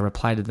back. I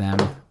replied to them.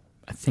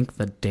 I think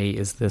the date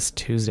is this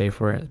Tuesday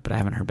for it, but I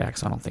haven't heard back,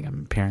 so I don't think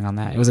I'm appearing on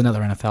that. It was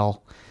another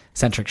NFL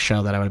centric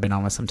show that I would have been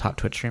on with some top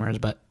Twitch streamers,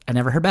 but I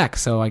never heard back,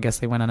 so I guess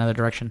they went another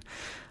direction.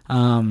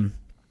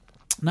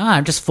 No,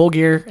 I'm just Full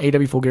Gear.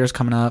 AW Full Gear is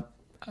coming up.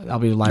 I'll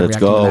be live Let's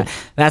reacting go. to that.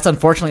 That's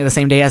unfortunately the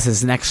same day as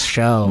his next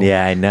show.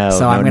 Yeah, I know.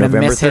 So I'm going to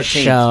November miss his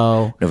 13th.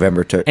 show.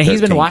 November 13th. And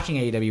he's been watching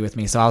AEW with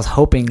me, so I was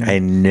hoping I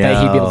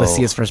that he'd be able to know.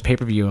 see his first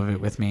pay-per-view of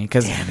it with me.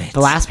 Because the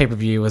last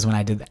pay-per-view was when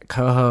I did that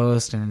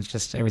co-host, and it's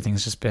just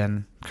everything's just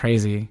been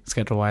crazy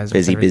schedule-wise.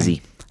 with everything.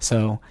 Busy.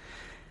 So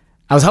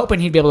I was hoping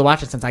he'd be able to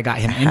watch it since I got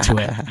him into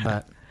it.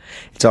 But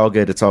It's all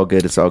good. It's all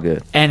good. It's all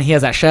good. and he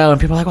has that show,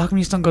 and people are like, well, how come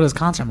you just don't go to his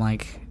concert? I'm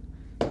like,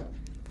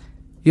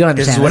 you don't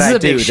This understand. is what This is I a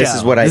big do. show. This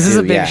is what I This is do,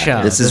 a big yeah.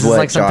 show. This is what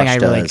like something Josh I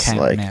really does, can't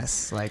like-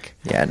 miss. Like,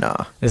 Yeah,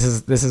 nah. this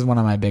is one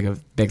of my big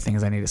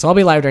things I need. So I'll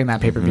be live during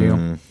that pay per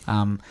view.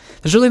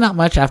 There's really not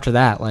much after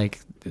that. Like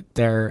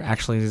they're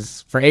actually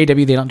for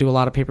AEW they don't do a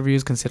lot of pay per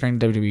views considering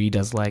WWE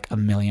does like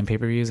 1 million pay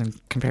per views in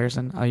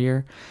comparison a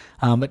year.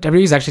 But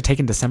WWE's actually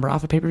taken December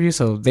off of pay per view,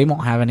 so they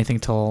won't have anything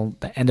till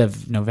the end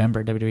of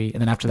November. WWE, and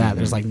then after that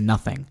there's like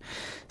nothing.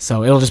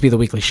 So it'll just be the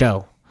weekly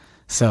show.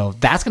 So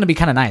that's going to be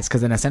kind of nice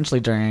because then essentially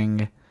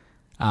during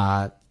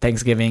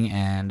Thanksgiving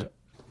and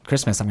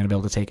Christmas, I'm going to be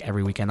able to take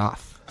every weekend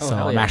off. Oh, so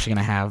hell I'm yeah. actually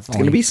going to have. It's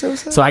gonna be so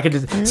sad. So I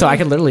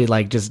could literally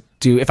like just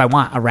do if I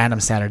want a random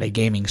Saturday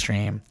gaming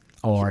stream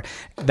or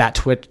that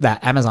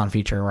Amazon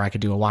feature where I could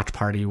do a watch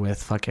party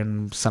with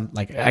fucking some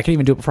like I could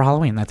even do it for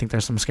Halloween. I think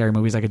there's some scary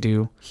movies I could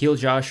do. Heel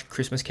Josh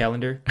Christmas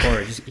calendar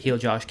or just Heel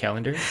Josh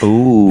calendar.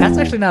 Ooh. That's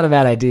actually not a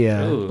bad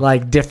idea. Ooh.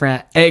 Like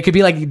different. It could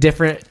be like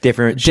different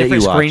shit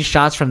you watch.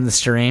 screenshots from the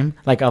stream,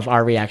 like of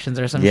our reactions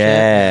or some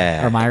Yeah.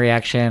 shit, or my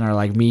reaction, or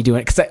like me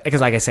doing because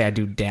like I say, I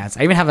do dance.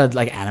 I even have a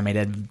like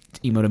animated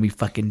emote of me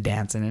fucking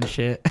dancing and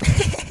shit.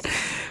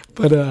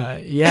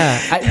 But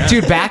yeah,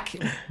 dude, back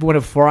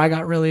before I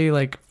got really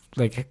like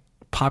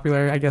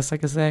popular, I guess I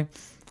could say,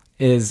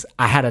 is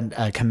I had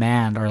a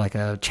command or like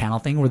a channel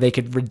thing where they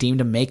could redeem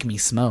to make me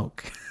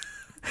smoke.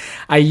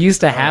 I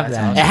used to have that's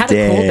that. awesome. It had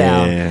a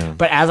cooldown, Damn.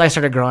 but as I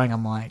started growing,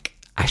 I'm like,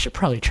 I should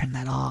probably turn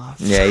that off.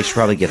 Yeah, you should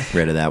probably get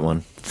rid of that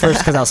one. First,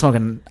 because I was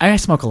smoking. I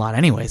smoke a lot,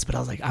 anyways, but I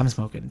was like, I'm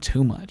smoking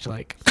too much,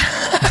 like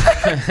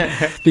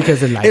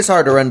because it like It's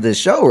hard to run this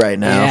show right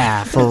now.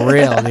 yeah, for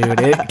real, dude.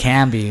 It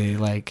can be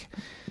like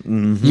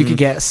you could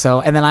get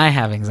so, and then I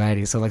have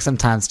anxiety, so like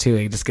sometimes too,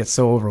 it just gets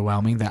so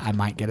overwhelming that I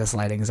might get a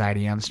slight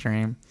anxiety on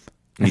stream.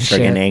 You And start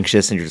getting shit.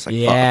 anxious and you're just like,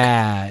 fuck.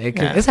 Yeah,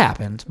 Yeah. it's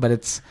happened, but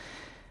it's.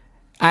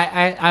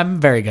 I'm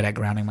very good at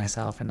grounding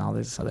myself and all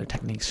this other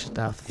techniques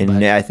stuff. And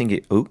but I think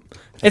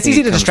it's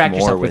easy to comes distract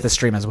more yourself with the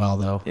stream as well,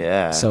 though.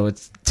 Yeah. So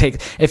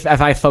if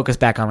I focus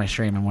back on my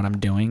stream and what I'm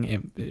doing,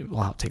 it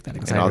will help take that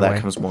anxiety and all that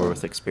away. comes more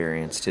with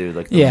experience too.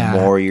 Like the Yeah,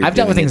 more you're I've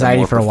dealt with doing it, the anxiety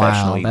more for a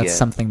professional while. you That's get.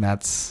 something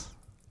that's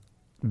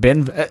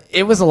been.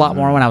 It was a lot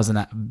more when I was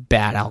a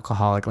bad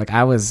alcoholic. Like I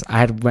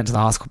had went to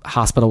the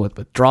hospital with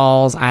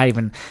withdrawals.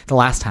 The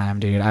last time,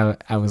 dude,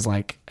 I was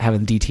like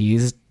having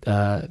DTs,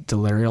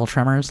 delirial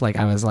tremors. Like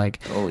I was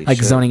like Holy like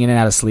shit. zoning in and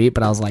out of sleep,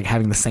 but I was like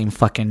having the same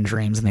fucking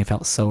dreams, and they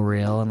felt so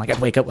real. And like I'd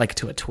wake up like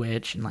to a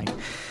twitch, and like,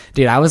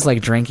 dude, I was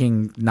like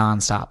drinking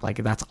nonstop.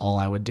 Like that's all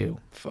I would do.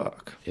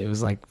 Fuck. It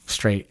was like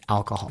straight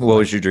alcohol. What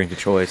was your drink of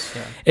choice?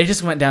 It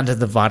just went down to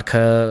the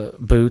vodka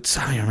boots.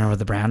 I don't even remember what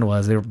the brand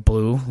was. They were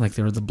blue. Like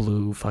they were the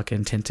blue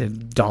fucking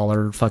tinted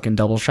dollar fucking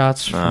double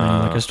shots from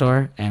any liquor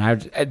store.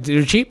 And they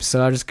were cheap.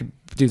 So I just could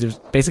do, there's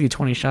basically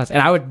 20 shots.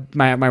 And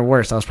my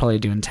worst, I was probably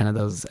doing 10 of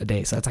those a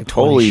day. So that's like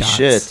 20 Holy shots.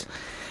 shit.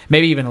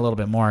 maybe even a little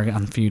bit more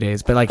on a few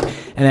days. But like,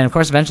 and then of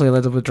course eventually it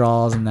led to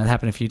withdrawals, and that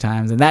happened a few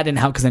times, and that didn't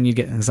help because then you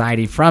get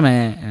anxiety from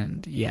it,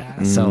 and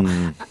yeah. So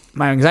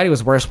my anxiety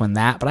was worse when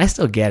that, but I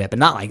still get it, but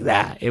not like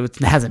that. It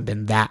hasn't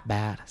been that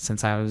bad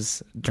since I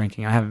was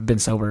drinking. I haven't been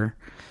sober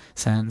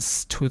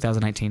since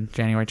 2019.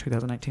 January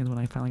 2019 is when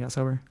I finally got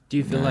sober. Do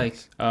you feel like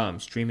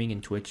streaming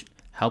and Twitch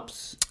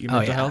helps your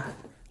mental health?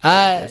 Or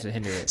does it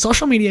hinder it?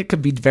 Social media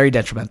could be very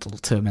detrimental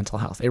to mental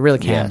health. It really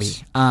can be.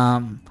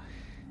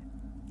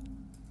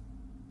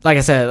 Like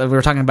I said, we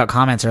were talking about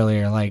comments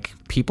earlier. Like,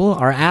 people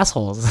are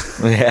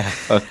assholes. Yeah,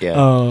 fuck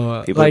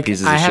yeah. People like, are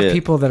pieces I of have shit.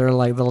 people that are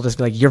like, they'll just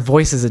be like, your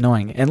voice is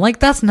annoying. And like,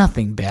 that's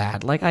nothing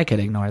bad. Like, I could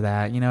ignore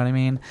that. You know what I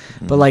mean?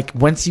 But like,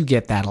 once you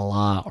get that a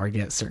lot, or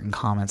get certain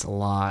comments a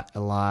lot,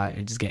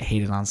 you just get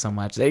hated on so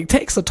much. It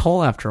takes a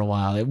toll after a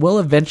while. It will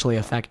eventually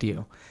affect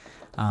you.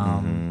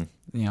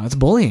 You know, it's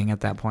bullying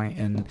at that point,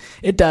 and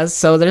it does.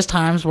 So there's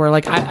times where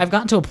like I've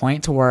gotten to a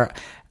point to where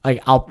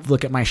like I'll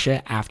look at my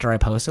shit after I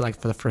post it, like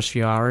for the first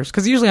few hours,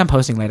 because usually I'm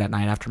posting late at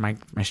night after my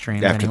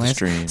streams. After the anyways.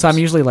 streams. So I'm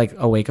usually like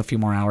awake a few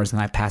more hours, and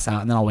then I pass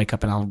out, and then I'll wake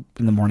up, and I'll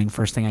in the morning.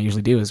 First thing I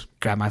usually do is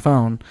grab my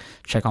phone,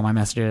 check all my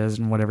messages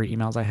and whatever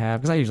emails I have,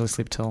 because I usually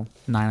sleep till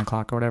 9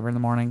 o'clock or whatever in the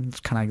morning. It's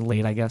kind of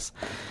late, I guess.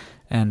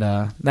 And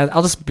that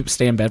I'll just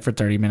stay in bed for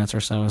 30 minutes or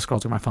so, scroll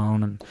through my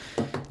phone and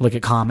look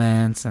at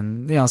comments,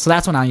 and you know, so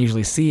that's when I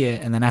usually see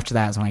it. And then after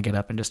that is when I get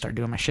up and just start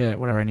doing my shit,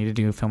 whatever I need to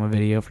do, film a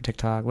video for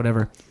TikTok,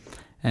 whatever.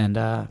 And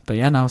but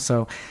yeah, no,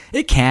 so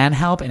it can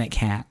help and it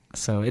can't.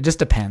 So it just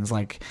depends.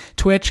 Like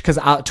Twitch, because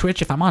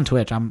Twitch, if I'm on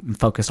Twitch, I'm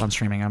focused on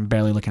streaming. I'm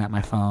barely looking at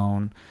my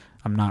phone.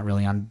 I'm not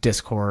really on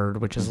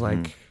Discord, which is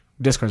like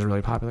Discord's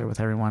really popular with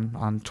everyone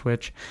on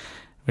Twitch,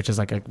 which is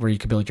like where you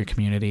can build your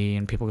community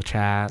and people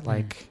chat.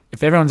 Like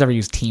if everyone's ever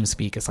used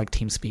TeamSpeak, it's like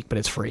TeamSpeak, but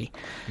it's free.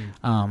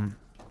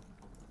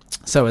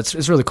 So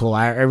it's really cool.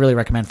 I really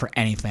recommend for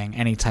anything,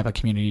 any type of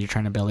community you're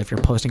trying to build. If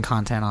you're posting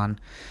content on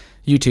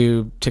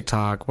YouTube,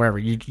 TikTok, wherever,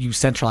 you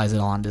centralize it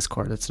all on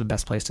Discord. That's the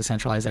best place to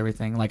centralize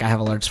everything. Like I have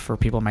alerts for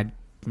people in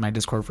my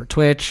Discord for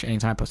Twitch.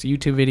 Anytime I post a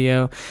YouTube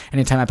video,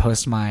 anytime I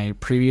post my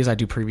previews, I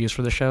do previews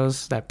for the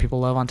shows that people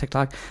love on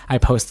TikTok. I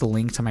post the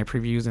link to my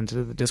previews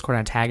into the Discord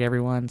and I tag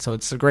everyone. So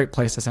it's a great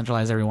place to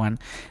centralize everyone.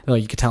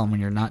 You can tell them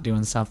when you're not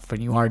doing stuff, when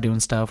you are doing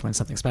stuff, when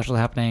something special is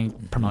happening,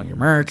 promote your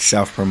merch,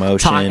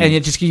 Self-promotion. and you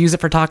just use it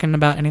for talking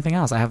about anything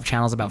else. I have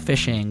channels about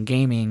fishing,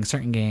 gaming,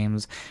 certain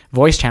games,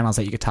 voice channels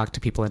that you could talk to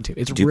people into.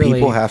 It's Do really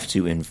people have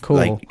to cool.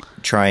 like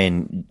try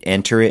and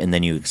enter it and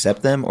then you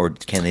accept them, or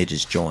can they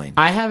just join?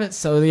 I have it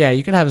so yeah,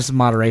 you can have some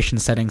moderation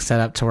settings set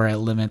up to where it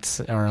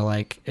limits or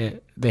like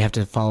they have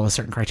to follow a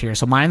certain criteria.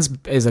 So mine's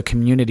is a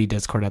community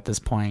Discord at this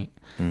point.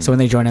 So when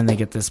they join in, they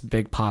get this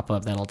big pop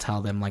up that'll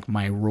tell them like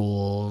my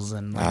rules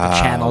and like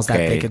the channels that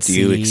they could see.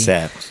 Do you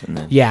accept? And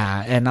then...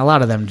 Yeah, and a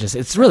lot of them just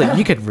it's really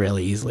you could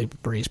really easily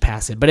breeze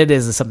past it, but it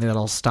is something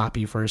that'll stop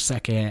you for a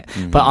second.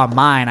 But on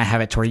mine, I have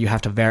it to where you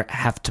have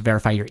to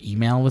verify your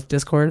email with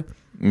Discord,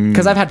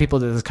 because I've had people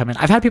that just come in.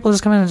 I've had people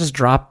just come in and just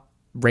drop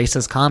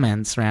racist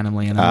comments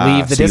randomly and then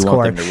leave the so you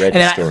want Discord. them to And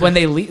then register. when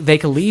they leave, they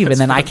can leave, and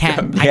then I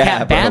can't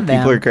ban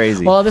them. People are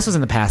crazy. Well, this was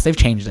in the past. They've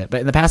changed it,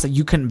 but in the past,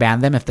 you couldn't ban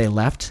them if they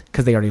left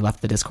because they already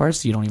left the Discord,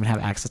 so you don't even have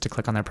access to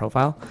click on their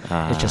profile.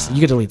 It's just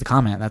you could delete the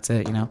comment. That's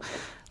it, you know.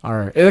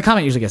 Or the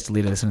comment usually gets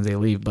deleted as soon as they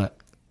leave, but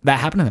that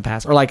happened in the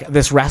past. Or like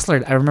this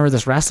wrestler, I remember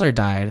this wrestler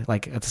died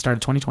like at the start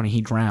of 2020.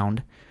 He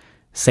drowned,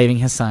 saving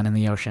his son in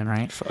the ocean.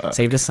 Right,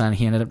 saved his son.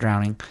 He ended up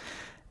drowning,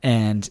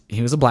 and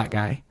he was a black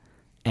guy,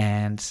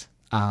 and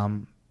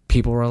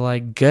people were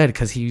like, good,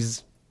 because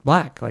he's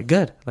black. Like,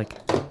 good.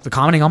 Like, the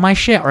commenting on my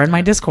shit or in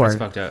my Discord. That's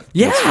fucked up.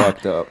 Yeah.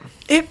 That's fucked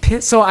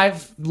up. So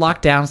I've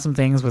locked down some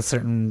things with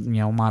certain,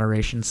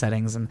 moderation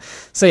settings. And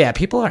so, yeah,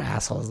 people are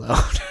assholes, though.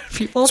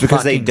 People It's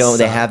because they fucking don't.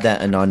 They suck. have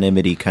that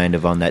anonymity kind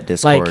of on that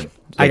Discord.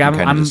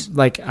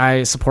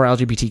 I support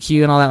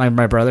LGBTQ and all that. Like,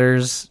 my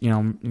brother's,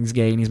 he's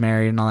gay and he's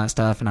married and all that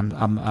stuff. And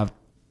I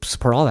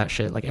support all that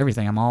shit, like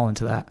everything. I'm all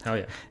into that. Oh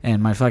yeah.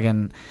 And my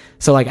fucking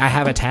I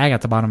have a tag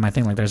at the bottom of my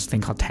thing. Like there's a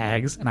thing called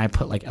tags, and I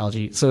put like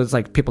LG. So it's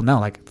like people know,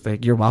 like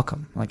you're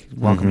welcome. Like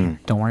welcome you.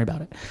 Don't worry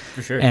about it.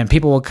 For sure. And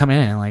people will come in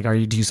and like,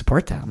 do you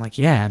support that? I'm like,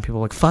 yeah. And people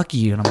are like, fuck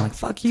you. And I'm like,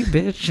 fuck you,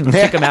 bitch. And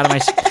kick them out of my,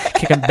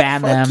 kick them,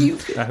 ban them. Who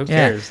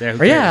cares? Yeah,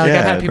 who Or yeah, cares? like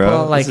I've had people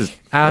bro. like, This is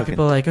I have fucking-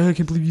 people like, oh, I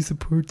can't believe you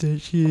support that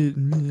shit.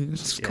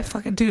 Just go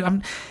fucking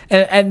dude.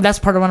 And that's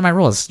part of one of my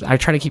rules. I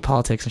try to keep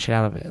politics and shit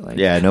out of it. Like,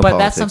 Yeah, no but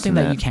politics that's something in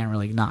that that. you can't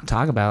really not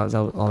talk about. Is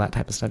all that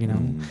type of stuff.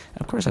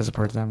 Of course I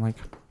support them. Like,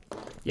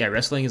 Yeah,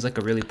 wrestling is like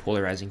a really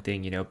polarizing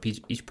thing.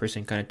 Each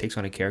person kind of takes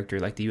on a character,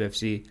 like the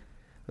UFC.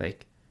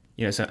 Like,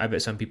 so I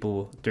bet some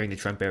people during the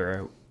Trump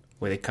era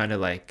were they kind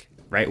of like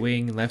right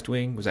wing, left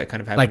wing. Was that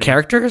kind of happening? like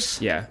characters?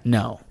 Yeah.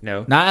 No,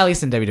 No? not at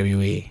least in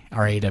WWE or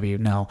AEW.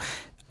 No,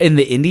 in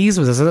the indies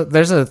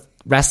there's a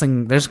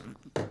wrestling. There's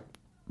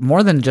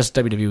more than just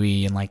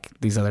WWE and like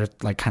these other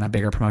like kind of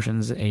bigger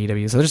promotions,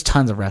 AEW. So there's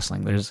tons of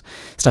wrestling. There's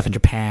stuff in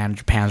Japan.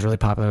 Japan's really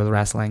popular with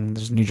wrestling.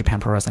 There's New Japan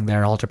Pro Wrestling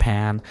there, All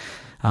Japan.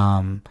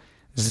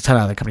 There's a ton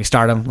of other companies.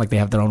 Stardom, like they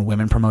have their own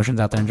women promotions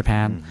out there in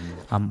Japan.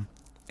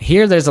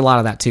 here there's a lot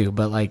of that too,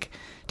 but like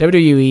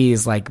WWE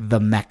is like the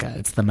mecca.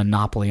 It's the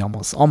monopoly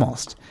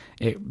almost.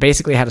 It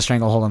basically had a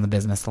stranglehold on the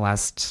business the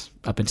last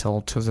up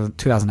until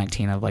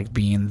 2019 of like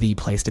being the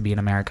place to be in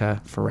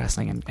America for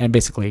wrestling and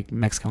basically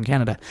Mexico and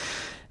Canada.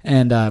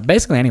 And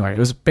basically anywhere.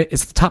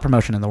 It's the top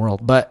promotion in the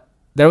world, but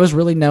there was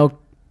really no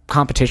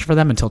competition for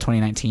them until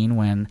 2019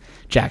 when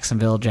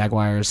Jacksonville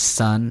Jaguars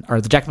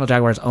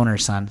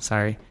owner's son,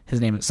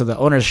 his name is, so the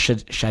owner is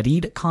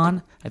Shadid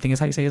Khan, I think is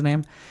how you say his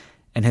name,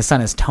 and his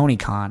son is Tony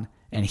Khan,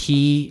 and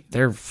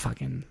they're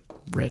fucking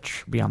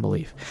rich beyond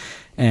belief.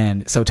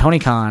 And so Tony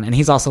Khan, and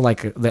he's also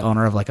like the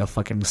owner of like a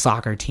fucking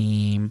soccer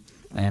team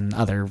and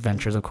other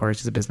ventures, of course.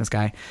 He's a business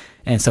guy.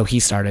 And so he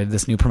started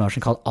this new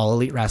promotion called All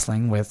Elite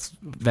Wrestling with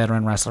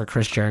veteran wrestler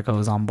Chris Jericho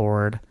is on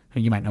board.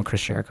 You might know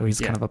Chris Jericho. He's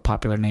kind of a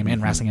popular name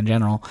in wrestling in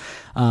general.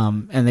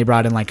 And they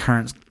brought in like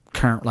current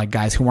like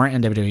guys who weren't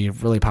in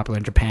WWE, really popular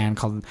in Japan,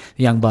 called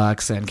the Young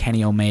Bucks and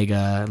Kenny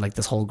Omega, like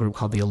this whole group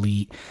called the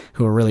Elite,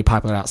 who were really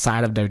popular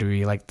outside of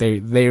WWE. Like they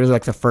were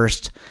like the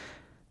first,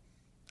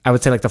 I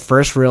would say like the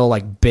first real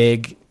like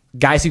big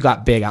guys who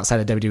got big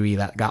outside of WWE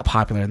that got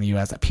popular in the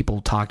US that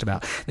people talked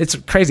about. It's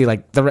crazy.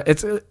 Like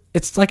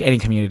it's like any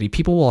community.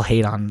 People will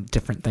hate on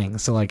different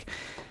things. So like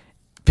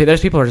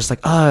there's people who are just like,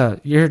 oh,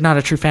 you're not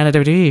a true fan of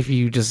WWE if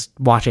you just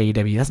watch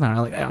AEW. That's not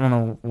like, I don't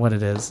know what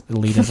it is.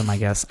 Elitism, I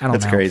guess. I don't know.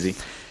 That's crazy.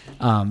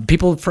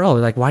 People for real,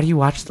 like, why do you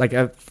watch like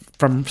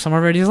from some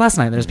of our videos last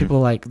night? There's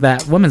people like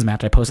that women's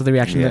match. I posted the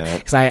reaction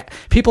because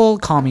people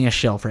call me a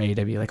shill for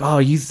AEW. Like, oh,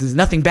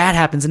 nothing bad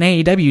happens in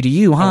AEW to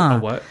you, huh?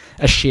 What?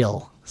 A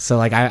shill. So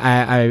like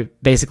I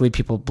basically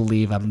people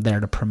believe I'm there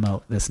to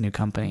promote this new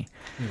company.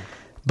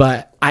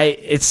 But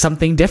it's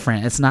something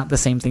different. It's not the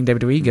same thing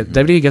WWE gives.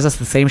 WWE gives us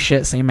the same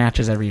shit, same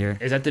matches every year.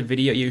 Is that the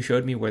video you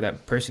showed me where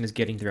that person is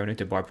getting thrown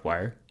into barbed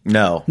wire?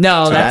 No,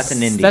 so that's an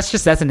indie.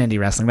 That's an indie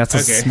wrestling. That's a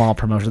small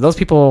promotion. Those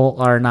people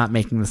are not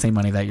making the same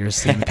money that you're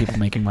seeing people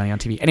making money on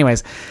TV.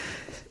 Anyways,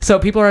 so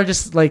people are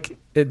just like,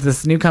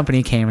 this new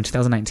company came in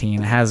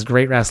 2019. It has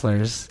great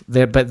wrestlers,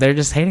 but they're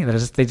just hating it.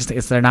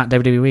 They're not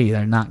WWE.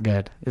 They're not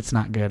good. It's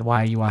not good.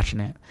 Why are you watching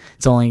it?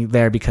 It's only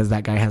there because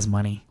that guy has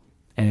money.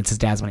 And it's his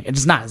dad's money.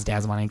 It's not his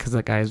dad's money because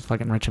that guy's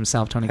fucking rich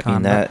himself, Tony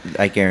Khan.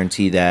 I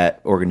guarantee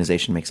that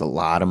organization makes a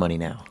lot of money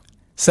now.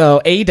 So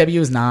AEW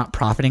is not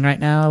profiting right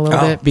now a little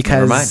bit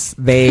because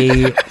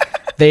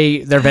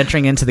they're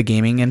venturing into the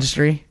gaming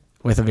industry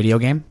with a video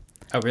game.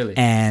 Oh, really?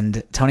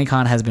 And Tony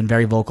Khan has been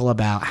very vocal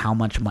about how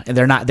much money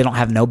they don't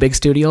have no big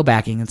studio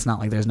backing. It's not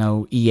like there's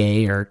no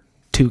EA or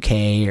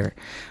 2K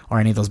or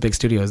any of those big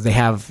studios. They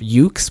have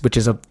Yuke's, which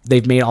is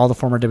they've made all the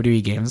former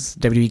WWE games.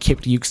 WWE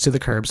kicked Yuke's to the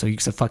curb, so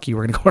Yuke said, fuck you,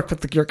 we're going to work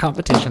with your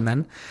competition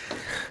then.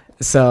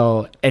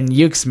 So, and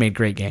Yuke's made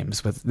great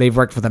games. They've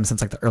worked with them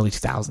since like the early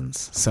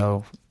 2000s.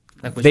 So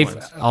like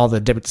all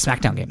the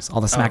SmackDown games,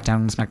 all the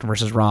SmackDown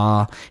versus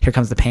Raw, Here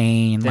Comes the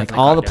Pain, Definitely like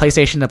all the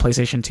PlayStation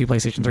 2,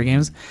 PlayStation 3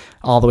 games,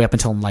 all the way up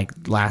until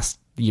like last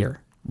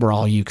year were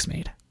all Yuke's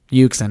made.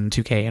 Yuke's and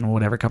 2K and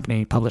whatever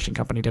publishing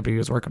company WWE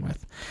was working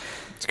with.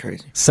 It's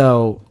crazy.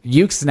 So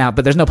Yuke's now,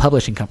 but there's no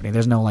publishing company.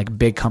 There's no like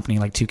big company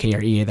like 2K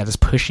or EA that is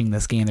pushing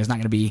this game. There's not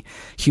going to be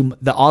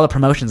all the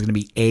promotion is going to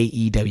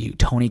be AEW,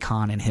 Tony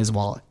Khan and his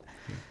wallet.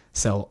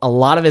 So a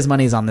lot of his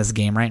money is on this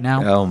game right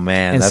now. Oh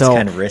man, and that's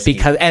kind of risky.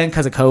 Because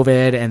of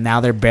COVID, and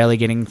now they're barely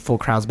getting full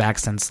crowds back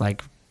since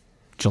like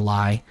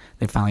July.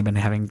 They've finally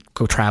been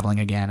go traveling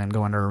again and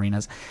go into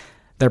arenas.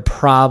 They're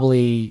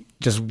probably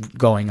just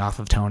going off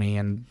of Tony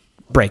and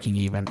breaking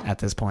even at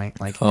this point.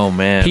 Like, oh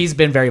man, he's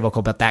been very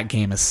vocal, but that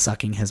game is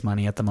sucking his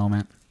money at the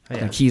moment. Oh,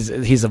 yeah. Like he's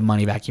a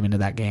money vacuum into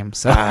that game.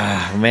 So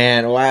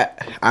man, why?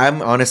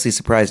 I'm honestly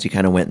surprised you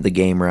kind of went the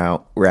game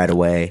route right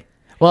away.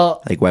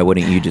 Well, like, why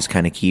wouldn't you just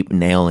kind of keep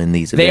nailing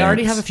these events? They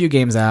already have a few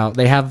games out.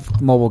 They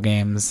have mobile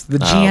games. The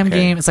GM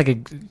game, it's like I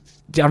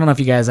don't know if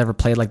you guys ever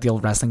played like the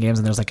old wrestling games,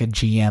 and there's like a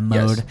GM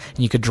mode, and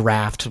you could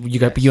draft. You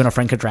and a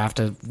friend could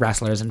draft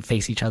wrestlers and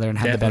face each other and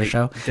have the better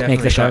show.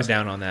 Make the shows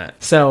down on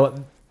that.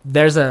 So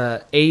there's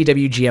a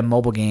AEW GM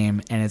mobile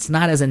game, and it's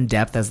not as in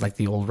depth as like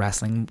the old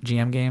wrestling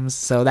GM games.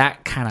 So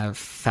that kind of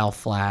fell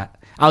flat.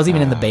 I was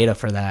even in the beta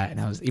for that, and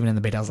I was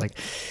like,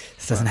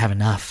 this doesn't have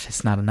enough.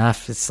 It's not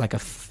enough. It's like a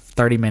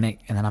 30-minute,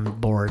 and then I'm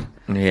bored.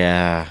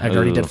 Yeah, I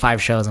already did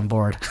 5 shows. I'm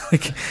bored.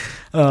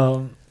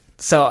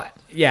 So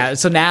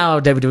now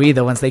WWE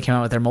though, once they came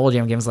out with their mobile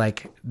GM games,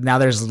 like now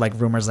there's like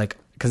rumors like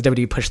because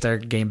WWE pushed their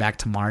game back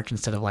to March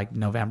instead of like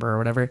November or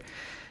whatever,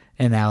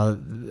 and now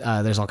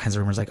there's all kinds of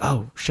rumors like,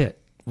 oh shit,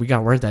 we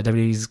got word that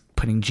WWE's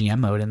putting GM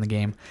mode in the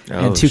game.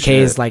 And 2K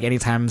is like,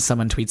 anytime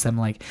someone tweets them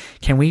like,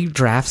 can we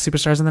draft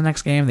superstars in the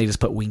next game? They just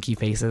put winky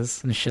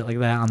faces and shit like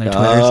that on their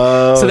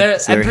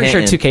Twitters. So I'm pretty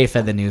sure 2K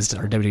fed the news,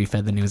 or WWE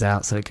fed the news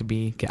out, so it could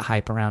get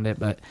hype around it.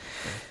 But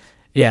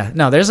yeah,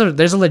 no, there's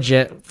a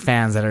legit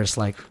fans that are just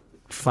like,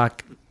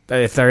 fuck.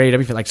 If they're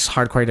AEW, like just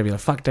hardcore AEW, like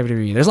fuck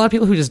WWE. There's a lot of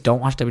people who just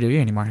don't watch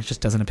WWE anymore. It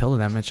just doesn't appeal to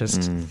them. It's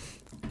just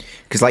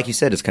because, like you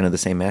said, it's kind of the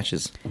same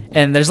matches.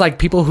 And there's like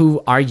people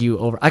who argue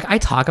over. Like I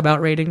talk about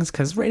ratings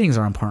because ratings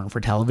are important for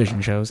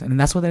television shows, and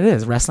that's what it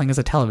is. Wrestling is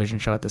a television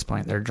show at this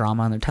point. They're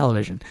drama on their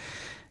television,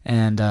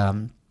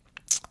 And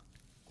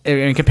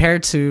and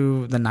compared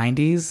to the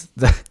 90s,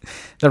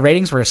 the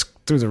ratings were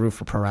through the roof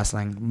for pro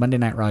wrestling. Monday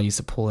Night Raw used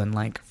to pull in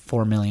like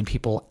 4 million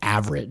people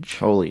average.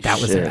 Holy shit.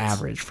 That was their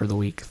average for the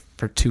week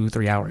for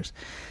 2-3 hours.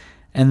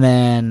 And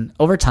then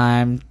over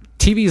time,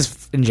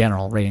 TV's in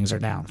general, ratings are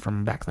down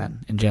from back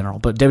then in general.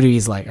 But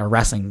WWE's like, or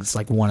wrestling's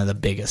like one of the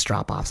biggest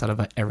drop offs out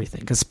of everything.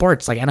 Because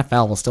sports, like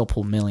NFL, will still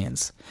pull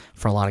millions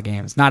for a lot of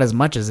games. Not as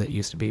much as it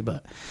used to be,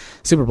 but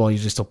Super Bowl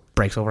usually still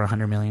breaks over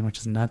 100 million, which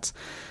is nuts.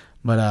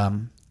 But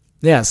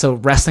yeah, so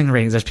wrestling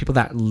ratings, there's people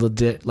that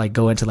legit like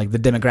go into like the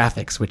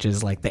demographics, which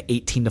is like the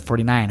 18 to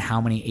 49,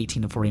 how many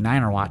 18 to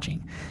 49 are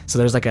watching. So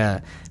there's like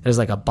a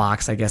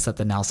box, I guess, at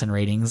the Nelson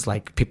ratings,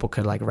 like people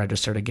could like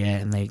register to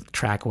get, and they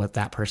track what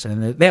that person,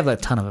 and they have a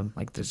ton of them,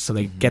 like, so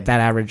they get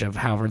that average of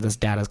however this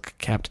data is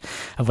kept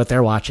of what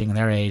they're watching and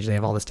their age. They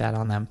have all this data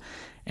on them,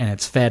 and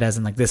it's fed as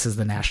in like this is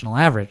the national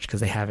average because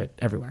they have it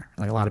everywhere.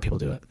 Like a lot of people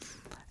do it,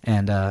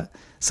 and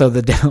so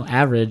the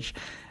average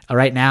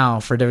right now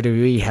for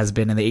WWE has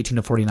been in the 18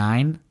 to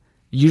 49,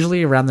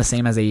 usually around the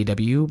same as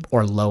AEW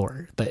or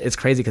lower. But it's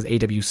crazy because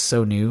AEW is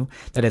so new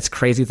that it's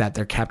crazy that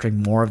they're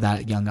capturing more of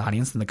that young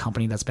audience than the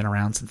company that's been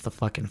around since the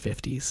fucking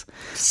 50s.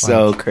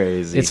 So like,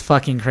 crazy. It's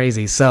fucking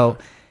crazy. So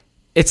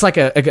it's like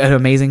an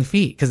amazing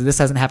feat because this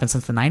hasn't happened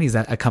since the 90s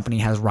that a company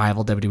has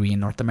rivaled WWE in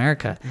North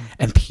America.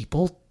 And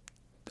people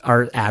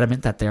are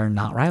adamant that they're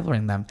not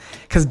rivaling them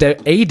because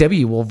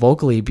AEW will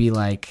vocally be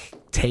like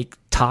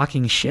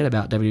talking shit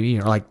about WWE,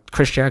 or like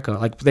Chris Jericho.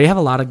 Like they have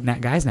a lot of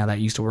guys now that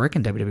used to work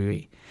in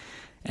WWE,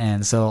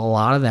 and so a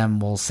lot of them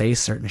will say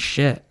certain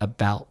shit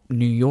about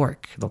New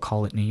York. They'll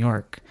call it New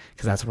York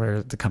because that's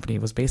where the company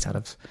was based out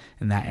of,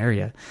 in that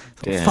area.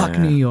 So fuck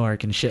New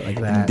York and shit like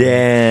that.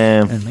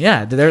 Damn. And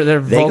yeah, they're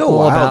they vocal go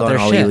wild about on their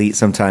All shit. Elite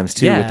sometimes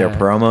too with their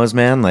promos,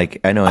 man. Like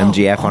I know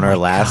MJF on our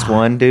last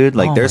one, dude.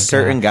 Like there's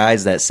certain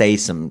guys that say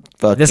some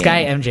fucking. This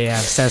guy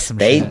MJF says some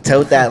they shit.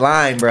 tote that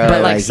line, bro.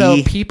 But like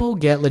so people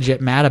get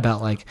legit mad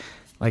about like,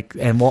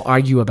 and we'll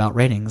argue about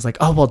ratings. Like,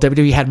 oh well,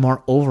 WWE had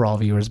more overall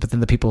viewers, but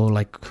then the people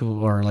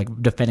who are like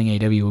defending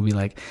AEW will be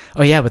like,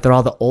 oh yeah, but they're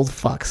all the old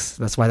fucks.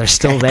 That's why they're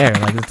still there.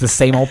 Like it's the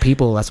same old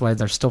people. That's why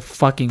they're still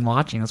fucking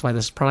watching. That's why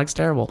this product's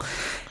terrible.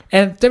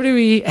 And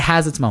WWE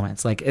has its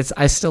moments. Like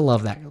I still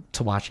love that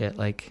to watch it.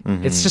 Like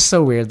it's just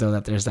so weird though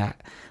that there's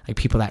that like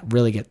people that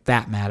really get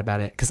that mad about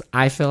it, because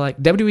I feel like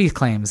WWE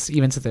claims,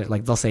 even to their,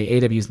 like they'll say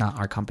AEW is not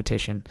our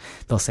competition.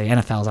 They'll say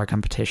NFL is our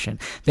competition.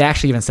 They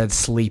actually even said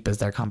sleep is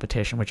their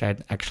competition, which I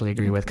actually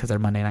agree with because their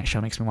Monday night show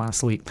makes me want to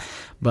sleep.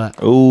 But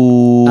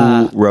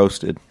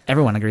roasted.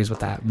 Everyone agrees with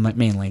that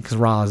mainly because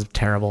Raw is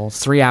terrible.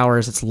 It's 3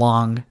 hours. It's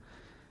long,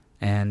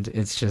 and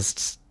it's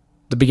just.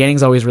 The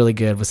beginning's always really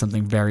good with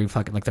something very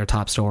fucking like their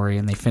top story,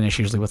 and they finish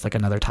usually with like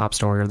another top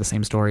story or the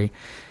same story.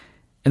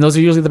 And those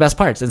are usually the best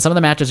parts. And some of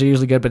the matches are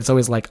usually good, but it's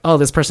always like, oh,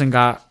 this person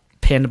got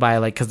pinned by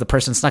like, because the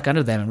person snuck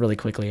under them really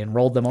quickly and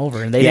rolled them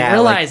over, and they didn't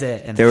realize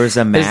it. And there was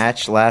a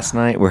match last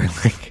night where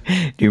like,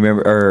 do you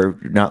remember? Or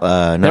not?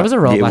 There was a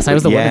roll last night. It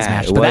was the women's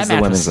match, but that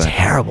match was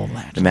terrible.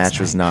 The match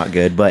was not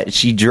good, but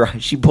she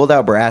pulled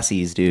out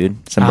brassies,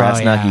 dude, some brass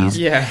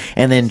knuckies,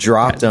 and then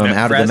dropped them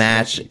out of the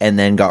match, and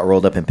then got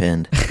rolled up and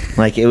pinned.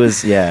 Like it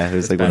was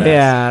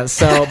like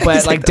so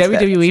but like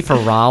WWE for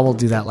Raw will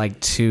do that like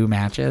 2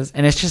 matches,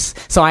 and it's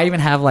just so I even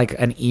have like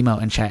an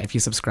emote in chat. If you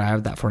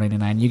subscribe that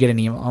 $4.99, you get an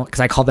emote because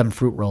I call them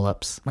fruit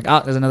roll-ups. I'm like,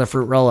 oh, there's another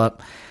fruit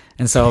roll-up,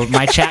 and so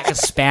my chat can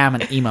spam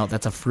an emote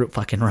that's a fruit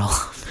fucking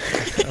roll-up.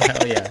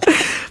 Hell yeah.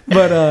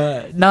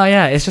 But no,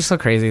 yeah, it's just so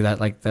crazy that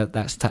like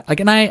that's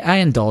like, and I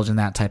indulge in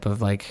that type of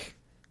like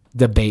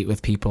debate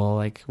with people,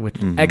 like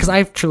because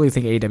I truly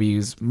think AEW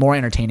is more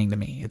entertaining to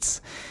me. It's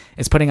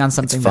putting on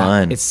something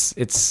that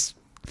it's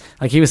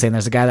like he was saying,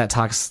 there's a guy that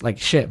talks like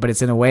shit, but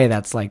it's in a way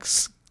that's like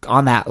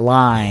on that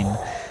line.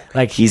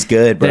 Like he's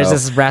good, bro. There's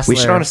this wrestler. We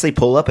should honestly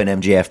pull up an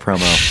MJF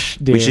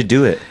promo. Dude, we should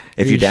do it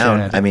if you're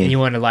down. Should. I mean, you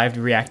want to live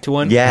react to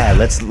one? Yeah,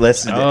 let's.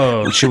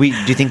 Oh. Should we?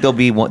 Do you think there'll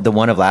be the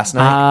one of last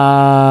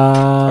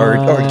night?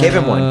 Or give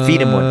him one.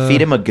 Feed him one.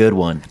 Feed him a good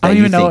one. I don't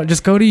even know.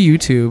 Just go to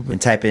YouTube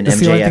and type in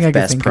MJF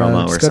best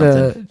promo or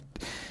something.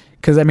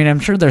 Because I mean, I'm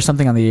sure there's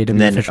something on the AEW and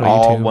then official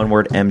all YouTube. One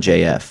word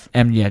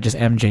MJF. Just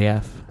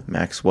MJF.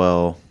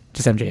 Maxwell.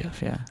 Just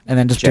MJF, yeah. And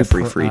then just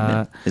Jeffrey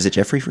Friedman. Is it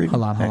Jeffrey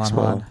Friedman? Hold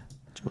on.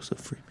 Joseph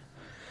Friedman.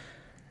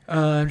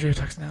 MJF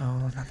talks. No,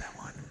 not that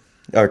one.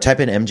 Or type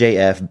in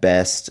MJF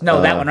best.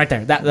 No, that one right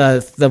there. That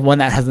the one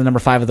that has the number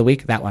 5 of the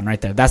week. That one right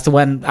there. That's the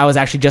one I was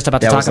actually just about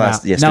to talk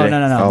about.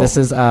 No. Oh. This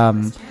is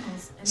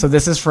So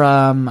this is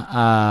from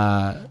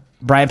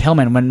Brian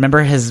Pillman.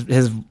 Remember his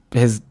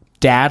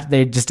dad?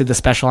 They just did the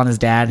special on his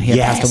dad. He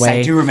had passed away.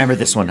 I do remember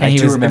this one. They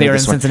were in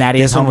Cincinnati,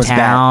 his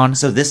hometown.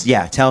 So this,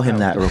 tell him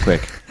that real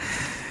quick.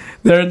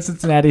 They're in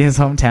Cincinnati, his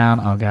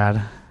hometown.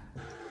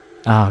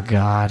 Oh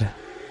god.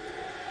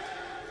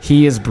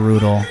 He is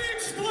brutal.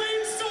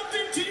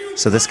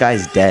 So this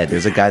guy's dead.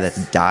 There's a guy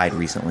that died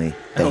recently.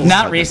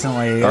 Not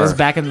recently. It was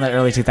back in the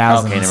early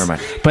 2000s. Okay, never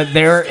mind. But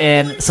they're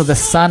in. So the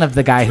son of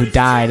the guy who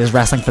died is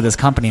wrestling for this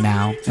company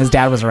now. His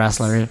dad was a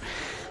wrestler.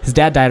 His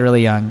dad died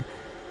really young.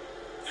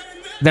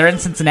 they're in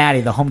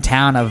Cincinnati, the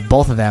hometown of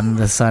both of them,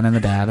 the son and the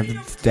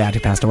dad who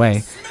passed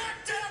away.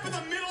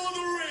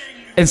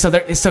 And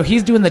so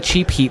he's doing the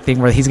cheap heat thing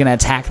where he's going to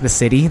attack the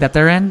city that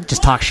they're in,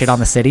 just talk shit on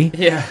the city.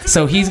 Yeah.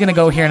 So he's going to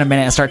go here in a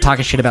minute and start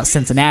talking shit about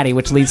Cincinnati,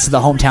 which leads to the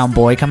hometown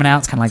boy coming out.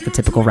 It's kind of like the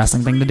typical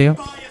wrestling thing to do.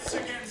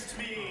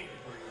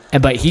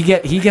 But he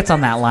gets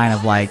on that line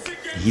of like,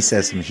 He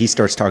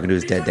starts talking to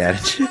his dead dad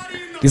and shit.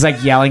 he's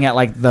like yelling at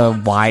like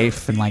the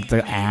wife and like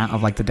the aunt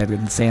of like the dead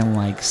and saying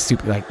like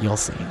stupid, like, you'll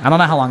see. I don't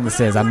know how long this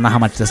is. I don't know how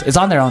much this. It's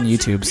on their own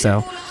YouTube,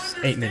 so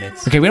 8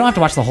 minutes. okay, we don't have to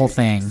watch the whole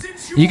thing.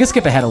 You can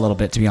skip ahead a little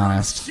bit, to be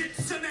honest.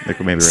 Like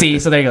maybe right See, there.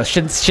 so there you go.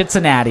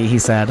 Cincinnati, he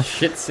said.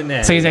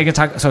 Cincinnati. So he's going to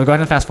talk. So go ahead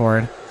and fast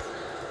forward.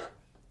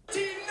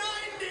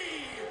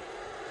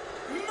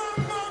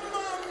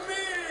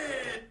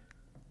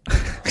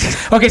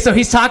 Okay, so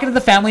he's talking to the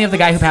family of the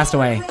guy who passed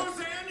away.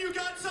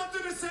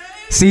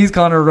 See, he's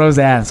calling her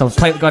Roseanne. So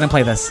go ahead and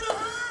play this.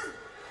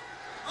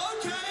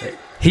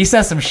 He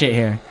says some shit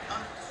here.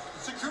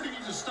 Security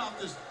needs to stop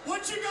this.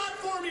 What you got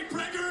for me,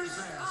 Preggers?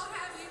 I'll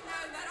have you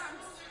know that I'm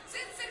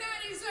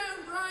Cincinnati's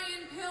own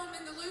Brian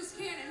Pillman, the Loose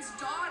Cannon's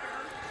daughter.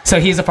 So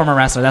he's a former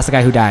wrestler. That's the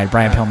guy who died,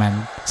 Brian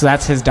Pillman. So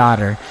that's his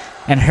daughter.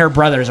 And her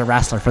brother is a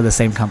wrestler for the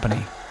same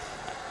company.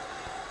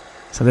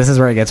 So this is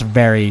where it gets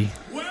very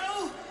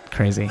Well,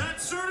 crazy. that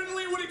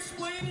certainly would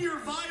explain your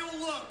vile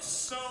looks,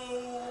 so...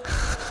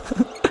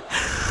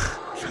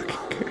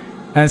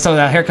 And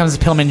so here comes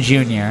Pillman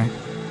Jr.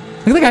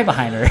 Look at the guy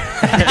behind her.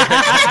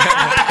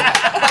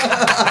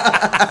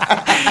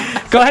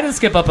 Go ahead and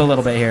skip up a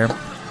little bit here.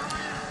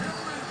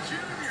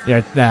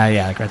 Yeah,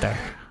 like right there.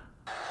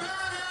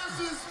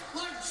 Badasses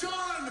like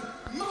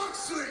John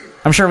Moxley.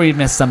 I'm sure we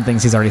missed some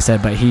things he's already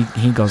said, but he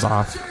goes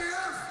off.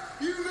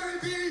 JF, you may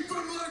be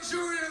from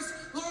luxurious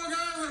Long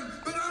Island,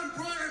 but I'm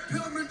Brian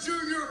Pillman Jr.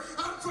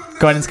 I'm from the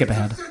Go ahead and skip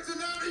ahead.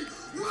 Cincinnati.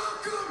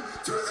 Welcome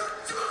to the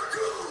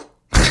jungle.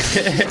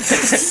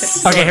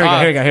 Okay,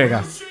 here we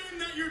go. Shame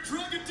that your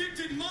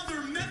drug-addicted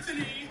mother,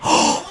 Methany...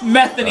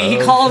 Methany.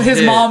 He called his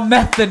shit. mom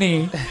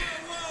Methany.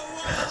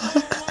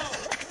 Whoa.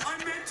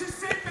 I meant to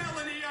say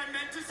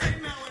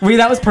Melanie.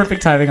 That was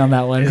perfect timing on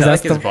that one. Is 'cause that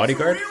that's like his the,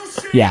 bodyguard?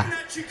 yeah,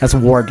 that's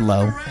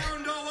Wardlow.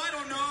 I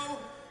don't know,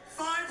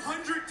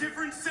 500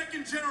 different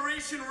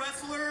second-generation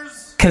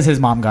wrestlers. Because his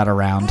mom got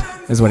around,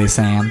 is what he's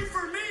saying.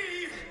 For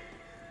me,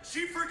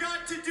 she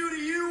forgot to do to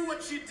you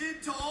what she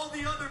did to all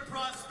the other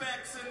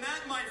prospects, and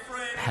that, my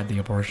friend, Had the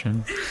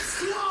abortion. is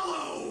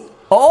swallow.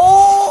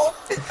 Oh!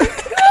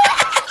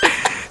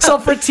 So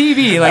for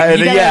TV, like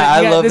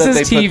I love this that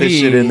is they TV. put this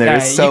shit in there.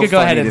 It's so you could go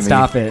ahead funny and to me.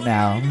 stop it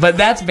now. But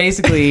that's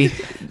basically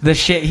the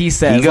shit he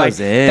says. He goes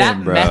like, in,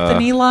 that bro.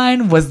 Methany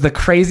line was the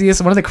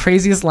craziest, one of the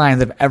craziest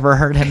lines I've ever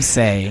heard him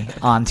say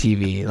on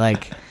TV.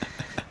 Like,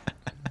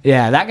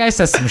 yeah, that guy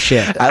says some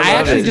shit. I I love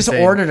actually it. just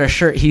Insane. ordered a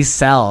shirt he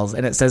sells,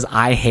 and it says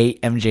 "I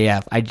hate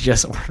MJF." I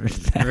just ordered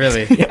that.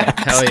 Really?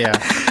 Hell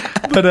yeah.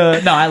 But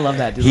no, I love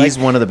that dude. He's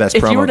Like, one of the best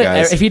if you promo were to,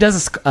 guys. if he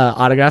does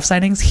autograph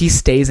signings, he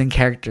stays in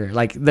character.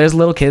 Like, there's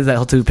little kids that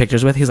he'll do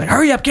pictures with. He's like,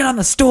 "Hurry up, get on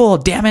the stool,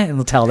 damn it!" and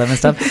he'll tell them and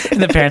stuff.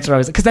 And the parents are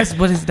always because that's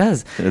what he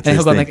does. That's and he'll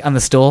his go thing. on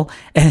the stool,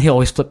 and he'll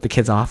always flip the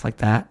kids off like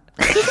that.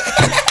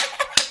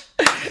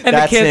 And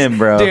That's him,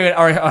 bro. dude.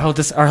 Or he'll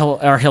just,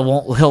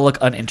 he'll look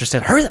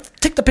uninterested. Hurry up,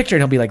 take the picture,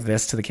 and he'll be like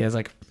this to the kids,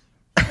 like.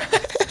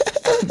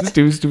 This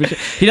dude's stupid shit.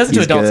 He does it to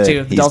He's adults good.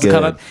 too. He's Adults will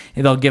come good. up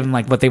and they'll give him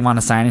like what they want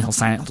to sign, and he'll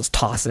sign it. He'll just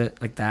toss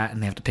it like that,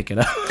 and they have to pick it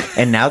up.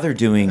 And now they're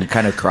doing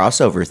kind of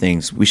crossover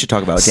things. We should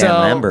talk about Dan So-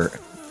 Lambert.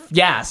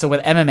 Yeah, so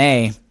with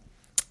MMA,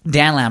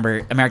 Dan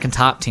Lambert, American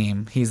Top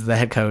Team, he's the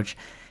head coach.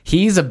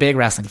 He's a big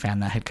wrestling fan,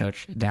 that head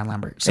coach, Dan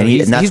Lambert. So And,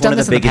 he's that's done one of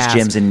this the in biggest past.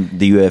 gyms in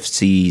the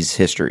UFC's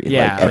history.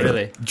 Yeah, like, ever.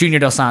 Really? Junior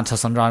Dos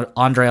Santos, Andre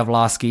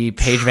Arlovsky,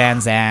 Paige Van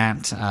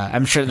Zant.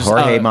 I'm sure there's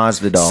Jorge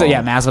Masvidal. So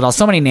yeah, Masvidal.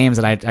 So many names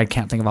that I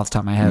can't think of off the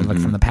top of my head, like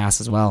Mm-hmm. from the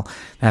past as well,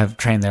 that have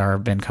trained there or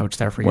been coached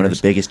there for One years.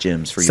 of the biggest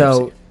gyms for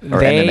So UFC.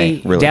 Or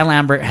MMA, really. Dan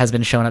Lambert has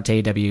been showing up to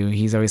AEW.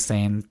 He's always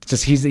saying,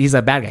 he's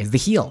a bad guy. He's the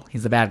heel.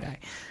 He's the bad guy.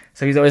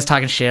 So he's always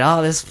talking shit.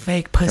 Oh, this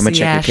fake gonna pussy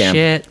check ass your cam.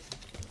 shit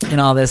and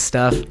all this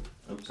stuff.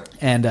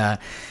 And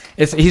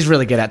he's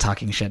really good at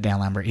talking shit, Dan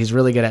Lambert. He's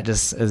really good at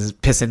just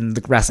pissing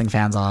the wrestling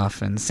fans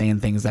off and saying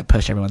things that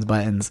push everyone's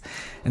buttons.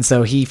 And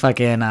so he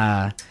fucking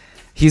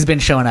he's been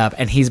showing up,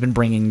 and he's been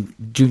bringing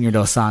Junior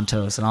Dos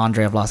Santos and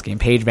Andre Arlovsky and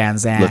Paige Van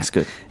Zant. Looks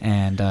good.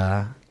 And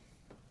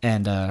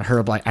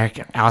her like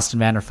Austin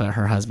Vanderfoot,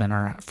 her husband,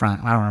 or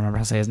front. I don't remember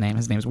how to say his name.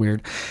 His name's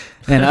weird.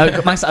 And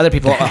amongst other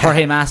people,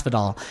 Jorge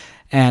Masvidal.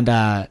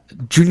 And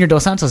Junior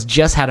Dos Santos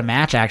just had a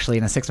match actually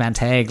in a 6-man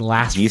tag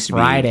last He used to be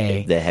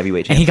Friday. the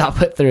heavyweight And he champion. got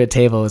put through a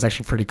table. It was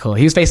actually pretty cool.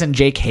 He was facing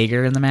Jake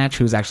Hager in the match,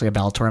 who's actually a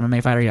Bellator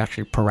MMA fighter. He's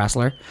actually a pro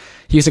wrestler.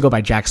 He used to go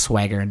by Jack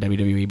Swagger in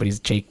WWE, but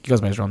he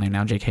goes by his real name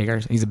now, Jake Hager.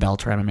 He's a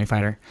Bellator MMA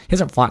fighter. He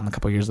hasn't fought in a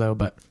couple years though,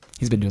 but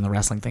He's been doing the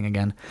wrestling thing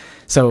again.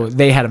 So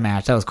they had a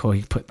match. That was cool.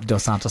 He put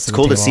Dos Santos. It's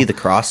cool to see the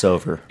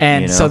crossover.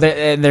 And you know? so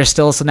they're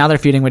still. So now they're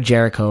feuding with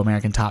Jericho,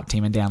 American Top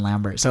Team, and Dan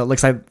Lambert. So it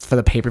looks like for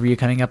the pay per view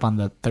coming up on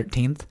the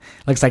 13th,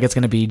 looks like it's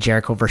going to be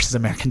Jericho versus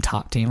American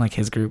Top Team, like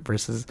his group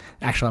versus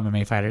actual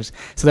MMA fighters.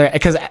 So they're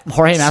because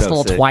Jorge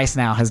Masvidal sick. twice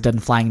now has done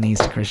flying knees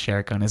to Chris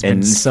Jericho and has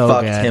been so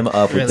fucked good. him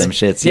up with them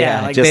shits.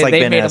 Yeah, like they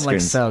Ben made him look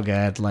Askren. so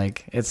good.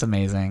 Like it's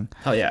amazing.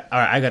 Oh yeah. All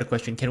right, I got a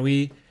question. Can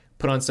we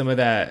put on some of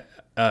that?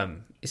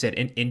 You said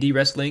indie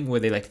wrestling where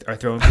they like are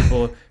throwing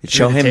people.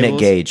 Show through the him Nick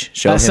tables? Gage.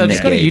 Show him So Nick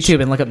just go to Gage.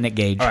 YouTube and look up Nick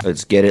Gage.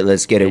 Let's get it.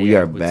 Let's get it. We Yeah,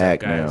 are what's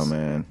back up, now, guys?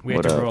 man. We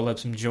What have to up? roll up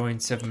some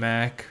joints of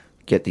Mac.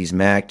 Get these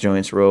Mac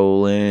joints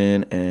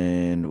rolling,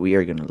 and we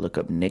are gonna look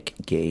up Nick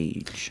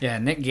Gage. Yeah,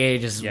 Nick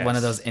Gage is Yes. one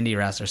of those indie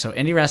wrestlers. So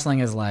indie wrestling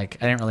is like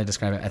I didn't really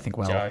describe it. I think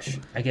well. Josh,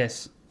 I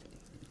guess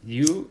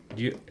you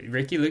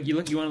Ricky, you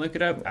want to look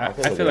it up? I look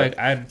feel it like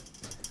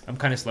I'm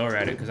kind of slower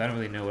at it because I don't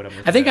really know what I'm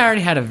looking I think at. I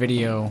already had a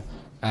video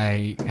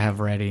I have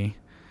ready.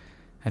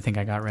 I think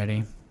I got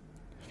ready.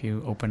 If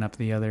you open up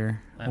the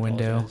other I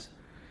window, apologize.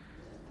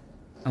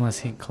 unless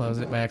he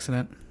closed it by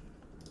accident.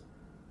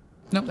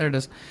 Nope, there it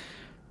is.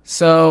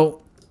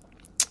 So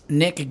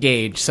Nick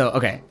Gage. So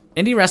okay,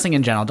 indie wrestling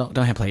in general.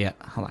 Don't hit play yet.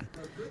 Hold on.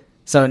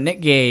 So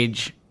Nick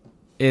Gage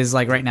is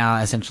like right now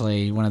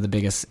essentially one of the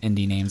biggest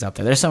indie names out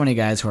there. There's so many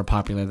guys who are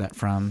popular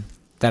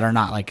that are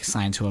not like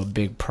signed to a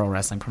big pro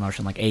wrestling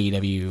promotion like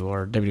AEW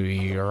or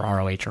WWE or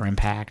ROH or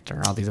Impact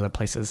or all these other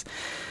places.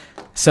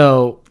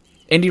 So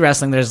indie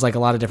wrestling, there's like a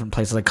lot of different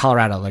places like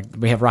Colorado. Like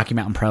we have Rocky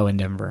Mountain Pro in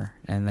Denver,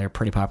 and they're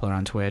pretty popular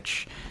on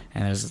Twitch.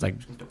 And there's like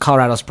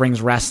Colorado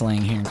Springs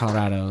Wrestling here in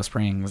Colorado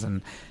Springs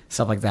and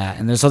stuff like that.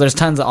 And there's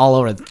tons all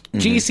over.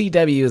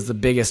 GCW is the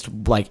biggest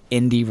like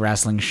indie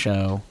wrestling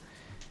show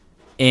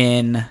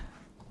in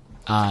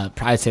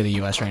I'd say the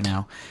U.S. right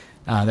now.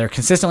 They're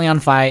consistently on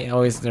Fight.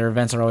 Always their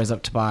events are always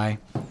up to buy.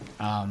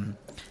 And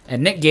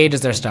Nick Gage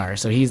is their star.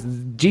 So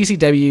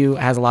GCW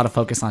has a lot of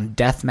focus on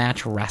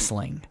deathmatch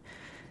wrestling,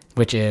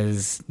 which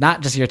is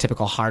not just your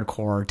typical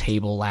hardcore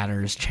table,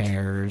 ladders,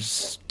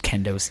 chairs,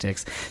 kendo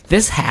sticks.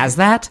 This has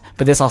that,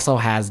 but this also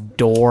has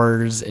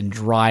doors and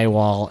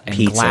drywall and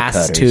Pizza glass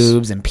cutters.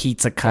 tubes and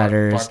pizza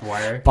cutters,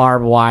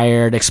 barbed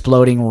wired,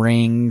 exploding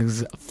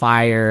rings,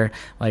 fire.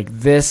 Like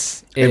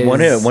this is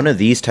And one of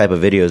these type of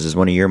videos is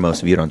one of your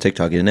most viewed on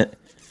TikTok, isn't it?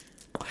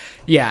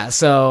 Yeah,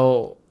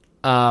 so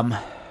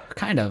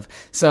kind of.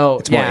 So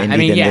It's more yeah, indie I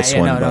mean, than yeah, this yeah,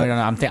 one, no, but-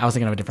 no. I was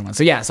thinking of a different one.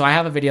 So yeah, so I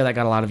have a video that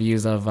got a lot of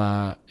views of.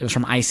 It was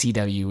from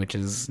ICW, which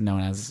is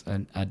known as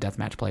a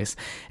deathmatch place,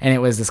 and it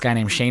was this guy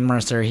named Shane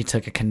Mercer. He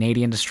took a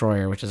Canadian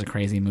destroyer, which is a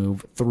crazy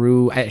move,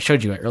 through. I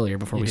showed you it earlier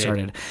before we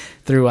started,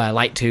 through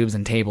light tubes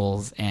and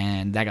tables,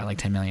 and that got like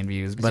 10 million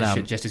views. Is But this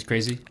shit just as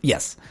crazy?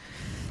 yes.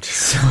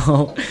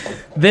 So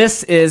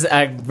this is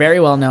a very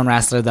well known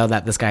wrestler though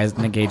that this guy's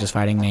Nick Gage is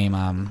fighting named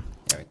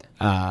Yeah, right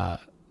there.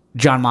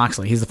 John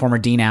Moxley. He's the former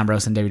Dean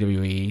Ambrose in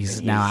WWE. He's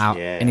now out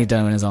and he's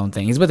doing his own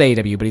thing. He's with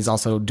AEW, but he's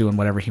also doing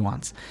whatever he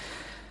wants.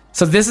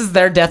 So this is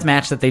their death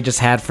match that they just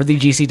had for the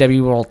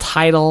GCW World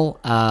Title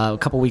a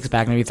couple weeks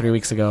back, maybe 3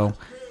 weeks ago,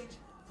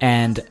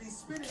 and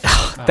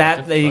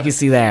that you can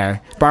see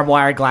there, barbed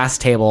wire glass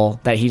table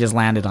that he just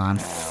landed on,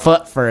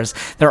 foot first.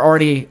 They're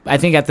already. I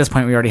think at this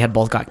point we already had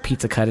both got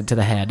pizza cutted to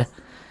the head.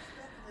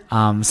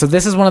 So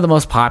this is one of the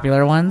most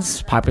popular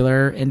ones,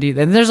 popular indie.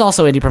 And there's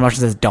also indie promotions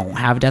that don't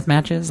have death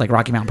matches. Like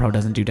Rocky Mountain Pro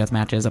doesn't do death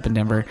matches up in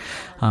Denver.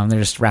 They're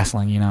just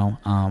wrestling, you know.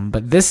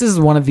 But this is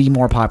one of the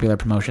more popular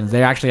promotions.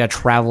 They're actually a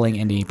traveling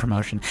indie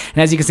promotion. And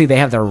as you can see, they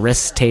have their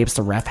wrist tapes.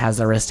 The ref has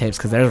their wrist tapes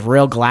because there's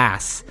real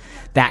glass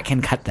that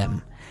can cut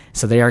them.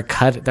 So they're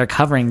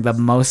covering the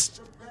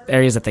most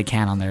areas that they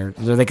can on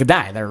they could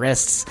die, their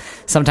wrists.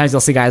 Sometimes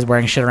you'll see guys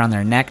wearing shit around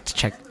their neck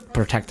to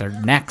protect their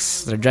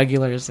necks, their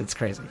jugulars. It's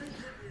crazy.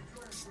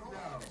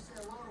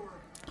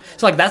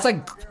 So like that's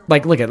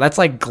like look at that's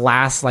like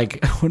glass,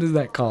 like what is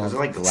that called? Is it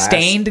like glass?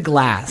 Stained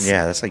glass.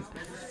 Yeah, that's like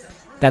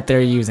That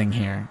they're using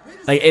here.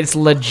 Like it's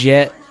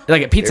legit.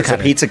 Like a pizza There's a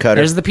cutter. pizza cutter.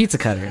 There's the pizza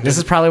cutter. This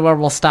is probably where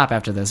we'll stop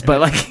after this. But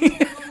like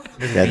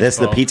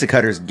the pizza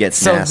cutters gets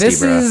so nasty, this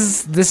bro.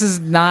 this is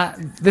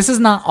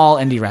not all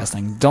indie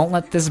wrestling. Don't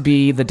let this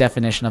be the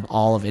definition of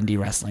all of indie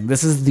wrestling.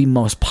 This is the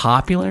most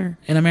popular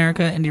in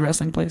America indie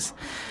wrestling place.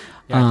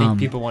 Yeah, I think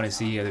people want to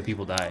see other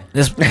people die.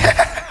 This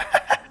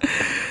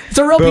It's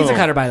a real pizza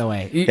cutter, by the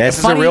way. Yeah, this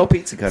is a real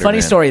pizza cutter, Funny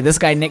man. story. This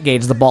guy Nick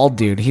Gage, the bald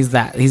dude, he's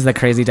the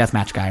crazy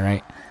deathmatch guy,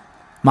 right?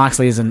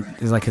 Moxley is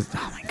like his.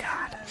 Oh my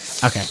god.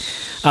 Okay.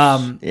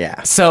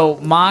 Yeah. So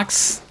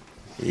Mox.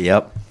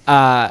 Yep.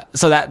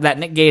 So that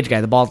Nick Gage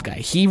guy, the bald guy,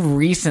 he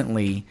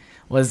recently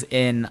was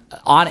on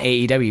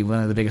AEW,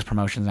 one of the biggest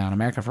promotions now in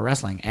America for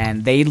wrestling,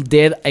 and they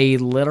did a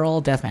literal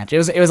death match. It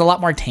was a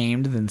lot more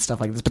tamed than stuff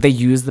like this, but they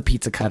used the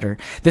pizza cutter.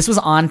 This was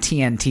on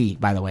TNT,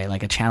 by the way,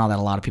 like a channel that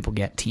a lot of people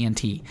get,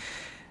 TNT.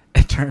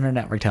 Turner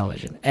Network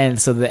Television. And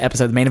so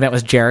the main event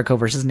was Jericho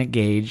versus Nick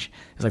Gage.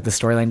 It was like the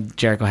storyline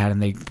Jericho had,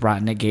 and they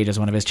brought Nick Gage as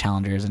one of his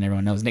challengers, and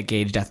everyone knows Nick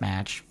Gage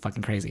deathmatch.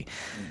 Fucking crazy.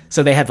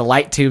 So they had the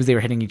light tubes. They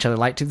were hitting each other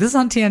light tubes. This is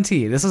on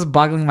TNT. This was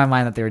boggling my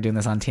mind that they were doing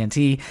this on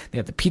TNT. They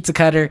had the pizza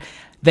cutter.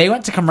 They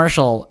went to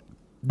commercial.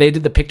 They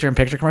did the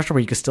picture-in-picture commercial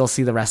where you could still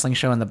see the wrestling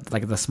show in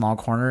the small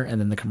corner, and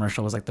then the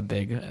commercial was like the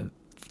big,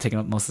 taking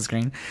up most of the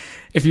screen.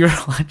 If you were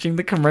watching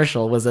the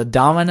commercial, was a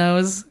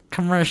Domino's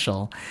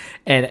commercial,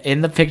 and in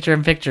the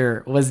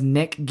picture-in-picture was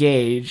Nick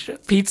Gage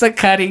pizza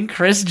cutting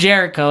Chris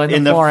Jericho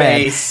in the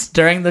forehead face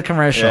during the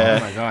commercial. Yeah.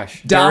 Oh my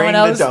gosh.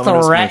 Domino's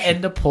Domino's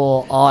threatened to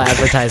pull all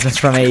advertisements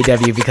from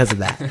AEW because of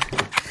that.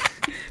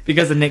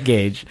 Because of Nick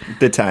Gage.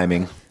 The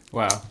timing.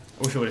 Wow.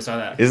 I wish I would have saw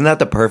that. Isn't that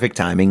the perfect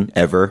timing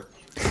ever?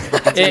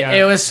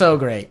 It was so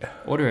great.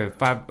 Order a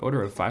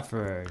five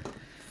for a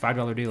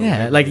 $5 deal.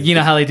 Yeah, like you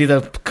know how they do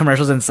the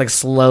commercials and it's like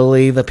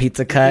slowly the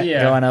pizza cut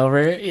Yeah. going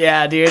over.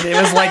 Yeah, dude, it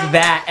was like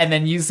that. And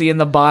then you see in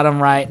the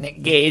bottom right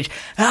Nick Gage,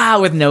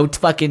 with no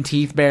fucking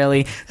teeth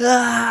barely,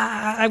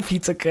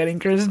 pizza cutting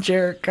Chris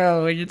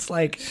Jericho, and it's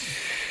like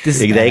this.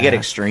 They get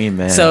extreme,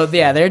 man. So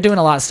yeah, they're doing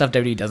a lot of stuff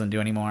WWE doesn't do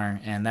anymore,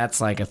 and that's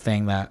like a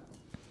thing that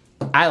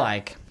I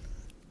like.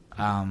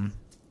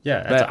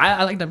 Yeah, But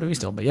I like WWE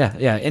still. But yeah,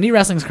 indie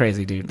wrestling's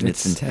crazy, dude.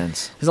 it's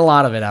intense. There's a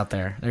lot of it out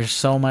there. There's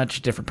so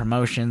much different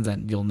promotions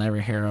that you'll never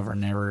hear of or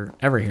never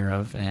ever hear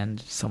of, and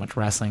so much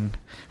wrestling.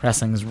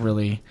 Wrestling's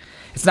really,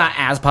 it's not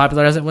as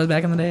popular as it was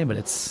back in the day, but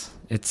it's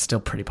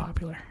still pretty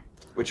popular.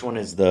 Which one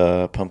is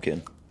the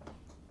pumpkin?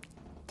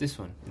 this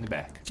one in the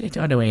back. Jay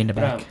Hardaway in the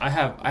But, back. I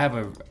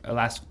have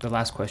the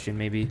last question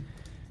maybe.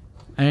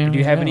 Do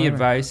you have any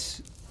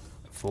advice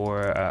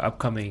for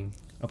upcoming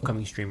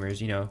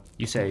streamers? You know,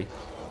 you say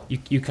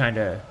you kind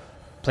of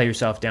play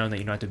yourself down that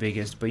you're not the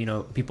biggest, but you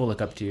know people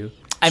look up to you.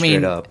 I mean,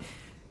 Straight up.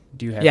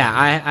 Do you have?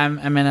 yeah,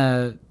 I'm in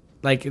a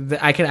I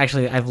could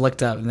actually I've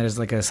looked up and there's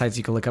like a sites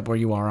you can look up where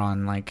you are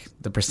on like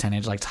the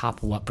percentage, like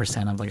top what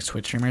percent of like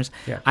Twitch streamers.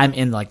 Yeah. I'm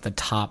in like the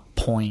top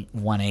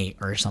 0.18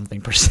 or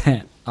something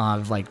percent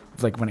of like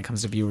when it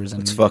comes to viewers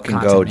and Let's fucking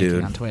content go, making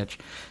dude. on Twitch.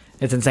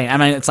 It's insane. I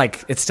mean,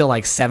 it's still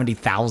like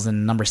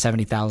 70,000, number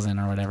 70,000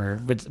 or whatever,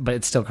 but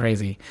it's still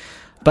crazy.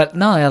 But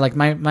no, yeah, like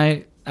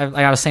like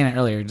I was saying it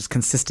earlier, just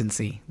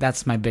consistency.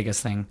 That's my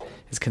biggest thing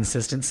is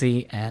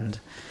consistency and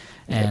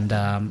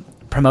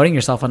promoting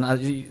yourself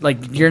on like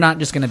you're not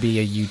just going to be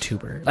a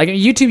YouTuber. Like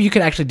YouTube, you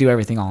could actually do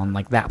everything on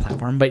like that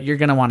platform, but you're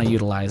going to want to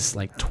utilize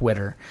like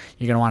Twitter.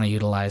 You're going to want to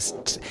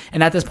utilize,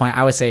 and at this point,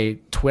 I would say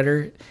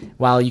Twitter.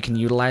 While you can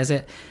utilize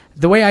it,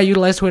 the way I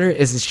utilize Twitter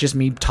is it's just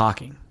me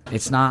talking.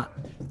 It's not.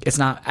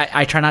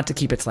 I try not to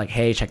keep it's like,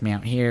 hey, check me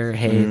out here.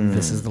 Hey,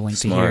 this is the link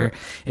to smart.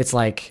 here. It's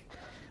like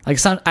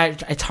some.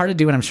 It's hard to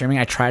do when I'm streaming.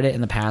 I tried it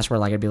in the past where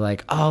like I'd be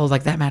like, oh,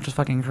 like that match was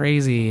fucking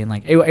crazy, and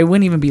like it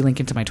wouldn't even be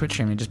linking to my Twitch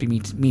stream. It'd just be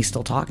me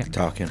still talking.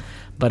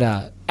 But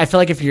I feel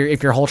like if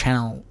your whole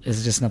channel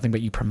is just nothing but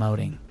you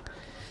promoting,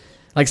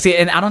 like see,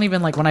 and I don't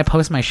even like when I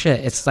post my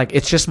shit. It's like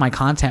it's just my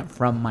content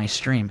from my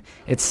stream.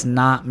 It's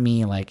not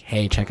me like,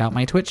 hey, check out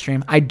my Twitch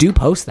stream. I do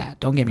post that.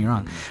 Don't get me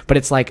wrong, but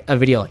it's like a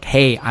video like,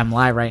 hey, I'm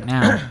live right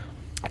now,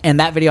 and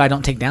that video I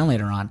don't take down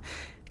later on.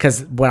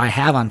 Because what I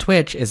have on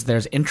Twitch is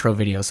there's intro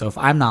videos. So if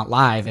I'm not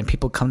live and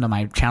people come to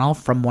my channel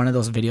from one of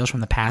those videos from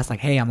the past, like,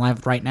 hey, I'm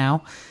live right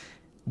now,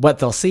 what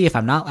they'll see if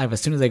I'm not live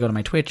as soon as they go to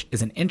my Twitch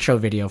is an intro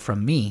video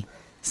from me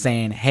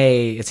saying,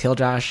 hey, it's Hill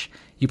Josh.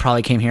 You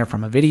probably came here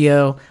from a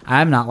video.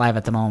 I'm not live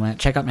at the moment.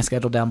 Check out my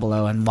schedule down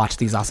below and watch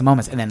these awesome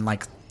moments. And then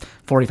like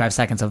 45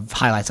 seconds of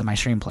highlights of my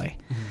stream play.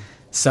 Mm-hmm.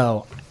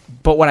 So...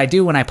 But what I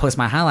do when I post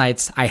my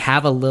highlights, I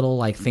have a little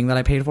like thing that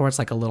I paid for. It's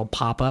like a little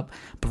pop up,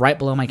 but right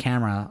below my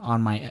camera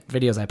on my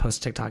videos I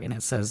post to TikTok, and it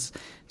just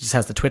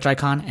has the Twitch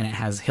icon and it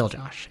has Hill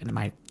Josh in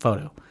my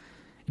photo.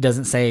 It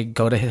doesn't say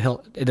go to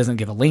Hill. It doesn't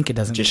give a link. It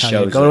doesn't Just tell you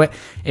to shows go to it.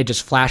 it. It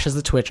just flashes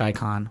the Twitch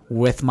icon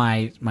with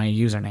my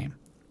username,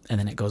 and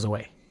then it goes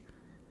away.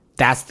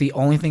 That's the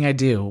only thing I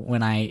do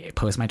when I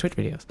post my Twitch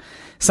videos.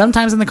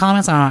 Sometimes in the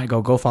comments I might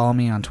go follow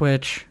me on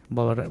Twitch,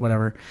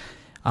 whatever.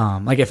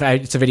 Like if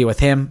it's a video with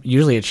him,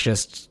 usually it's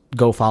just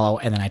go follow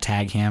and then I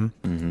tag him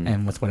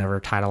and with whatever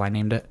title I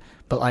named it.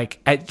 But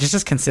like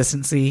just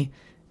consistency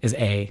is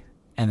A,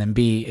 and then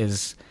B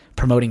is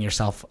promoting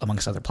yourself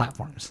amongst other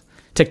platforms.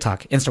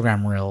 TikTok,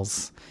 Instagram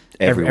Reels,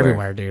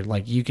 everywhere, dude.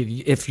 Like you could,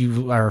 if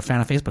you are a fan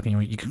of Facebook,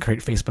 and you can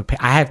create a Facebook page.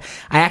 I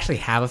actually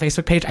have a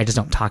Facebook page. I just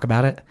don't talk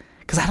about it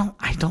because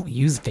I don't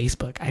use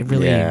Facebook. I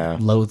really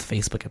loathe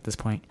Facebook at this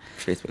point.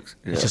 Facebook's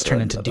It's just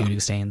turned into doo-doo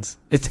stains.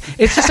 It's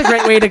just a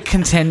great way to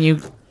continue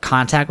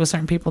contact with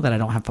certain people that I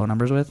don't have phone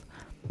numbers with.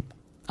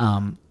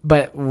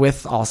 But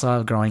with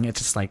also growing,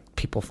 it's just like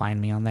people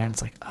find me on there and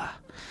it's like,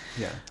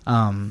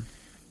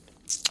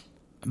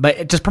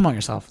 but just promote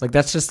yourself. Like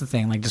that's just the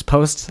thing. Like just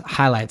post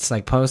highlights.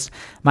 Like post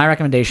my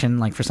recommendation,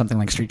 like for something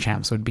like Street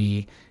Champs would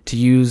be to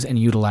use and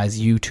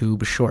utilize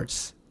YouTube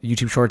Shorts.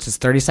 YouTube Shorts is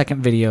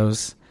 30-second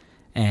videos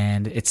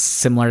And it's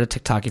similar to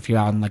TikTok. If you're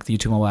on like the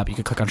YouTube mobile app, you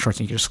can click on shorts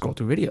and you can just scroll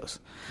through videos.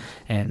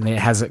 And it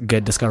has a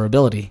good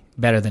discoverability,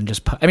 better than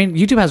just...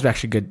 YouTube has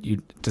actually good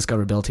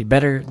discoverability,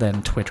 better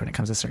than Twitch when it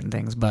comes to certain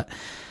things. But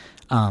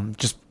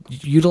just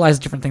utilize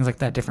different things like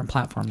that, different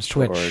platforms.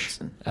 Twitch.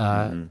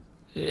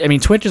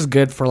 Twitch is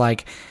good for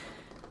like...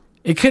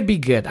 It could be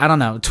good. I don't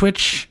know.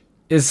 Twitch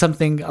is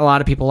something a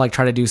lot of people like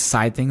try to do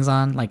side things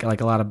on. Like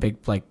a lot of big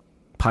like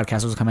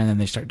podcasters come in and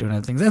they start doing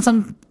other things. And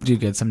some do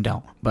good, some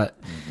don't. But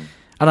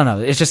I don't know.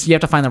 It's just you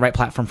have to find the right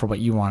platform for what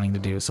you're wanting to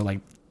do. So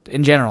like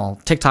in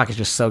general, TikTok is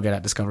just so good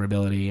at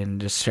discoverability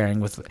and just sharing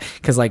with...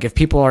 Because like if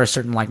people are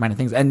certain like-minded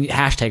things... And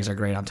hashtags are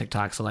great on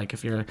TikTok. So like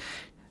if you're...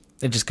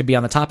 It just could be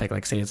on the topic.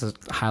 Like say it's a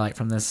highlight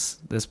from this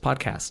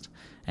podcast.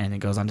 And it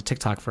goes on to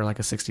TikTok for like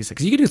a 66.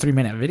 You could do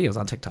 3-minute videos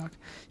on TikTok.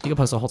 You could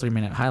post a whole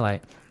 3-minute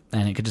highlight,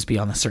 and it could just be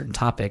on a certain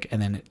topic,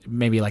 and then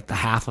maybe like the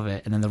half of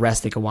it, and then the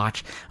rest they could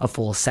watch a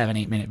full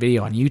 7-8 minute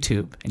video on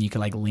YouTube, and you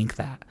could like link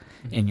that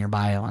in your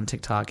bio on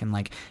TikTok, and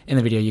like in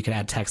the video you could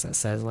add text that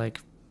says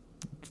like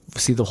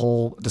see the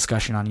whole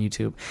discussion on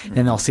YouTube, and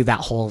then they'll see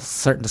that whole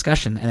certain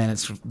discussion, and then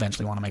it's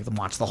eventually want to make them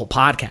watch the whole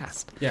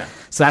podcast. Yeah.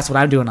 So that's what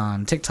I'm doing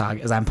on TikTok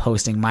is I'm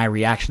posting my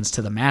reactions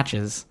to the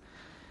matches.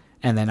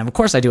 And then, of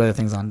course, I do other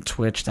things on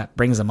Twitch that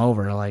brings them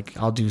over. Like,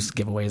 I'll do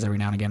giveaways every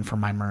now and again for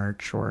my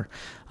merch or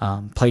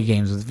play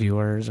games with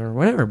viewers or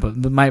whatever.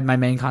 But my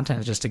main content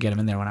is just to get them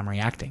in there when I'm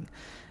reacting.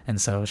 And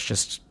so it's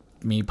just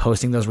me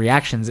posting those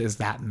reactions is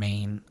that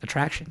main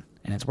attraction.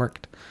 And it's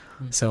worked.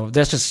 So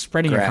that's just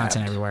spreading your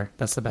content everywhere.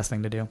 That's the best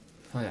thing to do.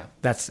 Oh, yeah.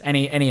 That's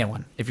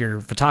anyone. If you're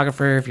a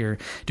photographer, if you're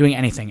doing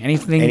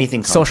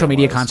anything social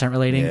media content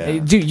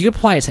relating, dude, you can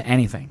apply it to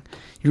anything.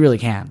 You really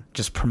can.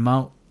 Just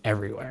promote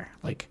everywhere.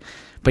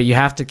 But you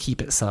have to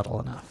keep it subtle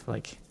enough.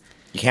 Like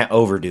you can't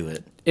overdo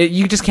it.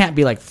 You just can't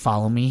be like,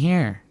 follow me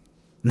here.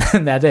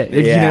 That's it.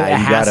 Yeah, it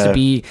has to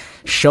be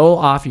show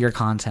off your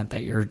content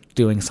that you're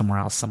doing somewhere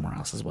else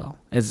as well.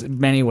 There's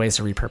many ways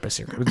to repurpose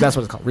that's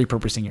what it's called,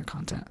 repurposing your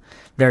content.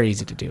 Very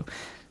easy to do.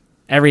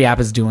 Every app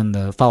is doing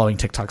the following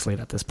TikToks lead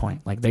at this point.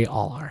 Like they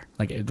all are.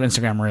 Like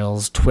Instagram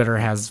Reels, Twitter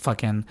has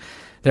fucking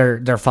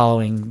they're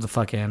following the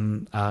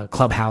fucking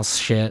Clubhouse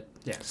shit.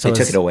 Yeah. So they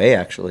took it away,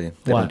 actually.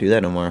 They don't do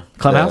that no more.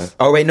 Clubhouse?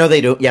 Oh, wait, no,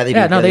 they do. Yeah, they do.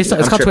 Yeah, no, they it's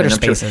called Twitter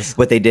Spaces.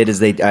 What they did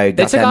is I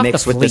got that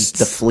mixed with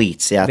the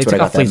fleets. Yeah, that's what I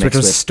got that mixed with. They took off fleets, which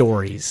was with.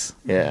 stories.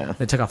 Yeah.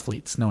 They took off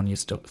fleets. No one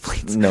used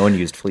fleets. No one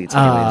used fleets.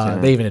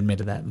 Anyways, They even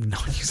admitted that. No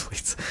one used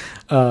fleets.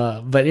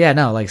 But yeah,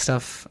 no, like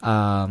stuff...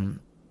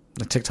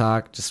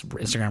 TikTok, just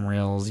Instagram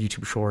Reels,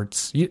 YouTube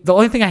Shorts. The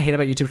only thing I hate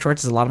about YouTube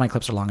Shorts is a lot of my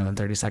clips are longer than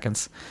 30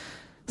 seconds.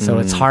 So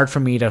it's hard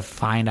for me to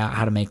find out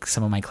how to make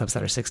some of my clips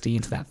that are 60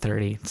 into that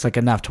 30. It's like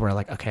enough to where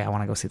like, okay, I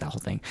want to go see that whole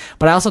thing.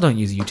 But I also don't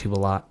use YouTube a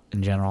lot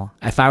in general.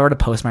 If I were to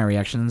post my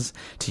reactions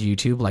to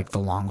YouTube, like the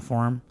long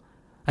form,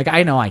 like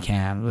I know I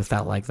can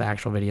without like the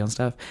actual video and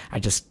stuff.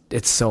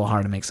 It's so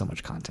hard to make so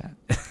much content.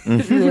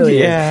 It really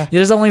is.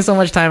 There's only so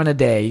much time in a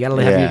day. You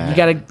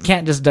gotta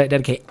can't just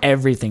dedicate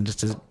everything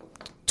just to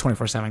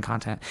 24/7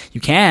 content.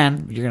 You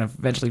can. You're gonna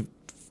eventually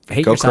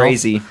hate yourself. Go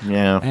crazy.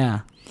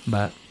 Yeah.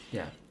 But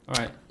yeah. All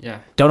right. Yeah.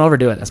 Don't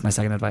overdo it. That's my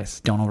second advice.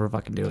 Don't over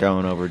fucking do it.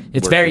 Don't over.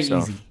 It's very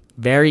easy.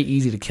 Very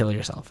easy to kill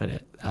yourself at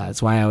it.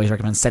 That's why I always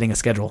recommend setting a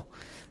schedule.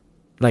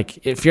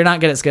 Like if you're not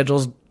good at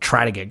schedules,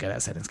 try to get good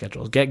at setting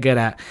schedules. Get good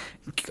at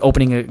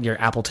opening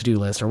your Apple to-do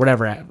list or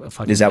whatever.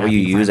 Is that what you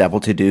use? Apple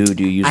To Do?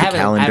 Do you use a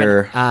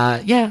calendar?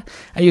 Yeah,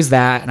 I use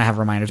that and I have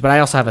reminders. But I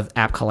also have an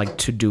app called like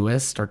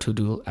Todoist or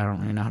To-Do. I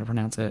don't really know how to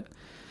pronounce it.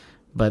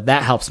 But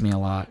that helps me a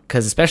lot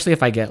because especially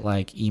if I get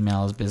like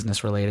emails,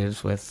 business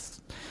related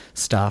with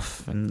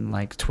stuff and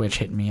like Twitch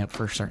hitting me up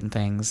for certain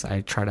things,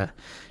 I try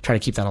to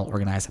keep that all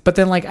organized. But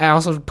then like I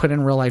also put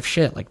in real life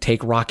shit like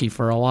take Rocky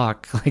for a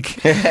walk, like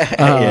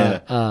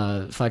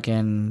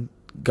fucking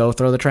go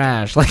throw the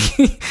trash, like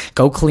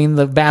go clean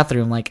the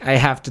bathroom. Like I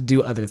have to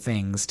do other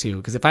things too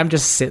because if I'm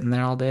just sitting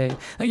there all day,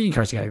 like of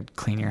course you gotta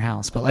clean your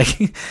house, but like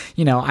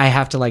I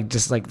have to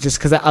just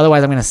because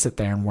otherwise I'm gonna sit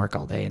there and work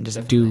all day and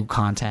just do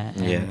content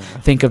and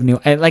think of new,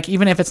 like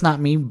even if it's not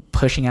me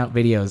pushing out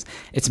videos,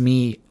 it's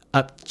me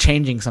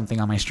changing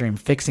something on my stream,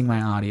 fixing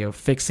my audio,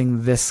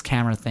 fixing this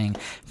camera thing,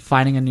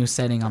 finding a new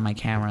setting on my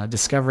camera,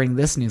 discovering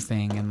this new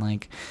thing, and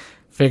like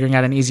figuring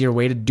out an easier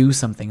way to do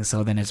something.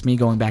 So then it's me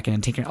going back in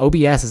and tinkering.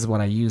 OBS is what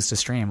I use to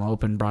stream,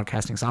 open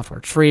broadcasting software.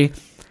 It's free.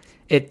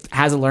 It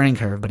has a learning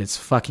curve, but it's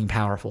fucking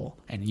powerful,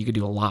 and you could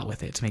do a lot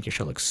with it to make your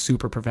show look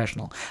super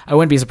professional. I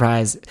wouldn't be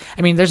surprised.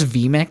 I mean, there's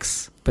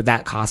vMix, but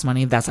that costs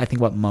money. That's I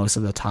think what most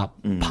of the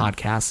top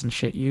podcasts and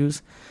shit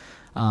use.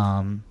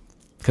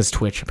 Because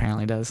Twitch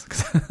apparently does.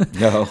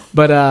 No.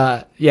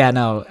 But yeah,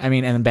 no. I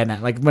mean, and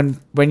Ben, like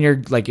when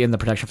you're like in the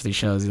production for these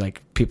shows,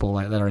 like people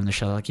that are in the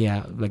show, like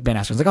like Ben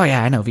Askren's like, oh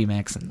yeah, I know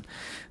vMix and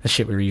the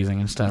shit we were using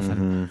and stuff.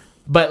 And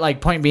but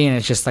like point being,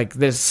 it's just like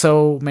there's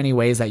so many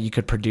ways that you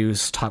could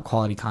produce top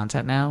quality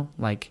content now.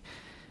 Like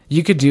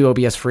you could do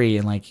OBS free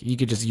and like you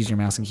could just use your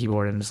mouse and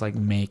keyboard and just like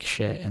make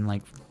shit and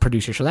like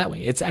produce your show that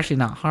way. It's actually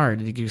not hard.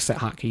 You can set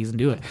hotkeys and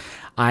do it.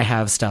 I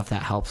have stuff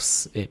that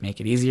helps it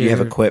make it easier. You have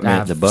equipment, I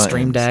have the buttons.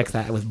 Stream Deck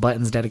that with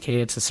buttons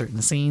dedicated to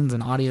certain scenes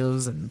and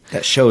audios and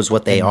That shows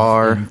what they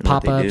are, and and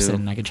what they pop-ups, do.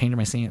 and I can change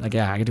my scene. Like,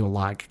 yeah, I can do a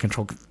lot. I can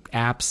control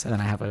apps, and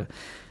then I have a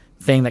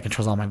thing that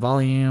controls all my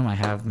volume. I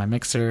have my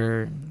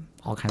mixer,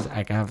 all kinds of.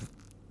 I have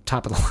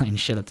top of the line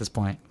shit at this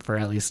point for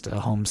at least a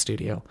home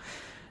studio,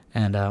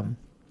 and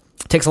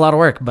it takes a lot of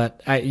work.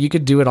 But you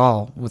could do it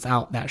all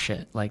without that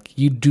shit. Like,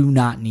 you do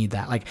not need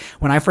that. Like,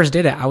 when I first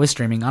did it, I was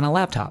streaming on a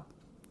laptop.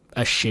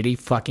 A shitty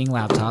fucking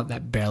laptop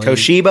that barely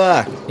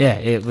Toshiba. yeah,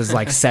 it was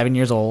like 7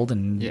 years old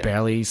and Yeah.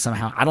 barely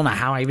somehow. I don't know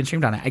how I even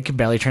streamed on it. I could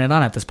barely turn it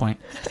on at this point.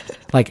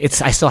 Like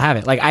I still have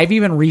it. Like I've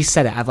even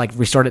reset it. I've like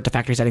restored it to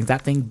factory settings.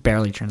 That thing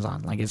barely turns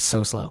on. Like it's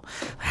so slow.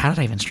 How did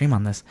I even stream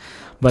on this?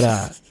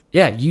 But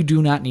yeah, you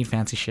do not need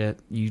fancy shit.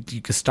 You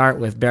could start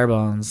with bare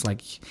bones.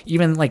 Like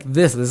even like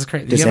this. This is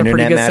crazy. Does You have a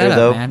pretty internet good matter setup,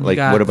 though? man. You Like,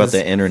 got what about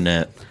this- the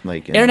internet?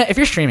 Like, Internet, if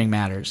you're streaming,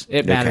 matters.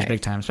 It matters Okay.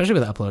 big time, especially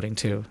with uploading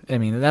too. I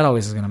mean, that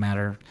always is going to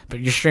matter. But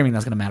you're streaming,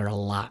 that's going to matter a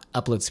lot.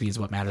 Upload speed is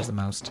what matters the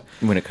most.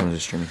 when it comes to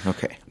streaming,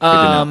 okay. Good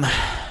to know.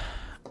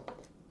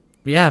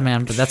 Yeah,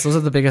 man. But those are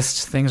the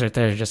biggest things right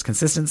there. Just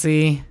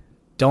consistency.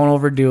 Don't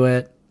overdo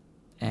it,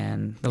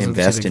 and those are the two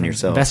Invest big in things.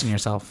 yourself. Invest in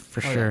yourself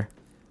for yeah. sure.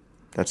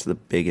 That's the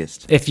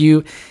biggest. If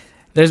you,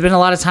 there's been a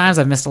lot of times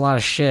I've missed a lot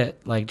of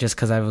shit, like just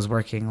because I was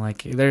working.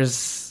 Like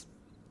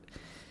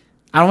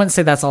I wouldn't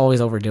say that's always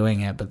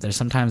overdoing it, but there's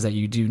sometimes that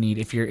you do need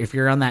if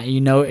you're on that,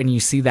 and you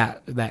see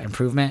that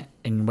improvement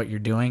in what you're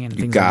doing and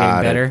things are got getting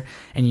it. better,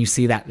 and you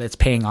see that it's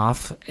paying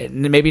off.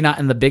 And maybe not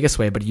in the biggest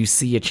way, but you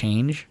see a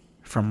change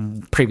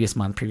from previous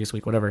month, previous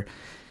week, whatever.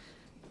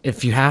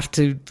 If you have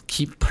to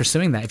keep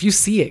pursuing that, if you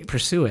see it,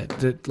 pursue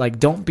it. Like,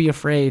 don't be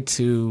afraid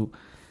to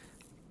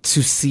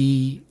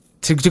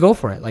go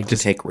for it. Like, To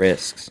take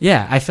risks.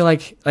 yeah, I feel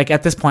like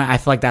at this point, I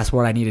feel like that's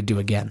what I need to do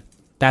again.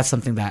 That's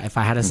something that if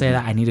I had to say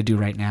that, I need to do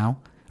right now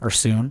or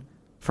soon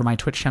for my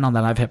Twitch channel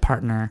that I've hit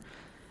partner.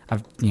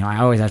 I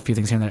always have a few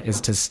things here that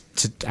is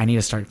I need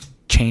to start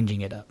changing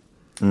it up.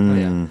 Oh,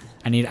 yeah.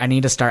 I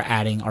need to start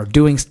adding or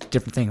doing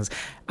different things.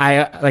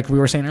 Like we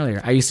were saying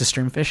earlier, I used to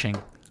stream fishing.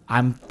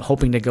 I'm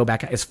hoping to go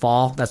back. It's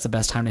fall. That's the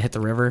best time to hit the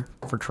river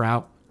for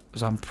trout.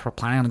 So I'm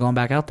planning on going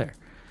back out there.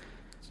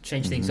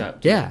 Change things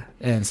up. Yeah,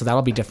 and so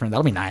that'll be different.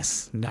 That'll be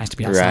nice. Nice to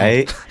be outside.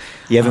 Right?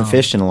 You haven't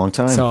fished in a long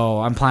time. So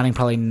I'm planning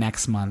probably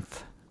next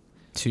month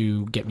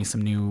to get me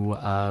some new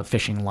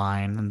fishing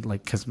line, and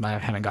like because I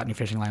haven't got new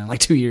fishing line in like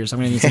 2 years. I'm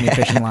gonna need some new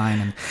fishing line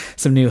and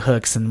some new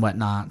hooks and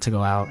whatnot to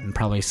go out, and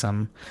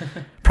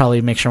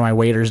probably make sure my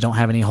waders don't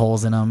have any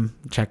holes in them.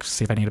 Check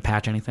see if I need to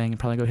patch anything, and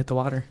probably go hit the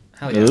water.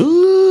 Hell yeah.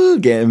 Ooh,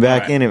 getting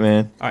back Alright. in it,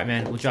 man. All right,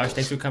 man. Well, Josh,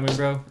 thanks for coming,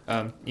 bro.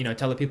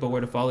 Tell the people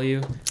where to follow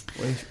you.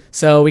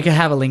 So we could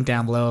have a link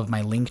down below of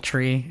my link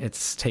tree. It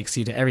takes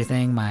you to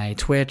everything: my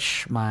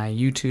Twitch, my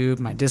YouTube,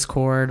 my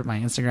Discord, my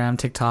Instagram,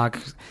 TikTok.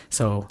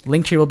 So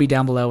link tree will be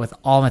down below with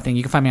all my things.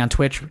 You can find me on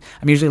Twitch.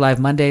 I'm usually live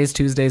Mondays,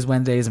 Tuesdays,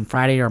 Wednesdays, and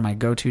Friday are my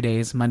go-to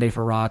days. Monday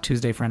for Raw,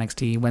 Tuesday for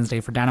NXT, Wednesday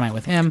for Dynamite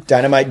with him.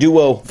 Dynamite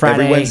Duo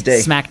Friday, every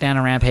Wednesday. SmackDown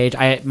and Rampage.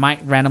 I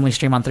might randomly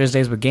stream on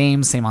Thursdays with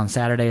games, same on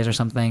Saturdays or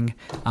something.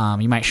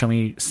 You might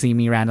see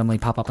me randomly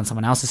pop up on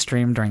someone else's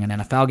stream during an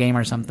NFL game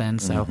or something.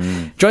 So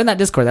join that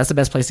Discord. That's the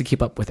best place to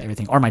keep up with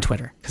everything. Or my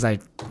Twitter, because I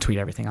tweet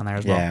everything on there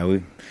as well. Yeah,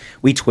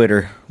 we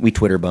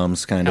Twitter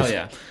bums kind of. Hell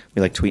yeah.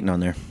 We like tweeting on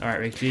there. All right,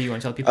 Rick G, you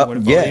want to tell people where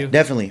to follow Yeah, you?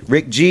 definitely.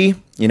 Rick G,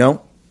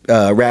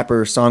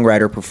 rapper,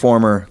 songwriter,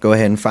 performer. Go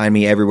ahead and find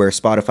me everywhere.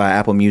 Spotify,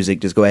 Apple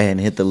Music. Just go ahead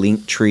and hit the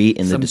link tree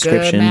in the Some good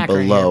description Mac right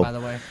below. here, by the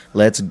way.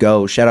 Let's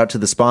go. Shout out to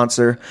the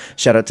sponsor.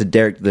 Shout out to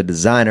Derek the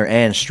designer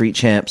and Street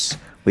Champs.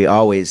 We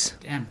always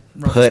Damn,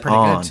 Roke's put pretty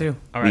on. good too.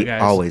 All right, we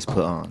guys. always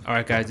put on. All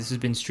right, guys, this has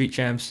been Street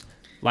Champs.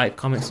 Like,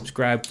 comment,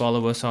 subscribe,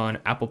 follow us on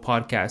Apple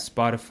Podcasts,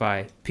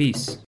 Spotify.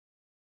 Peace.